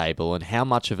to the table, and how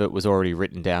much of it was already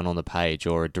written down on the page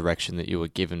or a direction that you were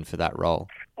given for that role?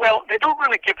 Well, they don't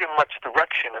really give you much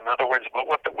direction, in other words, but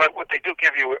what they do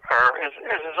give you are, as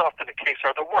is often the case,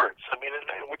 are the words. I mean,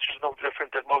 which is no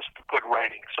different than most good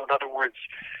writing. So in other words,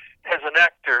 as an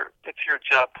actor, it's your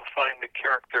job to find the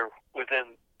character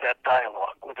within that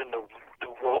dialogue, within the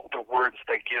words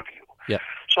they give you. Yeah.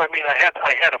 So I mean, I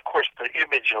had of course the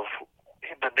image of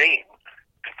the name,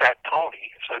 Fat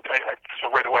Tony. So so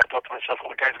right away I thought to myself,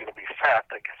 well, the guy's going to be fat.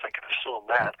 I guess I can assume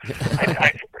that.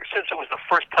 Since it was the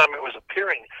first time it was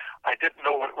appearing, I didn't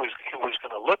know what it was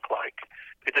going to look like.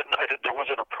 There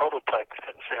wasn't a prototype. I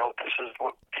didn't say, oh, this is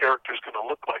what character's going to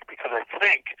look like, because I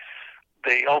think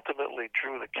they ultimately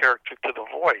drew the character to the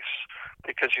voice,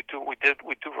 because we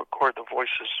do record the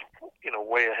voices,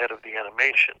 way ahead of the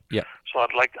animation. Yeah. So I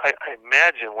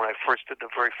imagine when I first did the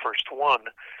very first one,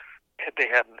 they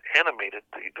hadn't animated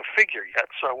the figure yet,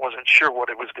 so I wasn't sure what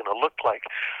it was going to look like.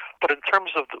 But in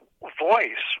terms of the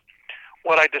voice,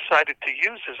 what I decided to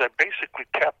use is I basically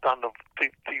tapped on the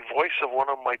voice of one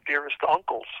of my dearest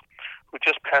uncles, who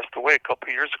just passed away a couple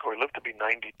of years ago. He lived to be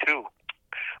 92.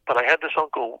 But I had this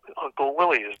Uncle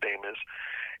Willie, his name is,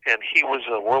 and he was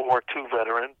a World War II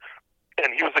veteran,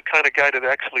 and he was the kind of guy that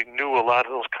actually knew a lot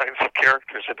of those kinds of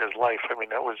characters in his life. I mean,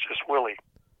 that was just Willie.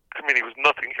 I mean, he was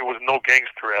no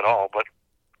gangster at all, but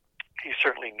he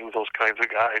certainly knew those kinds of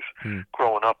guys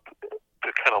growing up,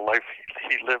 the kind of life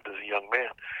he lived as a young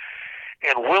man.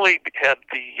 And Willie had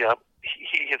he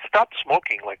had stopped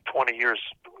smoking like 20 years,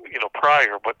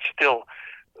 prior, but still,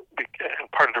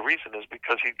 and part of the reason is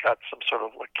because he got some sort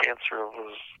of like cancer of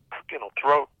his,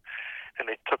 throat, and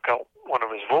they took out one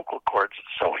of his vocal cords.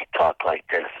 So he talked like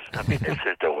this. I mean, this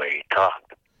is the way he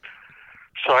talked.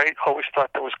 So I always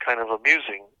thought that was kind of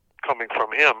amusing coming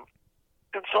from him.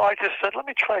 And so I just said, let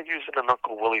me try using an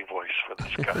Uncle Willie voice for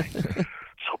this guy.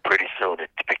 So pretty soon it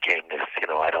became this,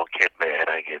 I don't get mad,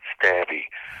 I get stabby.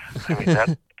 I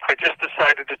mean, I just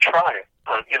decided to try it,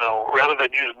 rather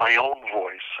than use my own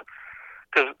voice.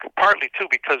 Partly, too,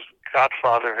 because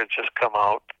Godfather had just come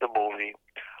out, the movie.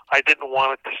 I didn't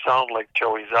want it to sound like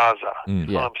Joey Zaza. You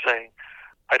know what I'm saying?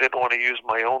 I didn't want to use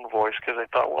my own voice, because I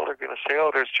thought, well, they're going to say,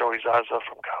 oh, there's Joey Zaza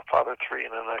from Godfather 3.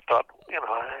 And then I thought,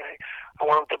 I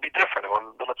want him to be different.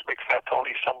 Let's make Fat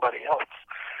Tony somebody else.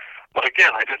 But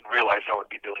again, I didn't realize I would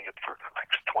be doing it for the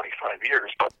next 25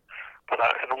 years.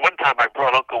 And one time I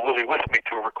brought Uncle Willie with me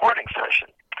to a recording session,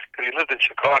 because he lived in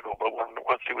Chicago, but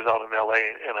once he was out in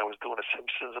L.A. and I was doing The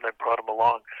Simpsons, and I brought him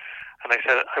along. And I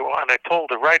said, I told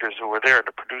the writers who were there,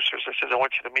 the producers, I said, I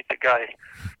want you to meet the guy,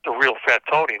 the real Fat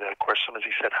Tony. And of course, as soon as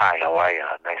he said, hi, how are you?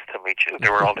 Nice to meet you. They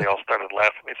all started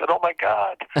laughing. He said, oh my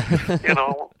God,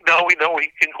 now we know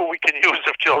who we can use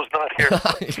if Joe's not here.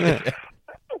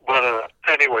 But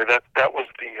anyway, that was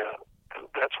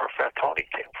that's where Fat Tony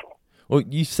came from. Well,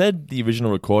 you said the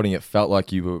original recording, it felt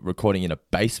like you were recording in a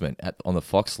basement on the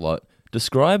Fox lot.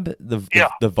 Describe the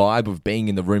vibe of being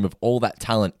in the room of all that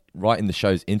talent right in the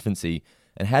show's infancy,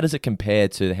 and how does it compare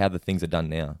to how the things are done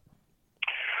now?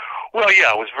 Well,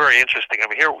 yeah, it was very interesting. I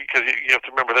mean, here, because you have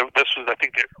to remember, this was, I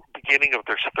think, the beginning of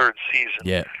their third season.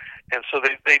 Yeah. And so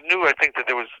they knew, I think, that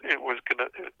they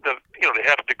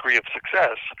had a degree of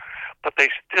success, but they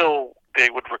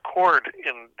would record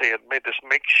they had made this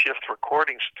makeshift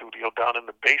recording studio down in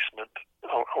the basement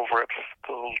over at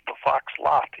the Fox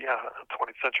lot,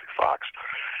 20th Century Fox.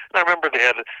 And I remember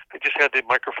they just had the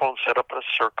microphone set up in a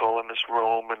circle in this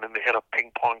room, and then they had a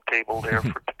ping pong table there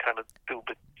to kind of do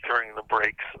during the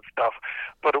breaks and stuff.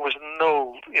 But it was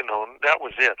that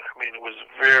was it. I mean, it was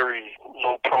very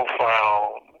low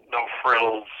profile, no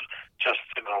frills. Just,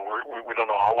 we don't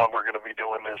know how long we're going to be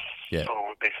doing this,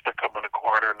 so they stick them in a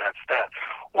corner, and that's that.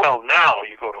 Well, now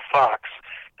you go to Fox,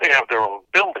 they have their own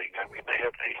building. I mean, they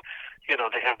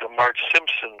have the Marge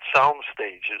Simpson sound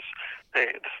stages.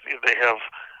 They have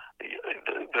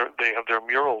their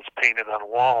murals painted on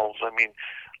walls. I mean,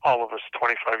 all of us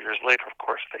 25 years later, of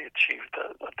course, they achieved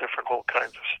a different whole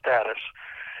kinds of status.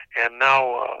 And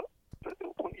now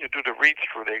when you do the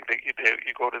read-through,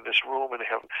 you go to this room, and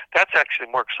that's actually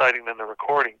more exciting than the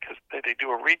recording, because they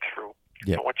do a read-through.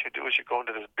 Yeah. And what you do is you go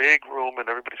into this big room, and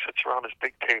everybody sits around this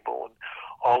big table, and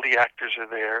all the actors are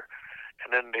there, and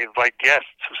then they invite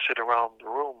guests who sit around the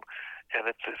room, and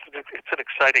it's an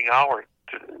exciting hour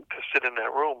to sit in that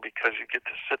room, because you get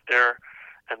to sit there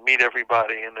and meet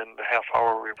everybody, and then the half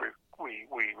hour we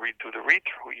read through the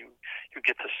read-through, you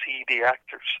get to see the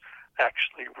actors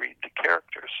actually read the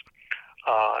characters.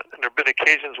 And there have been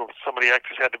occasions where some of the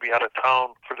actors had to be out of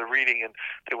town for the reading, and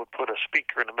they would put a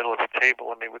speaker in the middle of the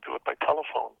table, and they would do it by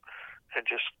telephone and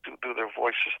just do their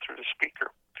voices through the speaker.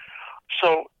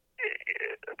 So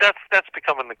that's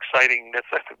become an exciting. I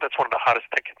think that's one of the hottest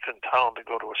tickets in town to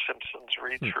go to a Simpsons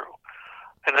read through.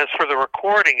 And as for the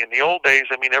recording, in the old days,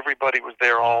 I mean, everybody was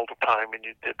there all the time, and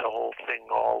you did the whole thing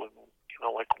all in,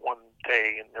 like one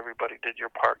day, and everybody did your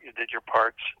part. You did your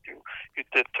parts. You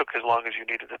took as long as you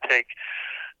needed to take.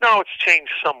 Now it's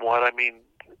changed somewhat. I mean,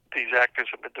 these actors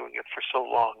have been doing it for so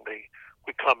long.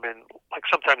 We come in, like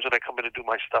sometimes when I come in to do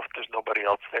my stuff, there's nobody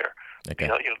else there. Okay.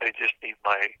 They just need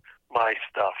my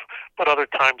stuff. But other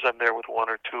times I'm there with one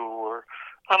or two, or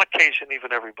on occasion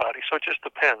even everybody. So it just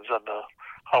depends on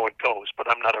how it goes. But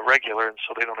I'm not a regular, and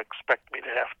so they don't expect me to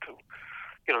have to.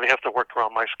 They have to work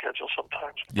around my schedule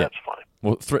sometimes. But that's fine.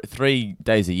 Well, 3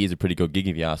 days a year is a pretty good gig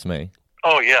if you ask me.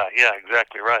 Oh yeah,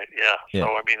 exactly right. Yeah.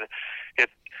 So I mean,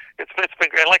 it's been,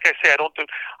 and like I say,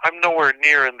 I'm nowhere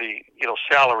near in the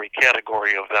salary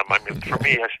category of them. I mean, for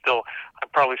me, I'm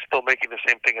probably still making the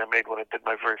same thing I made when I did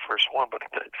my very first one. But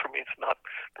for me, it's not.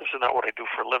 This is not what I do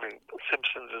for a living.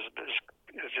 Simpsons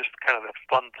is just kind of the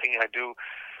fun thing I do,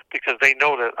 because they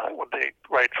know that when they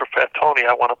write for Fat Tony,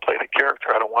 I want to play the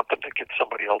character. I don't want them to get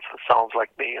somebody else that sounds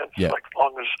like me. It's like, as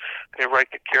long as they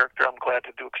write the character, I'm glad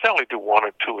to do it. Because I only do 1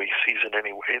 or 2 a season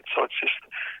anyway, and so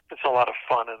it's a lot of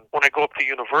fun. And when I go up to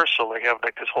Universal, they have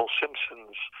like this whole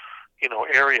Simpsons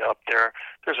area up there.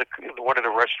 There's in one of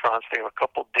the restaurants, they have a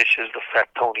couple dishes, the Fat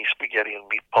Tony spaghetti and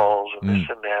meatballs and this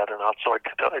and that. And also I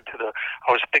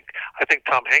think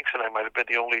Tom Hanks and I might have been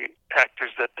the only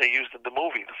actors that they used in the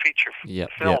movie, the feature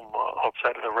film,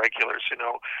 outside of the regulars,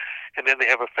 And then they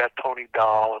have a Fat Tony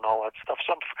doll and all that stuff.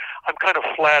 So I'm kind of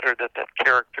flattered that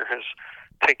character has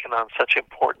taken on such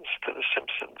importance to The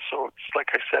Simpsons. So it's like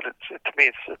I said, to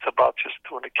me it's about just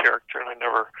doing a character, and I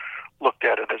never looked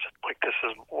at it as like this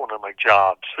is one of my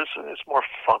jobs. This is more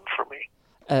fun for me.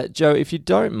 Joe, if you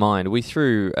don't mind, we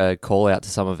threw a call out to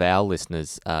some of our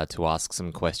listeners to ask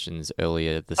some questions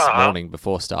earlier this morning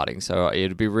before starting, so it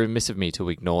would be remiss of me to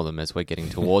ignore them as we're getting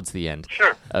towards the end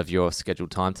of your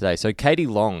scheduled time today. So Katie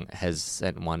Long has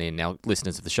sent one in. Now,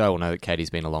 listeners of the show will know that Katie's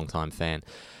been a long-time fan.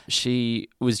 She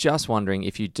was just wondering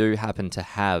if you do happen to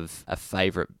have a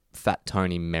favourite Fat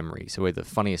Tony memory, so either the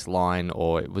funniest line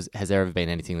or has there ever been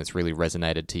anything that's really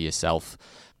resonated to yourself?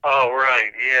 Oh,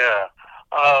 right, yeah.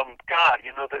 God,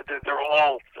 they're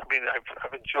all. I mean,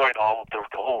 I've enjoyed all of the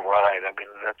whole ride. I mean,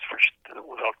 that's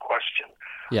without question.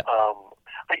 Yeah.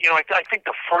 I think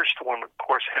the first one, of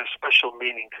course, has special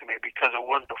meaning to me because it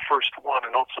was the first one,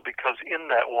 and also because in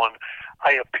that one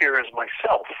I appear as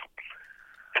myself,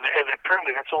 and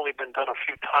apparently that's only been done a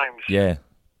few times. Yeah.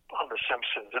 On The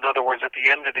Simpsons. In other words, at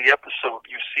the end of the episode,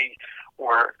 you see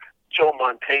where Joe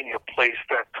Mantegna plays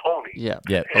Fat Tony. Yeah,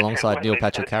 alongside Neil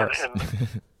Patrick Harris.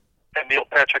 And Neil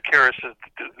Patrick Harris is,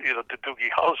 the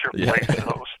Doogie Howser plays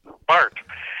Bart.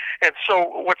 And so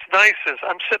what's nice is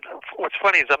what's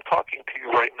funny is I'm talking to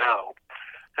you right now,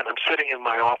 and I'm sitting in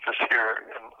my office here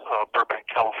in Burbank,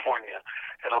 California,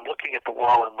 and I'm looking at the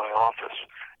wall in my office,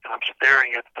 and I'm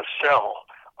staring at the cell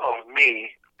of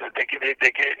me. I've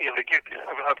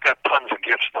got tons of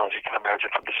gifts now, as you can imagine,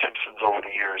 from The Simpsons over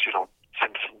the years.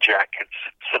 Simpson jackets,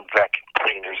 some vacuum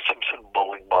cleaners, Simpson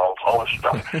bowling balls, all this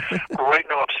stuff. But right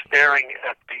now, I'm staring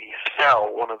at the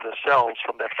cell, one of the cells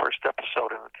from that first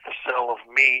episode, and it's the cell of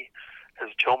me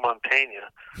as Joe Mantegna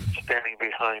standing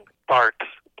behind Bart,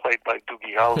 played by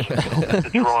Doogie Howser, the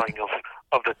drawing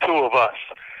of the two of us.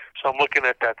 So I'm looking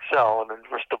at that cell, and then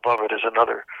just above it is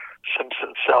another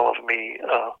Simpson cell of me.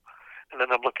 And then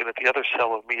I'm looking at the other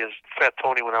cell of me as Fat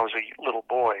Tony when I was a little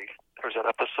boy. There's an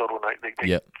episode when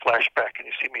they flash back and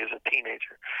you see me as a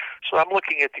teenager. So I'm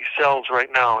looking at these cells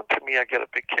right now, and to me I get a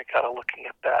big kick out of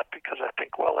looking at that because I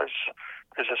think, well, there's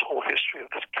this whole history of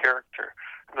this character.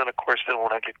 And then, of course,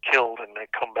 when I get killed and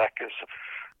they come back as,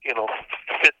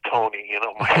 Fit Tony,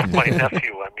 my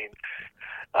nephew, I mean...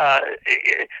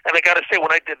 and I got to say,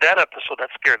 when I did that episode, that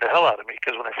scared the hell out of me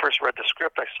because when I first read the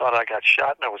script, I saw that I got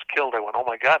shot and I was killed. I went, "Oh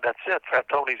my God, that's it! Fat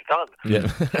Tony's done."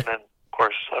 Yeah. And then, of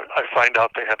course, I find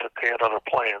out they had other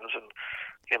plans, and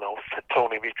Fat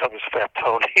Tony becomes Fat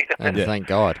Tony, and thank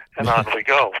God. And on we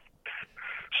go.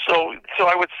 So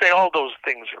I would say all those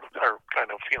things are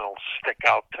kind of stick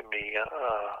out to me.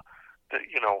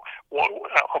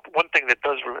 One thing that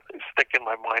does stick in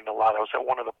my mind a lot, I was at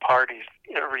one of the parties.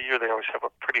 Every year they always have a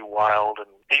pretty wild,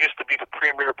 and it used to be the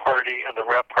premiere party and the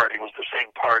wrap party was the same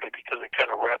party because they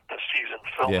kind of wrapped the season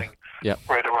filming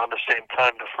right around the same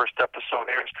time the first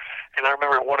episode airs. And I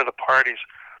remember at one of the parties,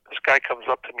 this guy comes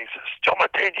up to me and says, "Joe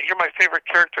Mantegna, you're my favorite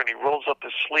character," and he rolls up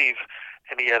his sleeve,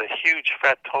 and he had a huge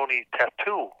Fat Tony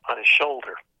tattoo on his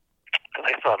shoulder. And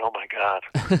I thought, oh my God,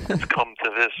 it's come to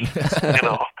this, you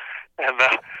know. And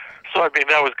so, I mean,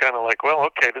 that was kind of like, well,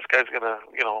 okay, this guy's going to,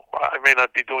 you know, I may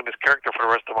not be doing this character for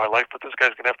the rest of my life, but this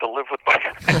guy's going to have to live with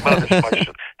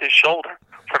his shoulder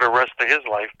for the rest of his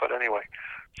life. But anyway,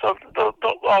 so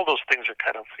all those things are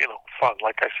kind of, you know, fun.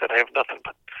 Like I said, I have nothing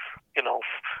but, you know,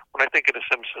 when I think of The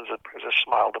Simpsons, it brings a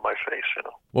smile to my face, you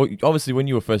know. Well, obviously, when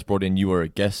you were first brought in, you were a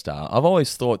guest star. I've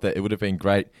always thought that it would have been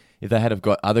great if they had have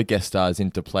got other guest stars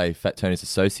in to play Fat Tony's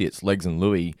associates, Legs and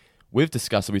Louie. We've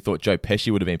discussed that we thought Joe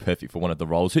Pesci would have been perfect for one of the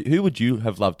roles. Who would you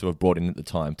have loved to have brought in at the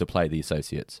time to play the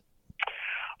associates?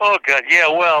 Oh, God, yeah,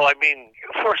 well, I mean,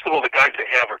 first of all, the guys they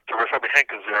have are terrific. I mean, Hank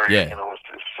Azaria, you know, is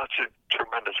such a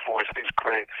tremendous voice. He's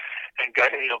great. And,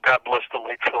 you know, God bless the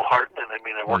late Phil Hartman. I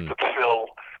mean, I worked with Phil,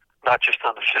 not just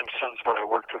on The Simpsons, but I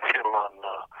worked with him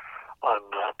on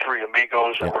Three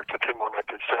Amigos. I worked with him when I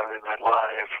did Saturday Night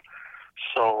Live.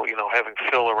 So, you know, having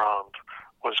Phil around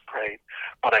was great.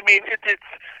 But, I mean, it's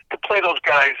to play those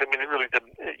guys, I mean, it really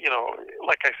didn't, you know,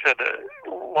 like I said, as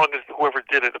long as whoever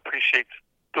did it appreciates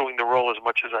doing the role as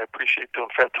much as I appreciate doing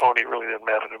Fat Tony, it really didn't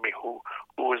matter to me who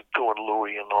was doing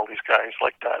Louie and all these guys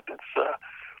like that. It's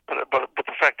but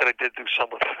the fact that I did do some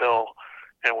with Phil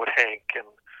and with Hank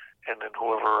and then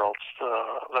whoever else,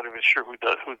 I'm not even sure who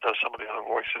does some of the other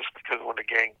voices, because when the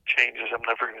gang changes, I'm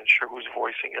never even sure who's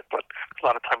voicing it. But a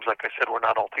lot of times, like I said, we're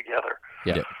not all together.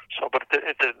 Yeah. So, but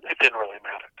it didn't really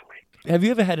matter to me. Have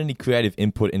you ever had any creative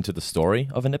input into the story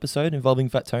of an episode involving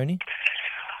Fat Tony?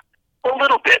 A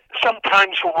little bit.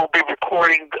 Sometimes when we'll be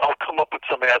recording, I'll come up with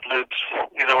some ad-libs,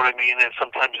 you know what I mean? And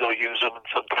sometimes they'll use them, and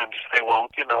sometimes they won't,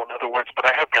 you know, in other words. But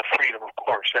I have that freedom, of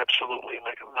course, absolutely.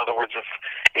 Like, in other words,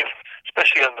 if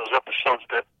especially on those episodes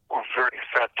that were very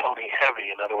Fat Tony heavy,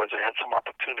 in other words, I had some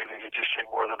opportunity to just say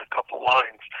more than a couple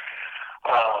lines.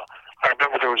 I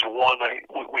remember there was one,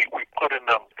 we put in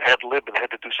an ad-lib and had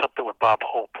to do something with Bob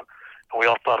Hope. And we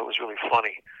all thought it was really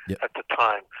funny at the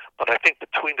time. But I think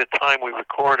between the time we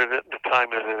recorded it and the time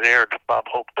that it aired, Bob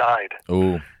Hope died.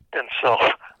 Ooh. And so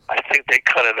I think they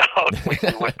cut it out. We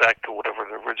went back to whatever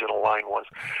the original line was.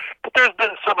 But there's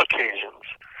been some occasions.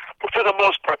 But for the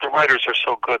most part, the writers are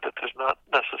so good that there's not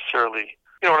necessarily...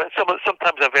 You know,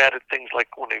 sometimes I've added things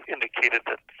like when they've indicated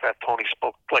that Fat Tony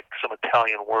spoke like some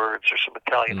Italian words or some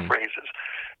Italian phrases.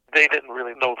 They didn't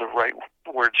really know the right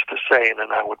words to say, and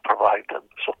then I would provide them.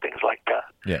 So things like that.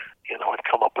 Yeah. You know, I'd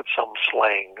come up with some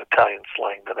slang, Italian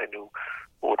slang, that I knew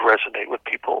would resonate with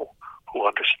people who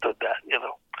understood that, you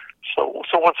know. So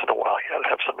once in a while, you had to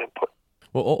have some input.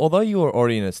 Well, although you were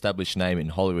already an established name in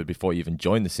Hollywood before you even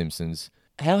joined The Simpsons,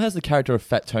 how has the character of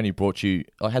Fat Tony brought you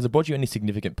any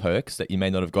significant perks that you may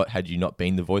not have got had you not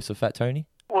been the voice of Fat Tony?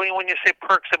 Well, when you say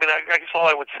perks, I mean, I guess all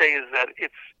I would say is that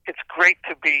it's great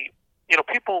to be, you know,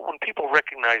 when people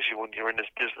recognize you when you're in this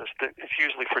business, it's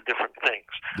usually for different things.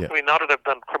 Yeah. I mean, now that I've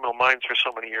done Criminal Minds for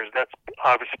so many years, that's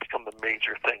obviously become the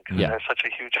major thing, because it has such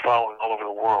a huge following all over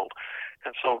the world.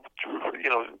 And so, you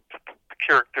know, the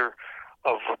character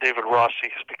of David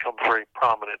Rossi has become very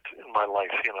prominent in my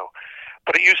life, you know.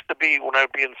 But it used to be when I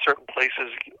would be in certain places,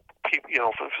 people, you know,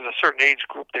 if it was a certain age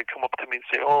group, they'd come up to me and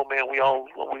say, "Oh man, we all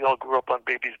grew up on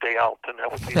Baby's Day Out," and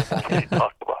that would be the movie they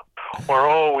talked about. Or,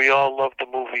 "Oh, we all loved the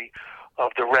movie of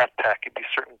the Rat Pack." It'd be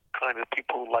certain kind of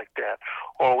people who like that.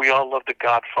 Or we all loved The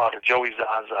Godfather, Joey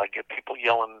Zaza. I'd get people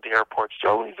yelling at the airports,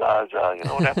 "Joey Zaza," you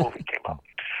know, when that movie came out.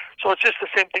 So it's just the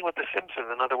same thing with The Simpsons.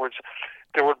 In other words,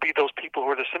 there would be those people who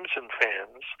are the Simpson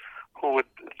fans who would,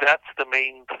 that's the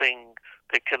main thing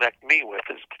they connect me with,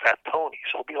 is Fat Tony.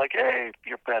 So it'll be like, "Hey,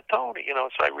 you're Fat Tony," you know.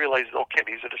 So I realized, okay,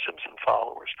 these are the Simpson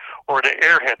followers, or the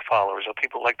Airhead followers, or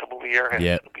people like the movie Airhead.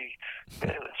 Yep.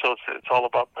 So it's all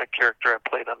about my character I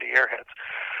played on the Airheads.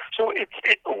 So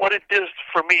what it does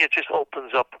for me, it just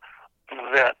opens up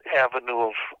that avenue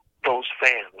of those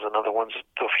fans. In other words,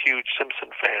 the huge Simpson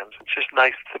fans. It's just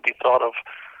nice to be thought of,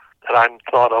 that I'm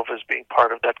thought of as being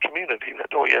part of that community. That,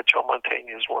 oh yeah, Joe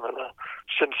Mantegna is one of the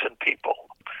Simpson people.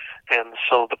 And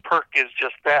so the perk is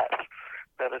just that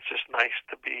it's just nice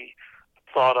to be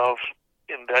thought of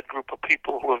in that group of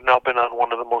people who have now been on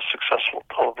one of the most successful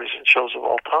television shows of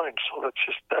all time. So that's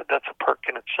just that's a perk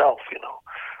in itself, you know.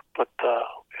 But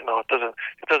you know, it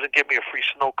doesn't give me a free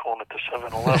snow cone at the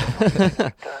 7-Eleven.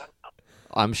 Like that.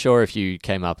 I'm sure if you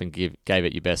came up and gave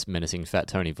it your best menacing Fat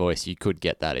Tony voice, you could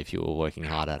get that if you were working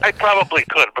hard at it. I probably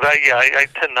could, but I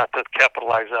tend not to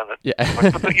capitalize on it. Yeah.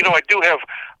 but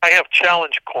I have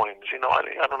challenge coins.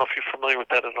 I don't know if you're familiar with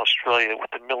that in Australia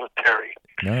with the military.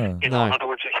 No. In other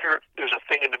words, here there's a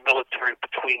thing in the military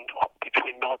between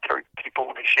military people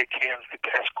when they shake hands, they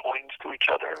pass coins to each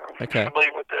other. Are you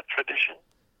familiar with that tradition?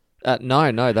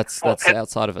 No, that's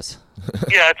outside of us.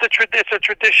 Yeah, it's a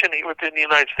tradition within the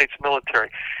United States military,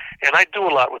 and I do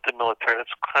a lot with the military.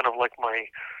 That's kind of like my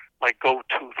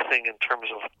go-to thing in terms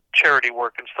of charity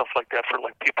work and stuff like that for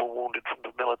like people wounded from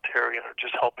the military and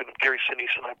just helping them. Gary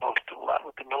Sinise and I both do a lot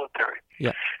with the military.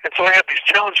 Yeah. And so I have these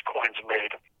challenge coins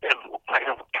made, and I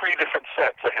have 3 different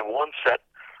sets. I have one set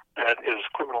that is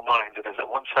Criminal Minds. It is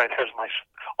that one side has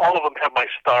all of them have my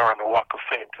star on the Walk of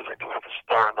Fame, because I do have a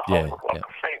star on the Hollywood Walk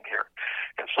of Fame here.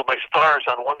 And so my star is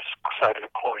on one side of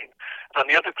the coin. And on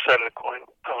the other side of the coin,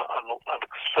 on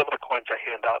some of the coins I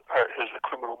hand out is the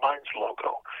Criminal Minds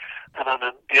logo. And on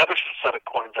the other set of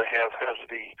coins I have has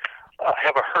a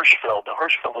Hirschfeld. Now,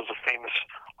 Hirschfeld is a famous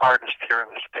artist here in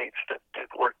the States that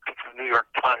worked for the New York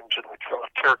Times and would draw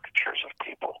caricatures of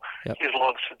people. Yep. He's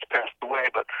long since passed away,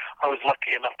 but I was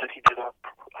lucky enough that he did a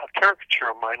caricature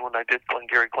of mine when I did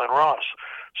Glengarry Glen Ross.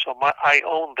 So I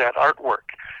own that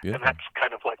artwork, and that's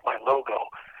kind of like my logo.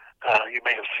 You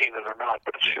may have seen it or not,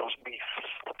 but it shows me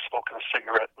smoking a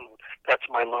cigarette, and that's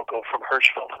my logo from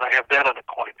Hirschfeld, and I have that on a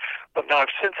coin. But now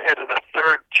I've since added a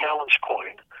 3rd challenge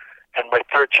coin, and my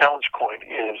 3rd challenge coin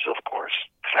is, of course,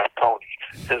 Fat Tony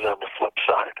is on the flip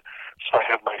side. So I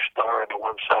have my star on the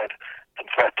one side and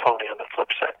Fat Tony on the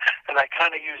flip side. And I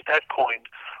kind of use that coin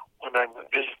when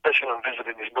especially when I'm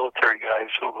visiting these military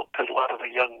guys because a lot of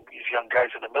these young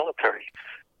guys in the military,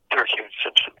 they're huge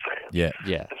Simpson fans.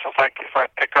 Yeah. And so if I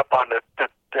pick up on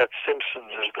that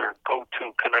Simpsons is their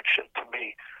go-to connection to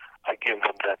me, I give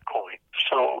them that coin.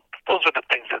 So those are the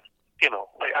things that,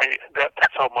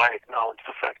 that's how I acknowledge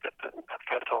the fact that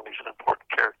Fat Tony's an important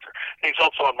character. And he's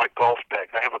also on my golf bag.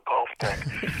 I have a golf bag.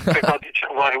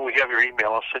 While we have your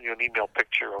email, I'll send you an email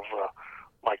picture of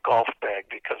my golf bag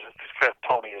because Fat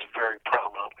Tony is very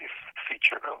prominently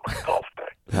featured on my golf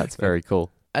bag. That's very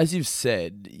cool. As you've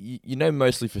said, you know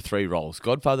mostly for 3 roles: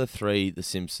 Godfather 3, The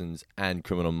Simpsons, and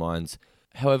Criminal Minds.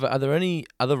 However, are there any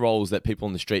other roles that people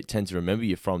on the street tend to remember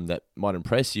you from that might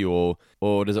impress you,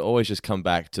 or does it always just come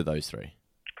back to those 3?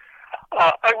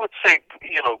 I would say,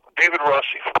 David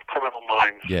Rossi from Criminal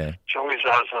Minds, Joey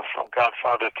Zaza from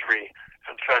Godfather 3,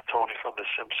 and Fat Tony from The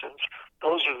Simpsons.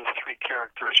 Those are the 3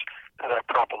 characters that I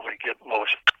probably get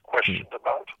most questioned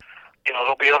about.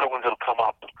 There'll be other ones that'll come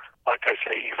up, like I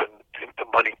say, even the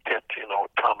Money Pit,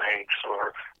 Tom Hanks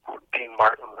or Dean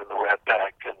Martin in The Rat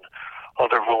Pack and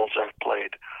other roles I've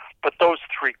played. But those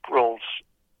 3 roles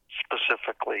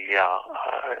specifically,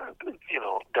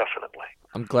 definitely.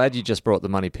 I'm glad you just brought the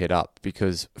Money Pit up,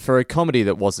 because for a comedy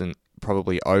that wasn't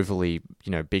probably overly,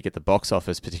 big at the box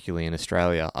office, particularly in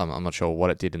Australia, I'm not sure what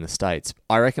it did in the States.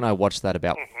 I reckon I watched that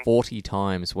about 40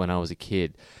 times when I was a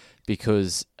kid,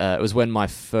 because it was when my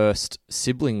first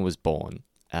sibling was born.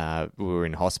 We were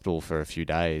in hospital for a few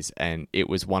days, and it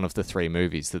was one of the 3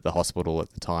 movies that the hospital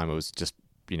at the time, it was just,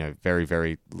 very,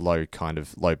 very low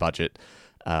budget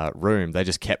room. They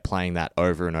just kept playing that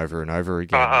over and over and over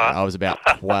again. I was about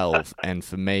 12, and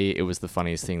for me, it was the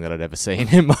funniest thing that I'd ever seen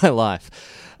in my life.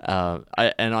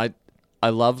 I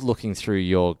love looking through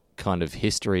your kind of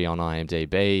history on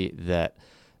IMDb, that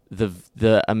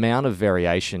the amount of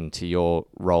variation to your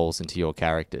roles and to your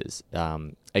characters,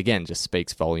 again, just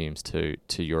speaks volumes to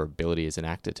your ability as an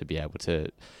actor to be able to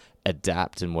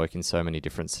adapt and work in so many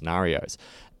different scenarios.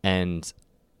 And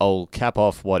I'll cap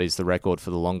off what is the record for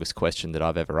the longest question that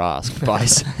I've ever asked by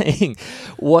saying,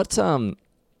 what,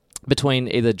 between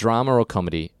either drama or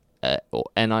comedy,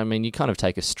 and I mean, you kind of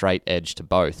take a straight edge to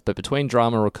both, but between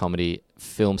drama or comedy,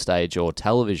 film stage or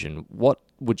television, what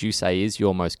would you say is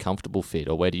your most comfortable fit,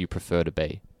 or where do you prefer to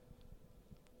be?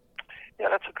 Yeah,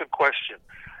 that's a good question.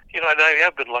 And I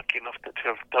have been lucky enough to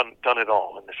have done it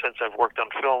all, in the sense I've worked on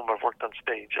film, I've worked on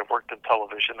stage, I've worked on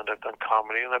television, and I've done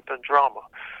comedy, and I've done drama.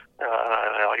 And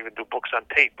I'll even do books on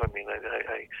tape. I mean,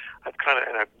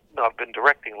 I've been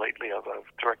directing lately. I've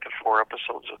directed 4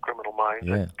 episodes of Criminal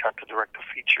Minds. I got to direct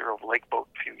a feature of Lake Boat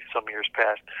some years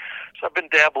past. So I've been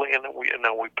dabbling in it, and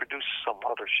now we produce some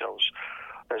other shows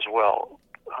as well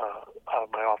out of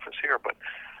my office here. But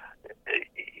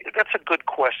that's a good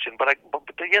question, but at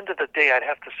the end of the day, I'd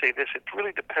have to say this: it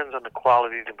really depends on the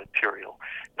quality of the material.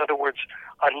 In other words,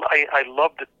 I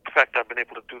love the fact I've been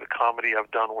able to do the comedy I've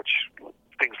done, which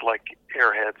things like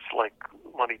Airheads, like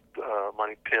Money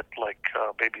Pit, like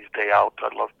Baby's Day Out. I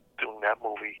love doing that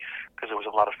movie because there was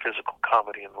a lot of physical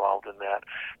comedy involved in that.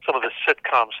 Some of the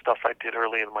sitcom stuff I did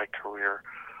early in my career.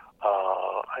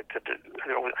 I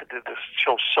did this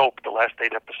show Soap, the last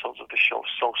 8 episodes of the show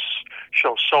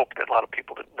Soap that a lot of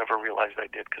people never realized I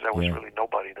did because I was really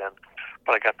nobody then.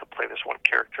 But I got to play this one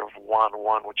character of Juan,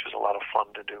 which was a lot of fun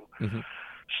to do. Mm-hmm.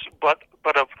 But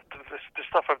of the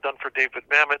stuff I've done for David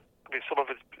Mamet, I mean, some of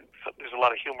it, there's a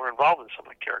lot of humor involved in some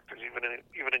of the characters. Even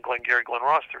in Glengarry Glen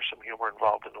Ross, there's some humor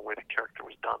involved in the way the character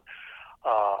was done.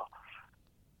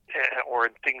 Or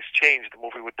in Things Change, the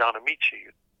movie with Don Amici.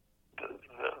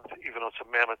 Even though it's a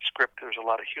Mamet script, there's a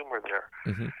lot of humor there.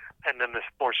 Mm-hmm. And then this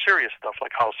more serious stuff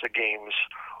like House of Games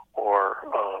or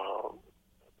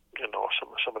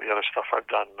some of the other stuff I've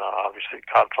done, obviously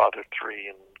Godfather 3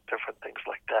 and different things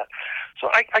like that. So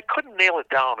I couldn't nail it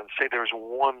down and say there's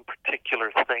one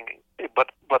particular thing,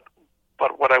 but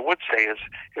what I would say is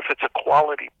if it's a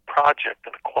quality project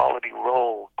and a quality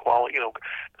role, the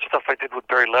stuff I did with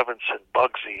Barry Levinson,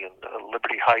 Bugsy, and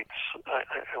Liberty Heights,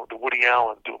 the Woody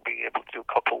Allen, being able to do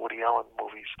a couple Woody Allen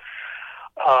movies,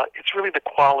 it's really the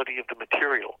quality of the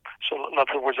material. So in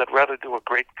other words, I'd rather do a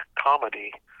great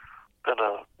comedy than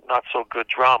a not-so-good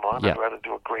drama, and I'd rather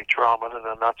do a great drama than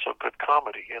a not-so-good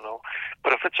comedy,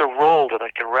 But if it's a role that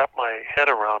I can wrap my head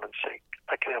around and say,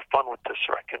 I can have fun with this,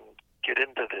 or I can get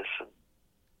into this, and,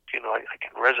 I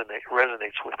can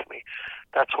resonates with me,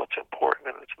 that's what's important,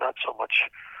 and it's not so much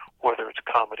whether it's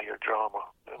comedy or drama.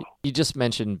 You just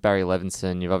mentioned Barry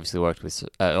Levinson. You've obviously worked with,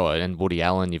 and Woody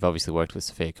Allen. You've obviously worked with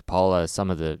Sofia Coppola.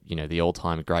 Some of the, the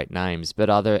all-time great names.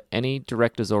 But are there any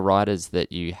directors or writers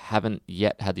that you haven't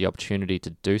yet had the opportunity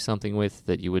to do something with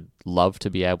that you would love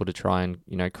to be able to try and,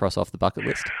 cross off the bucket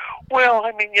list? Well,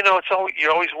 I mean, it's always,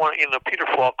 you always want, Peter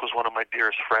Falk was one of my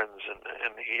dearest friends,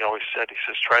 and he always said,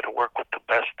 try to work with the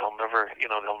best. They'll never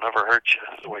hurt you,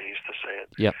 is the way he used to say it.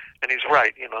 Yep. And he's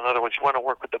right. In other words, you want to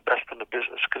work with the best in the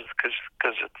business because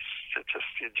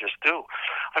you just do.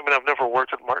 I mean, I've never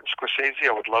worked with Martin Scorsese.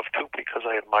 I would love to because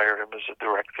I admire him as a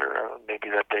director. Maybe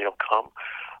that day will come.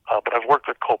 But I've worked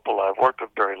with Coppola. I've worked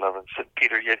with Barry Levinson,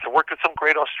 Peter Yates. I've worked with some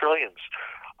great Australians.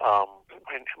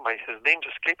 His name's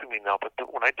escaping me now. But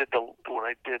when I did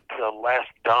the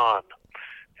Last Don,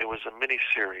 it was a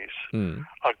miniseries.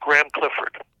 Graham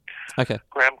Clifford. Okay.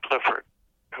 Graham Clifford,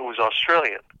 who was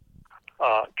Australian,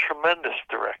 tremendous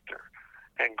director.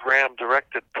 And Graham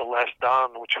directed The Last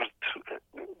Don, which was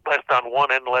Last Don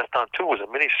 1 and The Last Don 2 was a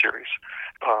miniseries.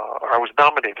 I was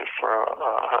nominated for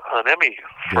an Emmy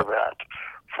for that,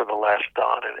 for The Last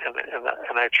Don.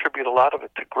 And I attribute a lot of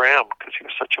it to Graham because he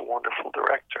was such a wonderful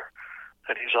director.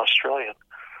 And he's Australian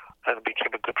and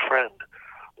became a good friend.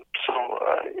 So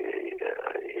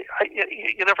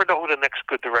you never know who the next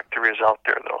good director is out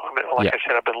there, though. I mean, I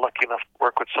said, I've been lucky enough to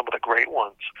work with some of the great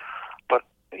ones. But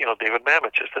David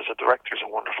Mamet, just as a director, is a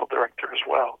wonderful director as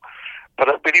well. But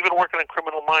even working in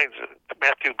Criminal Minds,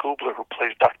 Matthew Gubler, who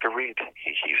plays Dr. Reed,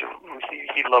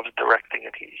 he loves directing,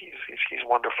 and he's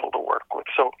wonderful to work with.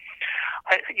 So,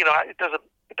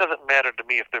 it doesn't matter to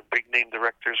me if they're big name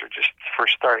directors or just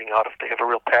first starting out. If they have a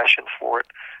real passion for it,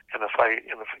 and if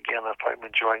I'm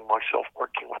enjoying myself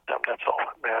working with them, that's all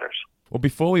that matters. Well,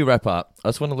 before we wrap up, I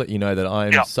just want to let you know that I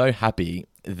am so happy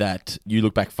that you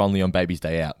look back fondly on Baby's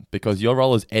Day Out, because your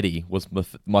role as Eddie was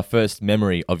my first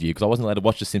memory of you, because I wasn't allowed to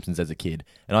watch The Simpsons as a kid,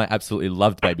 and I absolutely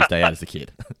loved Baby's Day Out as a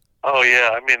kid. Oh yeah,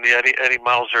 I mean the Eddie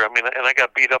Mauser. I mean, and I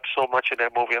got beat up so much in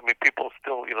that movie. I mean, people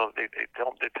still, they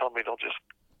tell me they'll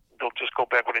just go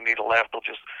back when they need a laugh.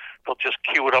 They'll just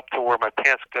cue it up to where my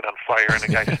pants get on fire and the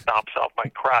guy stomps out my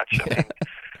crotch. I mean,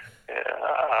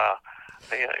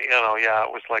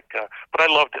 it was like, but I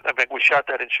loved it. I mean, we shot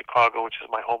that in Chicago, which is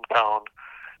my hometown,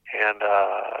 and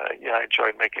I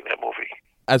enjoyed making that movie.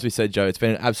 As we said, Joe, it's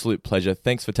been an absolute pleasure.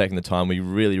 Thanks for taking the time. We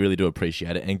really, really do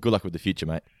appreciate it, and good luck with the future,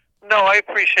 mate. No, I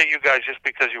appreciate you guys just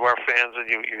because you are fans and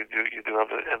you do have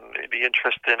the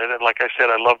interest in it. And like I said,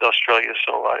 I loved Australia,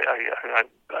 so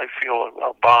I feel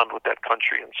a bond with that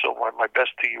country. And so my best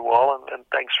to you all, and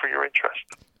thanks for your interest.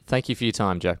 Thank you for your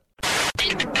time, Joe.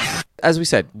 As we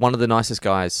said, one of the nicest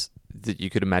guys that you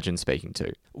could imagine speaking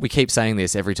to. We keep saying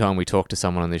this every time we talk to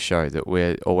someone on this show, that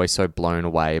we're always so blown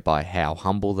away by how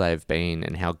humble they've been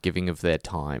and how giving of their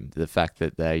time. The fact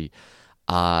that they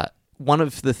are... One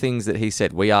of the things that he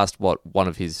said, we asked what's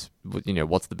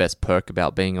the best perk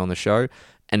about being on the show,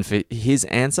 and for his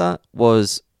answer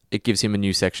was it gives him a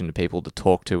new section of people to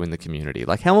talk to in the community.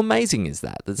 Like, how amazing is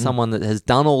that? That someone that has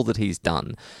done all that he's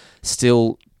done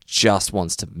still just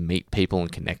wants to meet people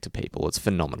and connect to people. It's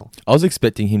phenomenal. I was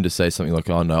expecting him to say something like,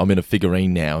 "Oh no, I'm in a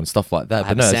figurine now" and stuff like that. I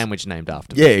have a sandwich named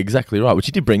after me. Yeah, exactly right, which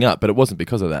he did bring up, but it wasn't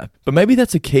because of that. But maybe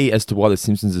that's a key as to why The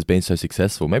Simpsons has been so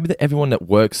successful. Maybe that everyone that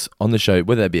works on the show,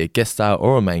 whether they be a guest star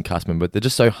or a main cast member, they're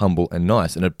just so humble and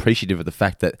nice and appreciative of the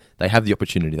fact that they have the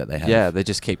opportunity that they have. Yeah, they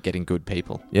just keep getting good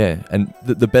people. Yeah, and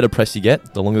the better press you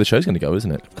get, the longer the show's going to go,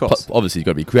 isn't it? Of course. Obviously, you've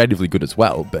got to be creatively good as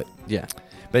well, but... Yeah.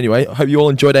 But anyway, I hope you all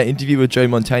enjoyed our interview with Joe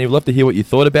Mantegna. We'd love to hear what you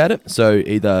thought about it. So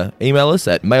either email us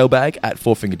at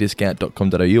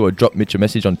mailbag@fourfingerdiscount.com.au or drop Mitch a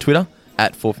message on Twitter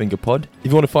 @fourfingerpod. If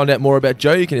you want to find out more about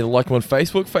Joe, you can either like him on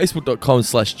Facebook,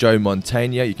 facebook.com/Joe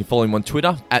Mantegna. You can follow him on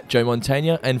Twitter @Joe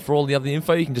Mantegna. And for all the other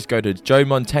info, you can just go to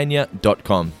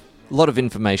joemantegna.com. A lot of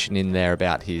information in there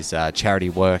about his charity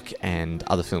work and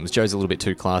other films. Joe's a little bit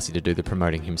too classy to do the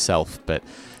promoting himself, but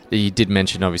he did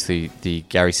mention, obviously, the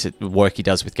work he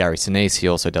does with Gary Sinise. He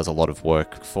also does a lot of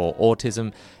work for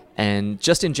autism, and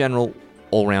just in general,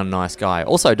 all-round nice guy.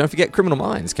 Also, don't forget Criminal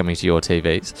Minds coming to your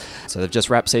TVs. So they've just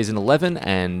wrapped season 11,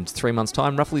 and 3 months'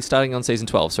 time, roughly starting on season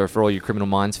 12. So for all you Criminal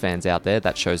Minds fans out there,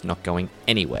 that show's not going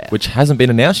anywhere. Which hasn't been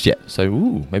announced yet, so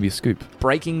maybe a scoop.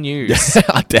 Breaking news.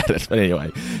 I doubt it, but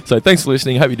anyway. So thanks for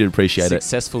listening. Hope you did appreciate it.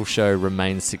 Successful show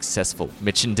remains successful.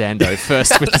 Mitch and Dando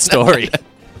first with the story.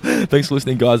 Thanks for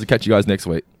listening, guys. I'll catch you guys next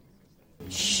week.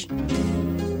 Shh.